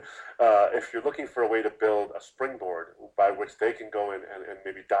 If you're looking for a way to build a springboard by which they can go in and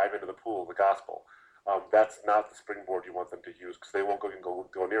maybe dive into the pool of the gospel, that's not the springboard you want them to use because they won't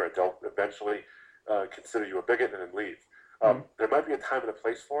go near it. They'll eventually consider you a bigot and then leave. There might be a time and a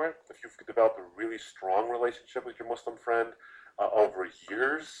place for it. If you've developed a really strong relationship with your Muslim friend over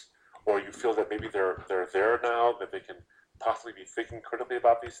years, or you feel that maybe they're there now, that they can possibly be thinking critically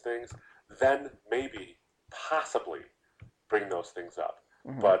about these things, then maybe, possibly, bring those things up.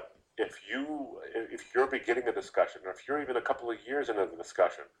 But if you're beginning a discussion, or if you're even a couple of years into the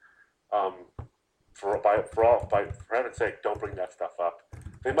discussion, for heaven's sake, don't bring that stuff up.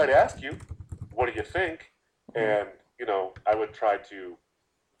 They might ask you, "What do you think?" And I would try to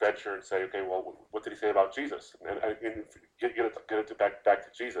venture and say, "Okay, well, what did he say about Jesus?" And get it back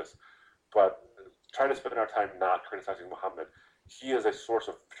to Jesus. But try to spend our time not criticizing Muhammad. He is a source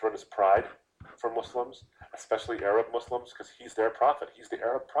of tremendous pride for Muslims, especially Arab Muslims, because he's their prophet. He's the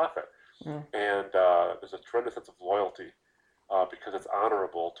Arab prophet. Mm. And there's a tremendous sense of loyalty because it's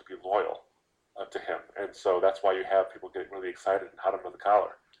honorable to be loyal to him. And so that's why you have people get really excited and hot under the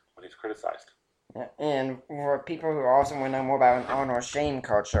collar when he's criticized. Yeah. And for people who also want to know more about an honor or shame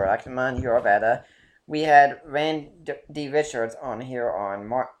culture, I can remind you of that. We had Rand D. Richards on here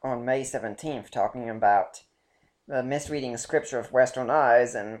on May 17th talking about the misreading scripture of Western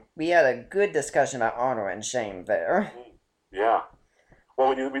eyes, and we had a good discussion about honor and shame there. Yeah. Well,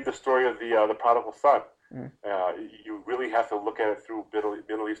 when you read the story of the prodigal son, Mm. you really have to look at it through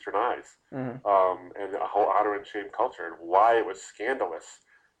Middle Eastern eyes, Mm. and the whole honor and shame culture, and why it was scandalous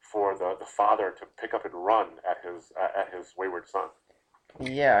for the father to pick up and run at his wayward son.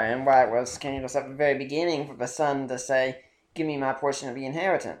 Yeah, and why it was scandalous at the very beginning for the son to say, "Give me my portion of the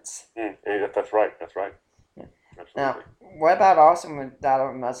inheritance." That's right. That's right. Yeah. Now, Absolutely. what about also with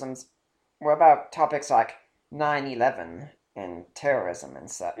other Muslims? What about topics like 9/11 and terrorism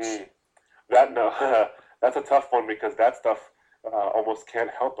and such? That no, that's a tough one because that stuff almost can't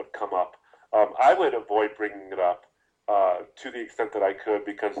help but come up. I would avoid bringing it up to the extent that I could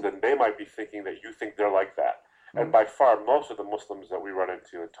because then they might be thinking that you think they're like that. And Mm. by far, most of the Muslims that we run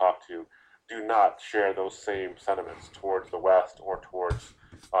into and talk to do not share those same sentiments towards the West or towards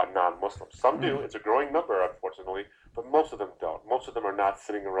non-Muslims. Some do; Mm. it's a growing number, unfortunately, but most of them don't. Most of them are not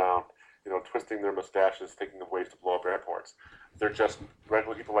sitting around, twisting their mustaches, thinking of ways to blow up airports. They're just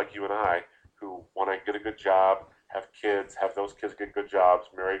regular people like you and I who want to get a good job, have kids, have those kids get good jobs,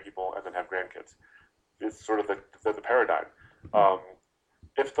 marry people, and then have grandkids. It's sort of the paradigm. Um,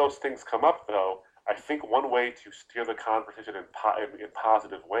 if those things come up, though, I think one way to steer the conversation in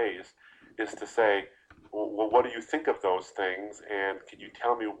positive ways is to say, well, what do you think of those things, and can you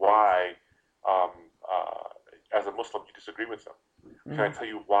tell me why, um, as a Muslim, you disagree with them? Can I Mm. tell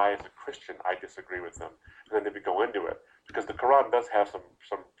you why, as a Christian, I disagree with them? And then maybe go into it, because the Quran does have some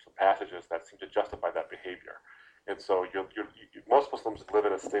passages that seem to justify that behavior. And so most Muslims live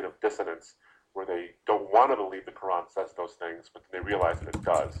in a state of dissonance where they don't want to believe the Quran says those things, but then they realize that it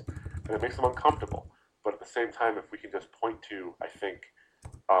does. And it makes them uncomfortable. But at the same time, if we can just point to, I think,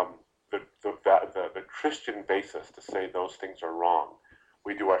 um, the Christian basis to say those things are wrong,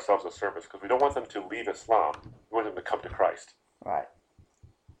 we do ourselves a service because we don't want them to leave Islam. We want them to come to Christ. Right.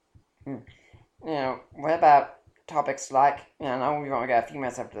 Mm. What about topics like, I know we've only got a few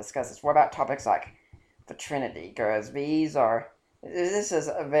minutes left to discuss this. What about topics like the Trinity? Because this is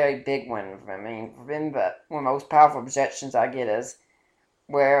a very big one. I mean, for them, one of the most powerful objections I get is,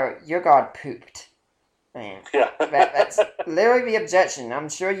 where your God pooped. I mean, Yeah. that's literally the objection. I'm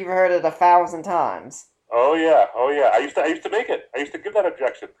sure you've heard it 1,000 times. Oh yeah, oh yeah. I used to make it. I used to give that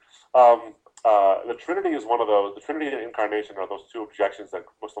objection. The Trinity is one of those. The Trinity and Incarnation are those two objections that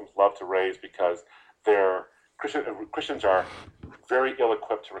Muslims love to raise because they're Christians are very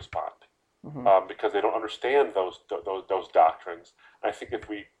ill-equipped to respond Mm-hmm. because they don't understand those doctrines. I think if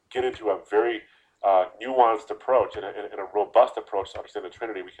we get into a very nuanced approach and a robust approach to understand the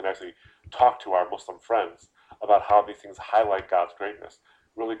Trinity, we can actually talk to our Muslim friends about how these things highlight God's greatness.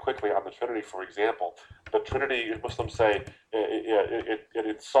 Really quickly on the Trinity, for example, the Trinity, Muslims say, it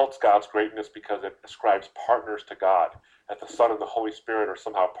insults God's greatness because it ascribes partners to God. That the Son and the Holy Spirit are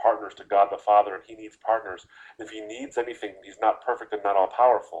somehow partners to God the Father, and He needs partners. If He needs anything, He's not perfect and not all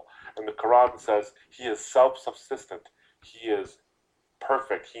powerful. And the Quran says He is self-subsistent. He is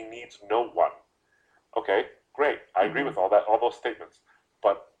perfect. He needs no one. Okay, great. I agree with all those statements.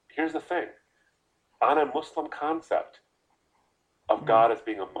 But here's the thing: on a Muslim concept of God as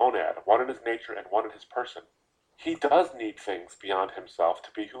being a monad, one in his nature and one in his person, he does need things beyond himself to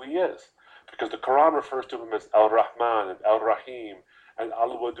be who he is. Because the Quran refers to him as Al-Rahman and Al-Rahim and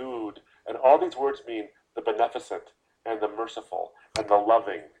Al-Wadud, and all these words mean the beneficent and the merciful and the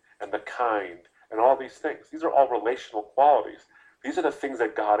loving and the kind and all these things. These are all relational qualities. These are the things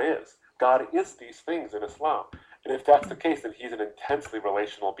that God is. God is these things in Islam. And if that's the case, then he's an intensely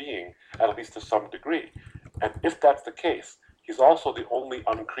relational being, at least to some degree. And if that's the case, he's also the only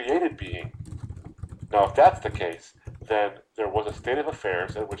uncreated being. Now, if that's the case, then there was a state of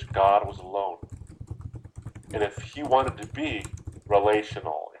affairs in which God was alone. And if he wanted to be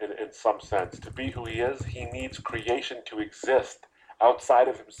relational in some sense, to be who he is, he needs creation to exist outside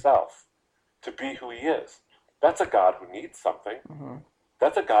of himself to be who he is. That's a God who needs something. Mm-hmm.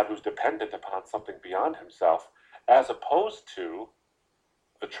 That's a God who's dependent upon something beyond himself, as opposed to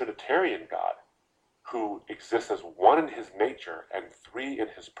the Trinitarian God, who exists as one in his nature and three in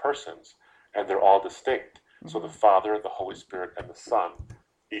his persons, and they're all distinct. Mm-hmm. So the Father, the Holy Spirit, and the Son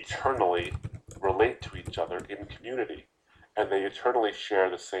eternally relate to each other in community. and they eternally share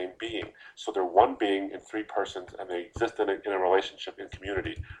the same being. So they're one being in three persons, and they exist in a relationship, in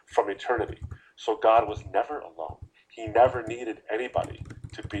community, from eternity. So God was never alone. He never needed anybody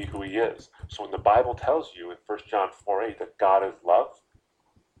to be who he is. So when the Bible tells you in 1 John 4:8 that God is love,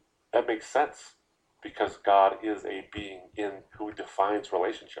 that makes sense, because God is a being in who defines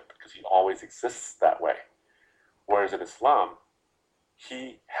relationship, because he always exists that way. Whereas in Islam,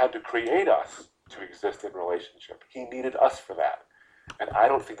 he had to create us to exist in relationship. He needed us for that. And I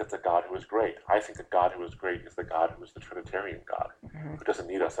don't think that's a God who is great. I think the God who is great is the God who is the Trinitarian God, who doesn't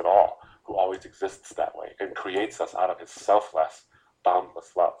need us at all, who always exists that way and creates us out of his selfless,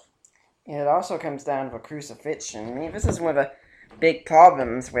 boundless love. It also comes down to crucifixion. I mean, this is one of the big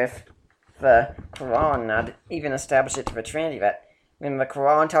problems with the Quran, not even established it to the Trinity, that when the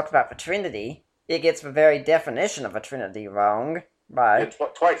Quran talks about the Trinity, it gets the very definition of a Trinity wrong. Yeah,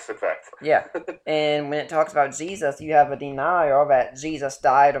 twice, in fact. Yeah. And when it talks about Jesus, you have a denial that Jesus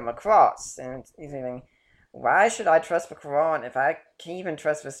died on the cross. And you're thinking, why should I trust the Quran if I can't even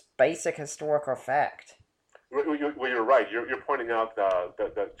trust this basic historical fact? Well, you're right. You're pointing out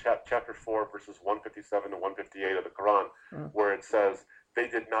the chapter 4, verses 157 to 158 of the Quran, where it says, "They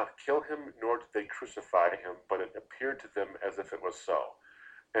did not kill him, nor did they crucify him, but it appeared to them as if it was so."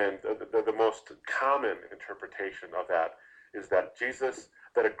 And the most common interpretation of that is that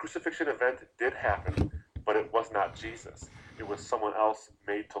that a crucifixion event did happen, but it was not Jesus. It was someone else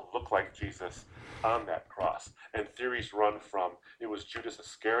made to look like Jesus on that cross. And theories run from it was Judas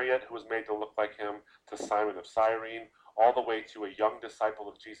Iscariot who was made to look like him, to Simon of Cyrene, all the way to a young disciple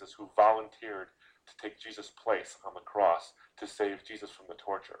of Jesus who volunteered to take Jesus' place on the cross to save Jesus from the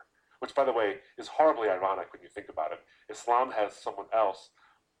torture. Which, by the way, is horribly ironic when you think about it. Islam has someone else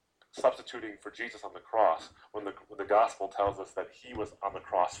substituting for Jesus on the cross when the gospel tells us that he was on the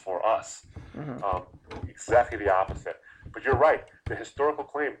cross for us. Exactly the opposite. But you're right. The historical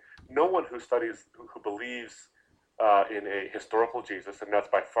claim, no one who studies, who believes in a historical Jesus, and that's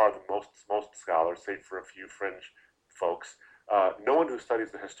by far the most scholars, save for a few fringe folks, no one who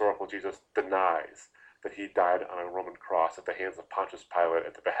studies the historical Jesus denies that he died on a Roman cross at the hands of Pontius Pilate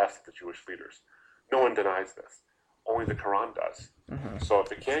at the behest of the Jewish leaders. No one denies this. Only the Quran does. So if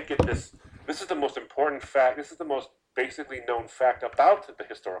they can't get this is the most important fact, this is the most basically known fact about the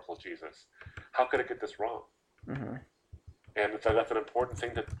historical Jesus. How could it get this wrong? And that's an important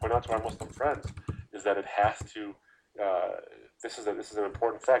thing to point out to our Muslim friends, is that it has to, this is an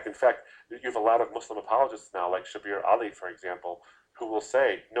important fact. In fact, you have a lot of Muslim apologists now, like Shabir Ali, for example, who will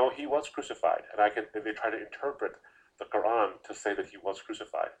say, no, he was crucified. And they try to interpret the Quran to say that he was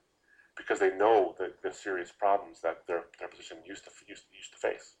crucified, because they know the serious problems that their position used to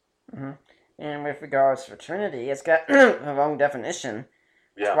face. And with regards to Trinity, it's got a wrong definition.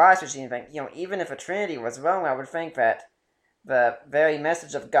 Twice, which you think, even if a Trinity was wrong, I would think that the very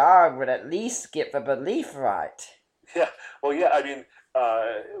message of God would at least get the belief right. Yeah, well, yeah, I mean,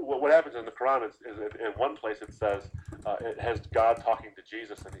 what happens in the Quran is in one place it says, it has God talking to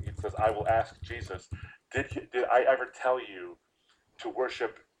Jesus, and it says, I will ask Jesus, did I ever tell you to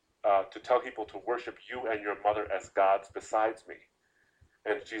worship, to tell people to worship you and your mother as gods besides me?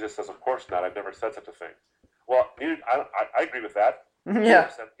 And Jesus says, of course not, I've never said such a thing. Well, I agree with that. Yeah.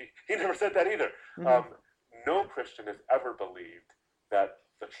 He never said that either. No Christian has ever believed that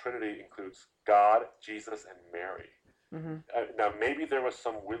the Trinity includes God, Jesus, and Mary. Now, maybe there was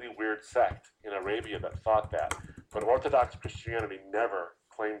some really weird sect in Arabia that thought that, but Orthodox Christianity never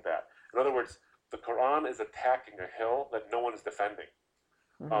claimed that. In other words, the Quran is attacking a hill that no one is defending.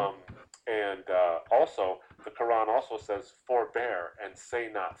 Also, the Quran also says, forbear and say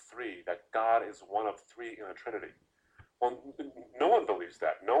not three, that God is one of three in a Trinity. Well, no one believes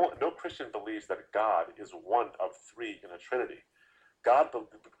that. No Christian believes that God is one of three in a Trinity.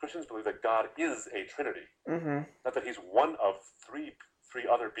 Christians believe that God is a Trinity. Not that he's one of three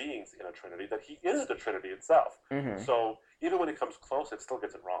other beings in a Trinity, that he is the Trinity itself. So even when it comes close, it still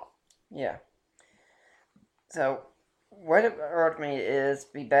gets it wrong. Yeah. So what ultimately is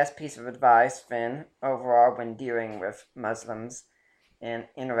the best piece of advice then overall when dealing with Muslims and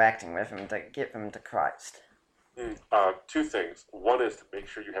interacting with them to get them to Christ? Two things. One is to make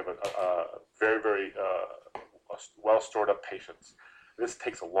sure you have a very, very well stored up patience. This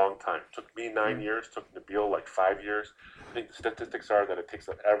takes a long time. It took me 9 years, took Nabil like 5 years. I think the statistics are that it takes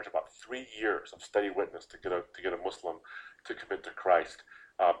an average about 3 years of steady witness to get a Muslim to commit to Christ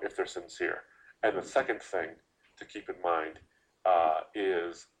if they're sincere. And the second thing to keep in mind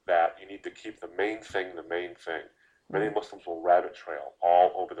is that you need to keep the main thing the main thing. Many Muslims will rabbit trail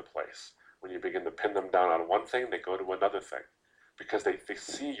all over the place. When you begin to pin them down on one thing, they go to another thing, because they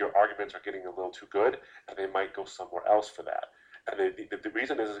see your arguments are getting a little too good, and they might go somewhere else for that. And the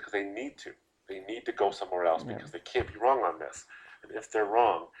reason is because they need to. They need to go somewhere else because they can't be wrong on this. And if they're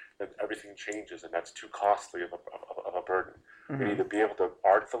wrong, then everything changes, and that's too costly of a burden. We need to be able to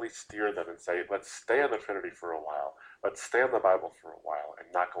artfully steer them and say, let's stay on the Trinity for a while. Let's stay on the Bible for a while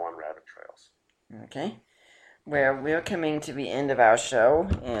and not go on rabbit trails. Okay. Well, we're coming to the end of our show,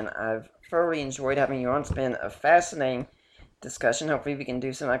 and I've thoroughly enjoyed having you on. It's been a fascinating discussion. Hopefully we can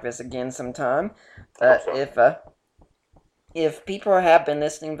do something like this again sometime. If people have been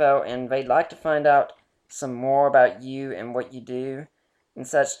listening, though, and they'd like to find out some more about you and what you do and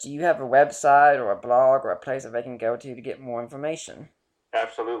such, do you have a website or a blog or a place that they can go to get more information?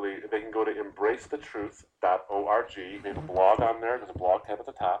 Absolutely. They can go to embracethetruth.org. We have a blog on there. There's a blog tab at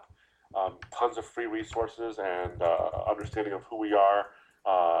the top. Tons of free resources and understanding of who we are.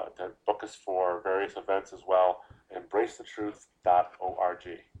 To book us for various events as well.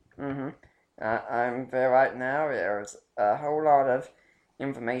 Embracethetruth.org. I'm there right now. There's a whole lot of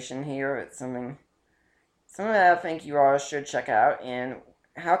information here. It's something that I think you all should check out. And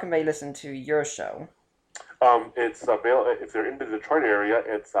how can they listen to your show? It's available if they're in the Detroit area.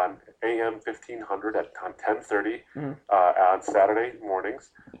 It's on AM 1500 on 10:30 on Saturday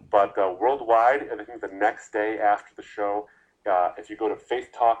mornings. But worldwide, and I think the next day after the show, if you go to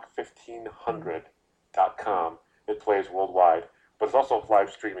faithtalk1500.com, it plays worldwide. But it's also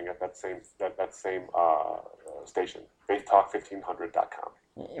live streaming at that same station, faithtalk1500.com.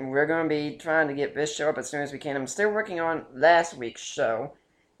 And we're going to be trying to get this show up as soon as we can. I'm still working on last week's show,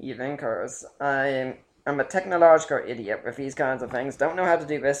 even, because I'm a technological idiot with these kinds of things. Don't know how to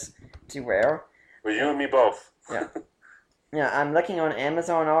do this too well. Well, you and me both. Yeah. Yeah, I'm looking on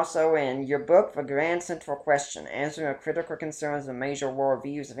Amazon also, and your book, The Grand Central Question, Answering the Critical Concerns of Major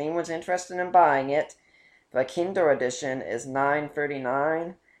Worldviews. If anyone's interested in buying it, the Kindle edition is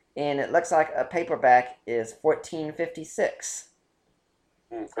 $9.39, and it looks like a paperback is $14.56.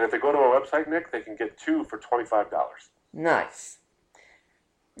 And if they go to our website, Nick, they can get 2 for $25. Nice.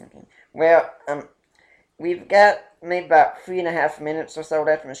 Okay. Well, we've got maybe about 3.5 minutes or so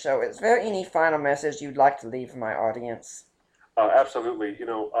left in the show. Is there any final message you'd like to leave for my audience? Absolutely.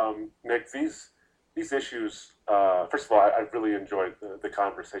 Nick, these issues, first of all, I really enjoyed the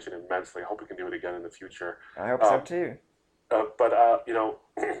conversation immensely. I hope we can do it again in the future. I hope so too. But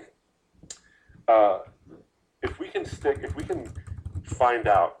if we can find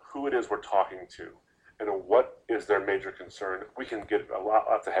out who it is we're talking to and what is their major concern, we can get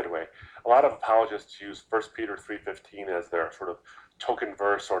lots of headway. A lot of apologists use 1 Peter 3:15 as their sort of token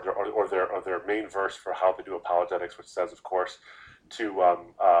verse or their main verse for how to do apologetics, which says, of course, to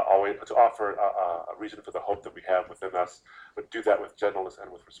offer a reason for the hope that we have within us, but do that with gentleness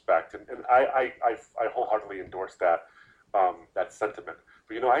and with respect. And I wholeheartedly endorse that sentiment.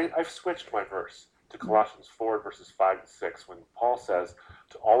 But I've switched my verse to Colossians 4 verses 5 to 6, when Paul says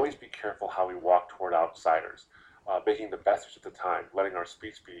to always be careful how we walk toward outsiders, making the best use of the time, letting our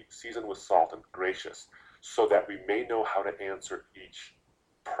speech be seasoned with salt and gracious, so that we may know how to answer each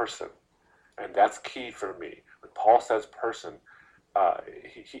person. And that's key for me. When Paul says person,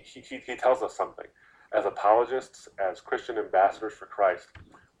 he tells us something. As apologists, as Christian ambassadors for Christ,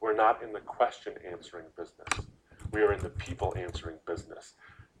 we're not in the question answering business. We are in the people answering business.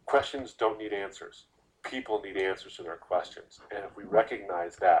 Questions don't need answers. People need answers to their questions. And if we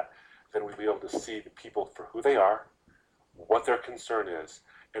recognize that, then we'll be able to see the people for who they are, what their concern is,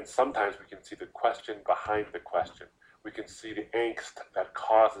 and sometimes we can see the question behind the question. We can see the angst that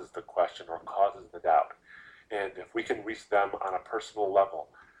causes the question or causes the doubt. And if we can reach them on a personal level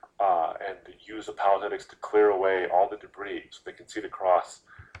and use apologetics to clear away all the debris so they can see the cross,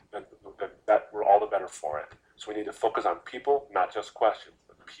 then that we're all the better for it. So we need to focus on people, not just questions,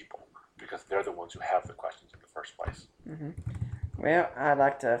 but people, because they're the ones who have the questions in the first place. Well, I'd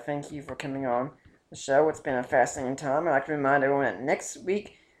like to thank you for coming on the show. It's been a fascinating time. I'd like to remind everyone that next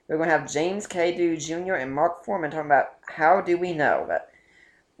week we're going to have James Cadu Jr. and Mark Foreman talking about how do we know. But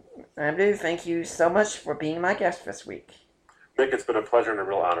I do thank you so much for being my guest this week. Nick, it's been a pleasure and a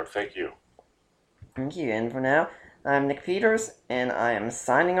real honor. Thank you. Thank you. And for now, I'm Nick Peters, and I am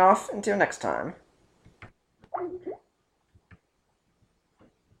signing off until next time.